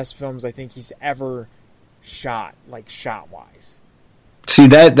one of the best films I think he's ever shot, like shot-wise. See,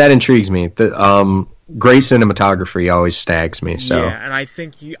 that intrigues me. The great cinematography always snags me. So yeah, and I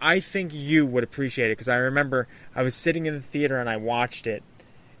think you would appreciate it, because I remember I was sitting in the theater and I watched it,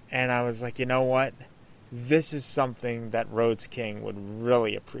 and I was like, you know what? This is something that Rhodes King would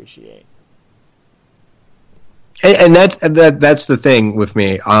really appreciate. And that's the thing with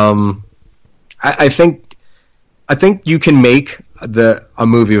me. I think you can make a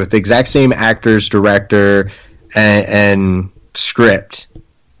movie with the exact same actors, director, and script,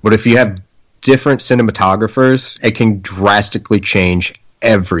 but if you have different cinematographers, it can drastically change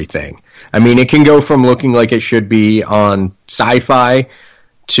everything. I mean, it can go from looking like it should be on Sci-Fi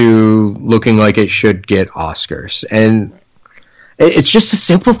to looking like it should get Oscars. And it's just the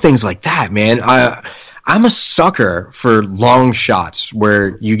simple things like that, man. I'm a sucker for long shots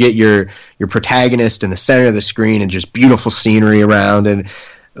where you get your protagonist in the center of the screen and just beautiful scenery around, and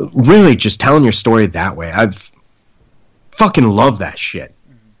really just telling your story that way. I've fucking love that shit.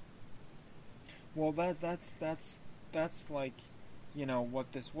 Well, that's like, you know,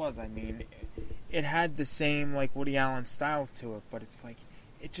 what this was. I mean, it had the same, like, Woody Allen style to it, but it's like,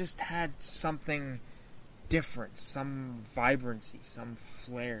 it just had something different, some vibrancy, some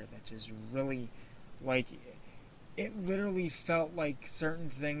flair that just really, like, it literally felt like certain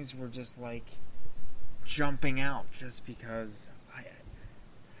things were just, like, jumping out just because,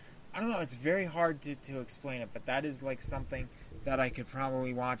 I don't know, it's very hard to explain it, but that is, like, something that I could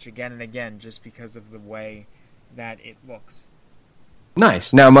probably watch again and again just because of the way that it looks.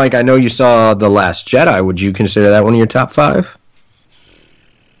 Nice. Now, Mike, I know you saw The Last Jedi. Would you consider that one of your top 5?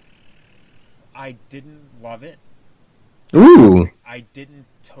 I didn't love it. Ooh. I didn't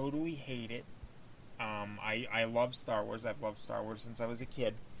totally hate it. I love Star Wars. I've loved Star Wars since I was a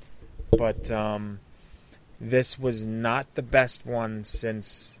kid. But this was not the best one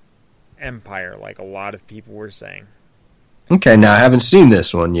since Empire, like a lot of people were saying. Okay, now I haven't seen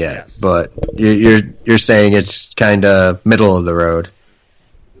this one yet, yes. But you're saying it's kind of middle of the road.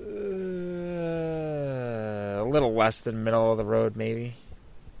 A little less than middle of the road, maybe.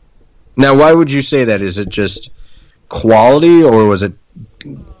 Now, why would you say that? Is it just quality, or was it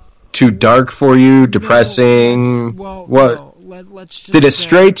too dark for you, depressing? Let's just did it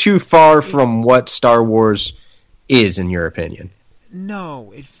stray too far from what Star Wars is, in your opinion?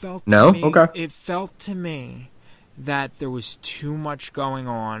 No, it felt to me, okay. It felt to me that there was too much going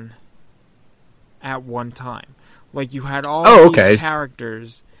on at one time. Like, you had all these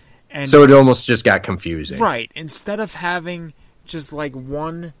characters, and so it almost just got confusing. Right. Instead of having just like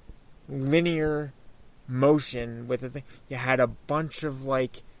one linear motion with a thing, you had a bunch of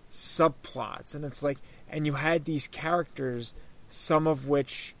like subplots, and it's like, and you had these characters, some of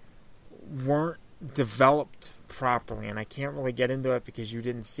which weren't developed properly, and I can't really get into it because you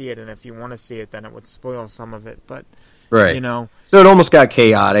didn't see it, and if you want to see it, then it would spoil some of it. But right, you know, so it almost got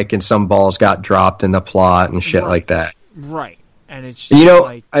chaotic, and some balls got dropped in the plot and shit like that. Right, and it's just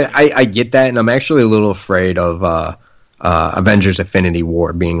like I get that, and I'm actually a little afraid of Avengers: Infinity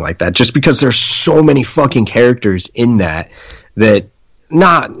War being like that, just because there's so many fucking characters in that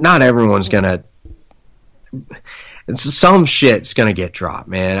not everyone's gonna. Some shit's gonna get dropped,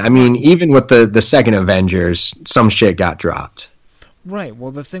 man. I mean, even with the second Avengers, some shit got dropped. Right.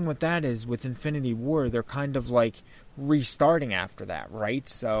 Well, the thing with that is, with Infinity War, they're kind of like restarting after that, right?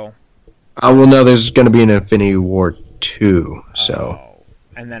 So. Well, no, there's going to be an Infinity War 2, so.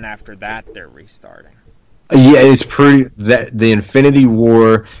 And then after that, they're restarting. Yeah, it's pretty. The Infinity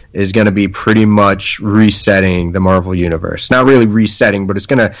War is going to be pretty much resetting the Marvel universe. Not really resetting, but it's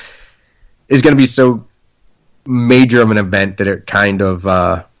going to be so major of an event that it kind of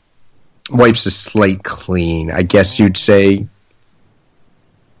wipes the slate clean, I guess you'd say.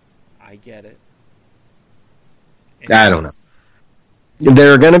 I get it. I don't know.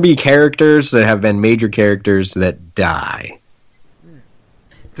 There are going to be characters that have been major characters that die.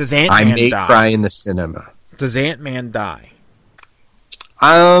 Does Ant-Man die? I may cry in the cinema. Does Ant-Man die?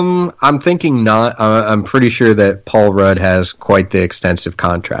 I'm thinking not. I'm pretty sure that Paul Rudd has quite the extensive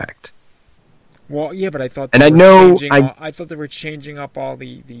contract. Well, yeah, but I thought. And I thought they were changing up all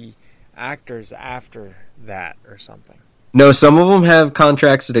the actors after that or something. No, some of them have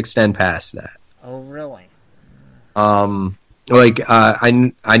contracts that extend past that. Oh, really? I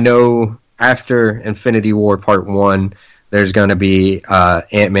know after Infinity War Part 1, there's going to be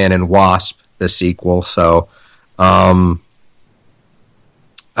Ant-Man and Wasp, the sequel. So,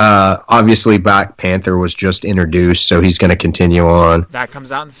 obviously Black Panther was just introduced, so he's going to continue on. That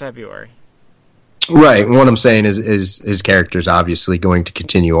comes out in February. Right. What I'm saying is his character's obviously going to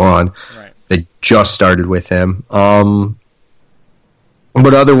continue on. Right. They just started with him. But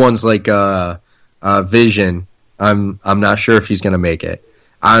other ones like Vision, I'm not sure if he's going to make it.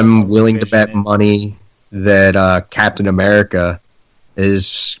 I'm willing to bet money that Captain America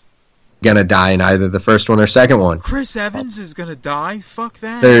is going to die in either the first one or second one. Chris Evans is going to die? Fuck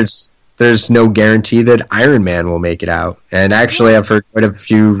that. There's no guarantee that Iron Man will make it out. And actually, I've heard quite a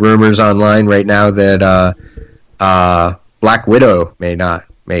few rumors online right now that Black Widow may not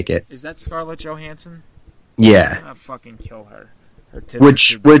make it. Is that Scarlett Johansson? Yeah. I'll fucking kill her.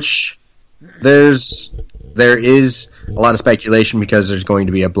 Which there is a lot of speculation because there's going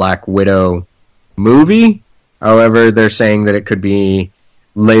to be a Black Widow movie. However, they're saying that it could be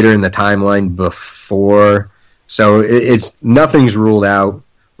later in the timeline before. So it's nothing's ruled out.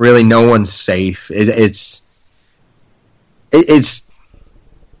 Really, no one's safe. It's I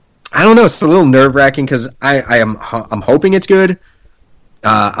don't know. It's a little nerve-wracking because I'm hoping it's good.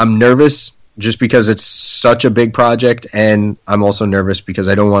 I'm nervous just because it's such a big project, and I'm also nervous because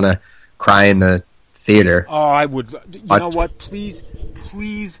I don't want to cry in the theater. Oh, I would. You know what? Please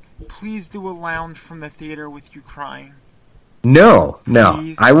do a lounge from the theater with you crying. No.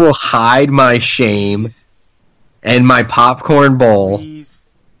 Please. I will hide my shame and my popcorn bowl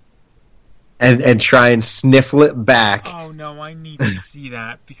and try and sniffle it back. Oh, no, I need to see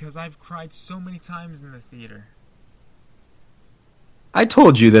that because I've cried so many times in the theater. I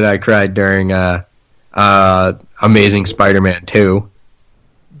told you that I cried during Amazing Spider-Man 2.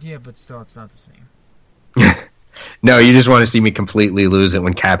 Yeah, but still, it's not the same. No, you just want to see me completely lose it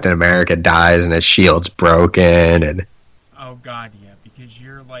when Captain America dies and his shield's broken. And oh God, yeah, because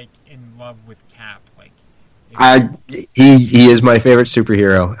you're like in love with Cap. Like, he is my favorite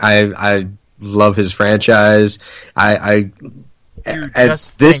superhero. I love his franchise. Dude,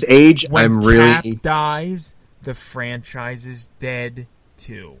 at this age, I'm really Cap dies. The franchise is dead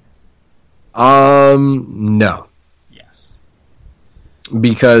too. No. Yes.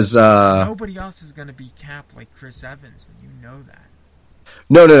 Because nobody else is going to be Cap like Chris Evans, and you know that.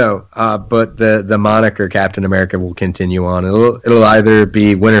 No. But the moniker Captain America will continue on. It'll either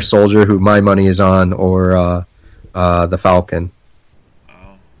be Winter Soldier, who my money is on, or the Falcon.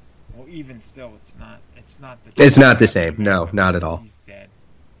 Oh, well, even still, it's not. It's not the same. No, not at all. He's dead.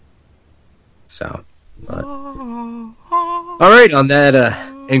 So. All right, on that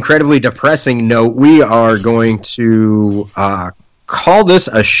incredibly depressing note, we are going to call this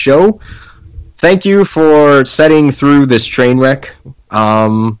a show. Thank you for setting through this train wreck.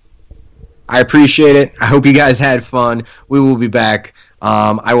 I appreciate it. I hope you guys had fun. We will be back.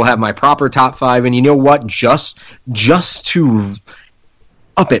 I will have my proper top 5, and you know what? Just to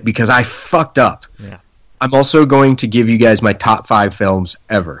up it, because I fucked up. Yeah. I'm also going to give you guys my top 5 films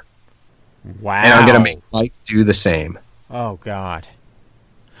ever. Wow. And I'm going to make Mike do the same. Oh, God.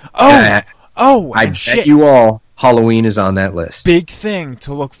 Oh, Oh, I and bet shit. you all Halloween is on that list. Big thing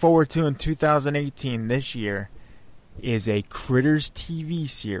to look forward to in 2018 this year is a Critters TV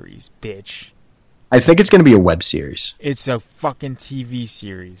series, bitch. I think it's going to be a web series. It's a fucking TV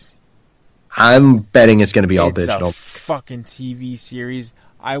series. I'm betting it's going to be all digital. It's a fucking TV series.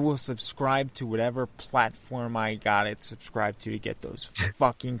 I will subscribe to whatever platform I got it subscribed to get those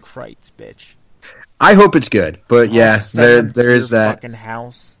fucking Krites, bitch. I hope it's good, but yeah, there is that. Fucking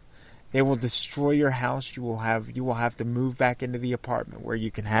house. They will destroy your house. You will have to move back into the apartment where you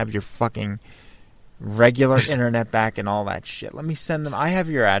can have your fucking regular internet back and all that shit. Let me send them. I have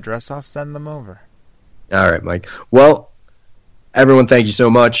your address. I'll send them over. All right, Mike. Well, everyone, thank you so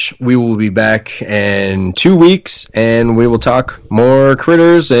much. We will be back in 2 weeks, and we will talk more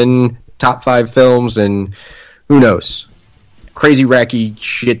Critters and top 5 films, and who knows. Crazy, wacky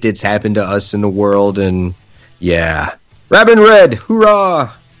shit that's happened to us in the world, and yeah. Rabbit and Red,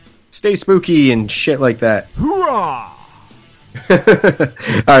 hoorah! Stay spooky and shit like that. Hoorah!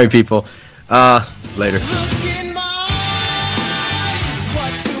 All right, people. Later.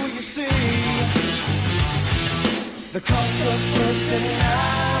 The cult of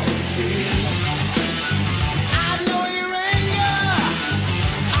personality. I know your anger,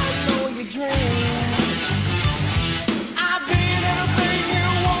 I know your dreams. I've been everything you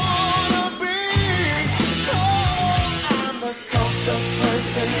wanna be. Oh, I'm the cult of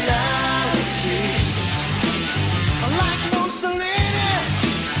personality. Like Mussolini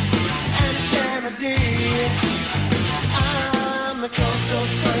and Kennedy. I'm the cult of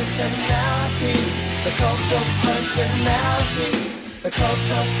personality. The cult of personality, the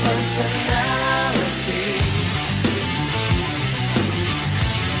cult of personality.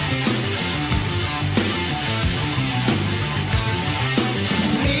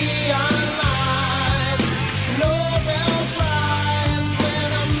 Neon lights, Nobel Prize, when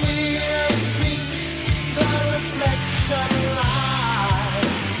a mirror speaks, the reflection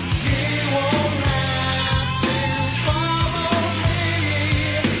lies. You won't have to follow me,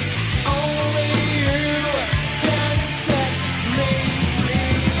 only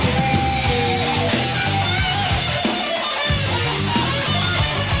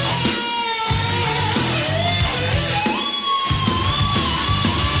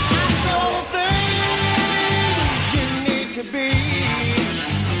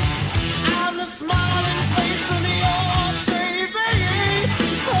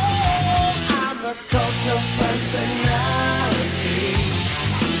personality.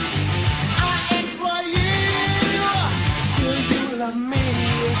 I exploit you, still you love me.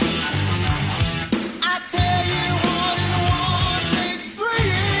 I tell you 1 and 1 makes 3.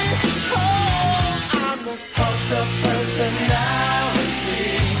 Oh, I'm the cult of personality.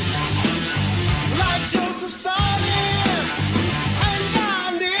 Like Joseph Stalin and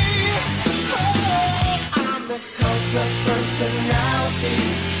Gandhi. Oh, I'm the cult of personality.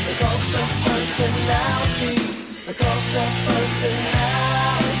 The cult of personality, the cult of personality.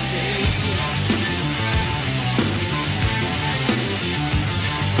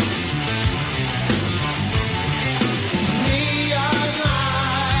 Neon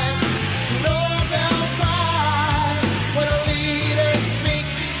lights, Nobel Prize. When a leader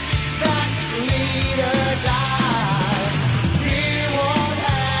speaks, that leader dies. You won't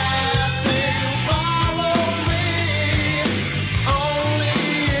have to follow me, only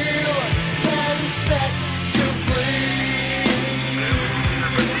you can set you free.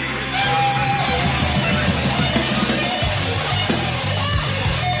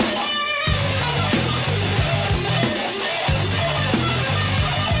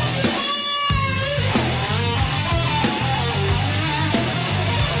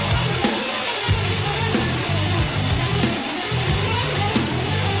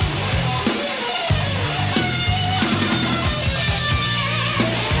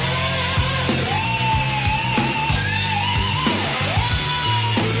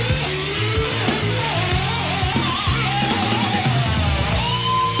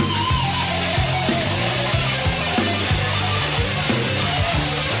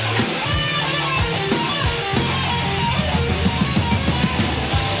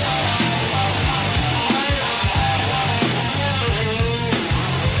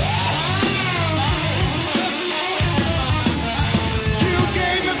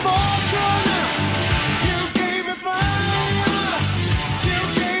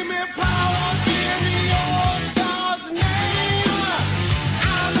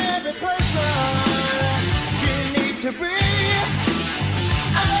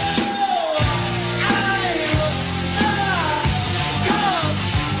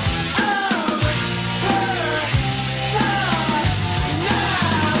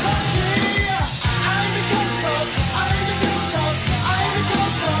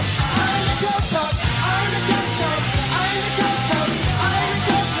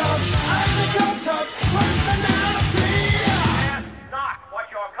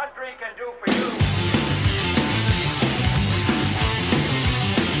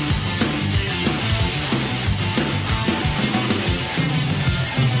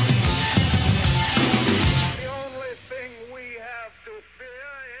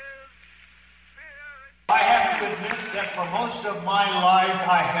 of my life,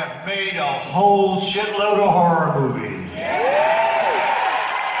 I have made a whole shitload of horror movies.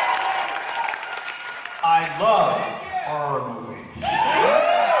 I love horror movies.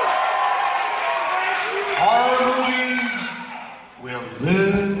 Horror movies will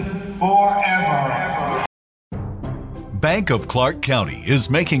live forever. Bank of Clark County is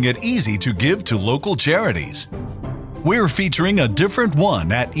making it easy to give to local charities. We're featuring a different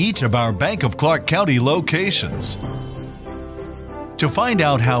one at each of our Bank of Clark County locations. To find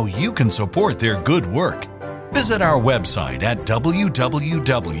out how you can support their good work, visit our website at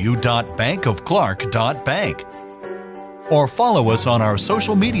www.bankofclark.bank or follow us on our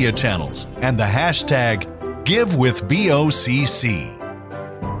social media channels and the hashtag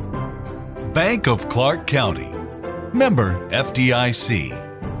GiveWithBOCC. Bank of Clark County. Member FDIC.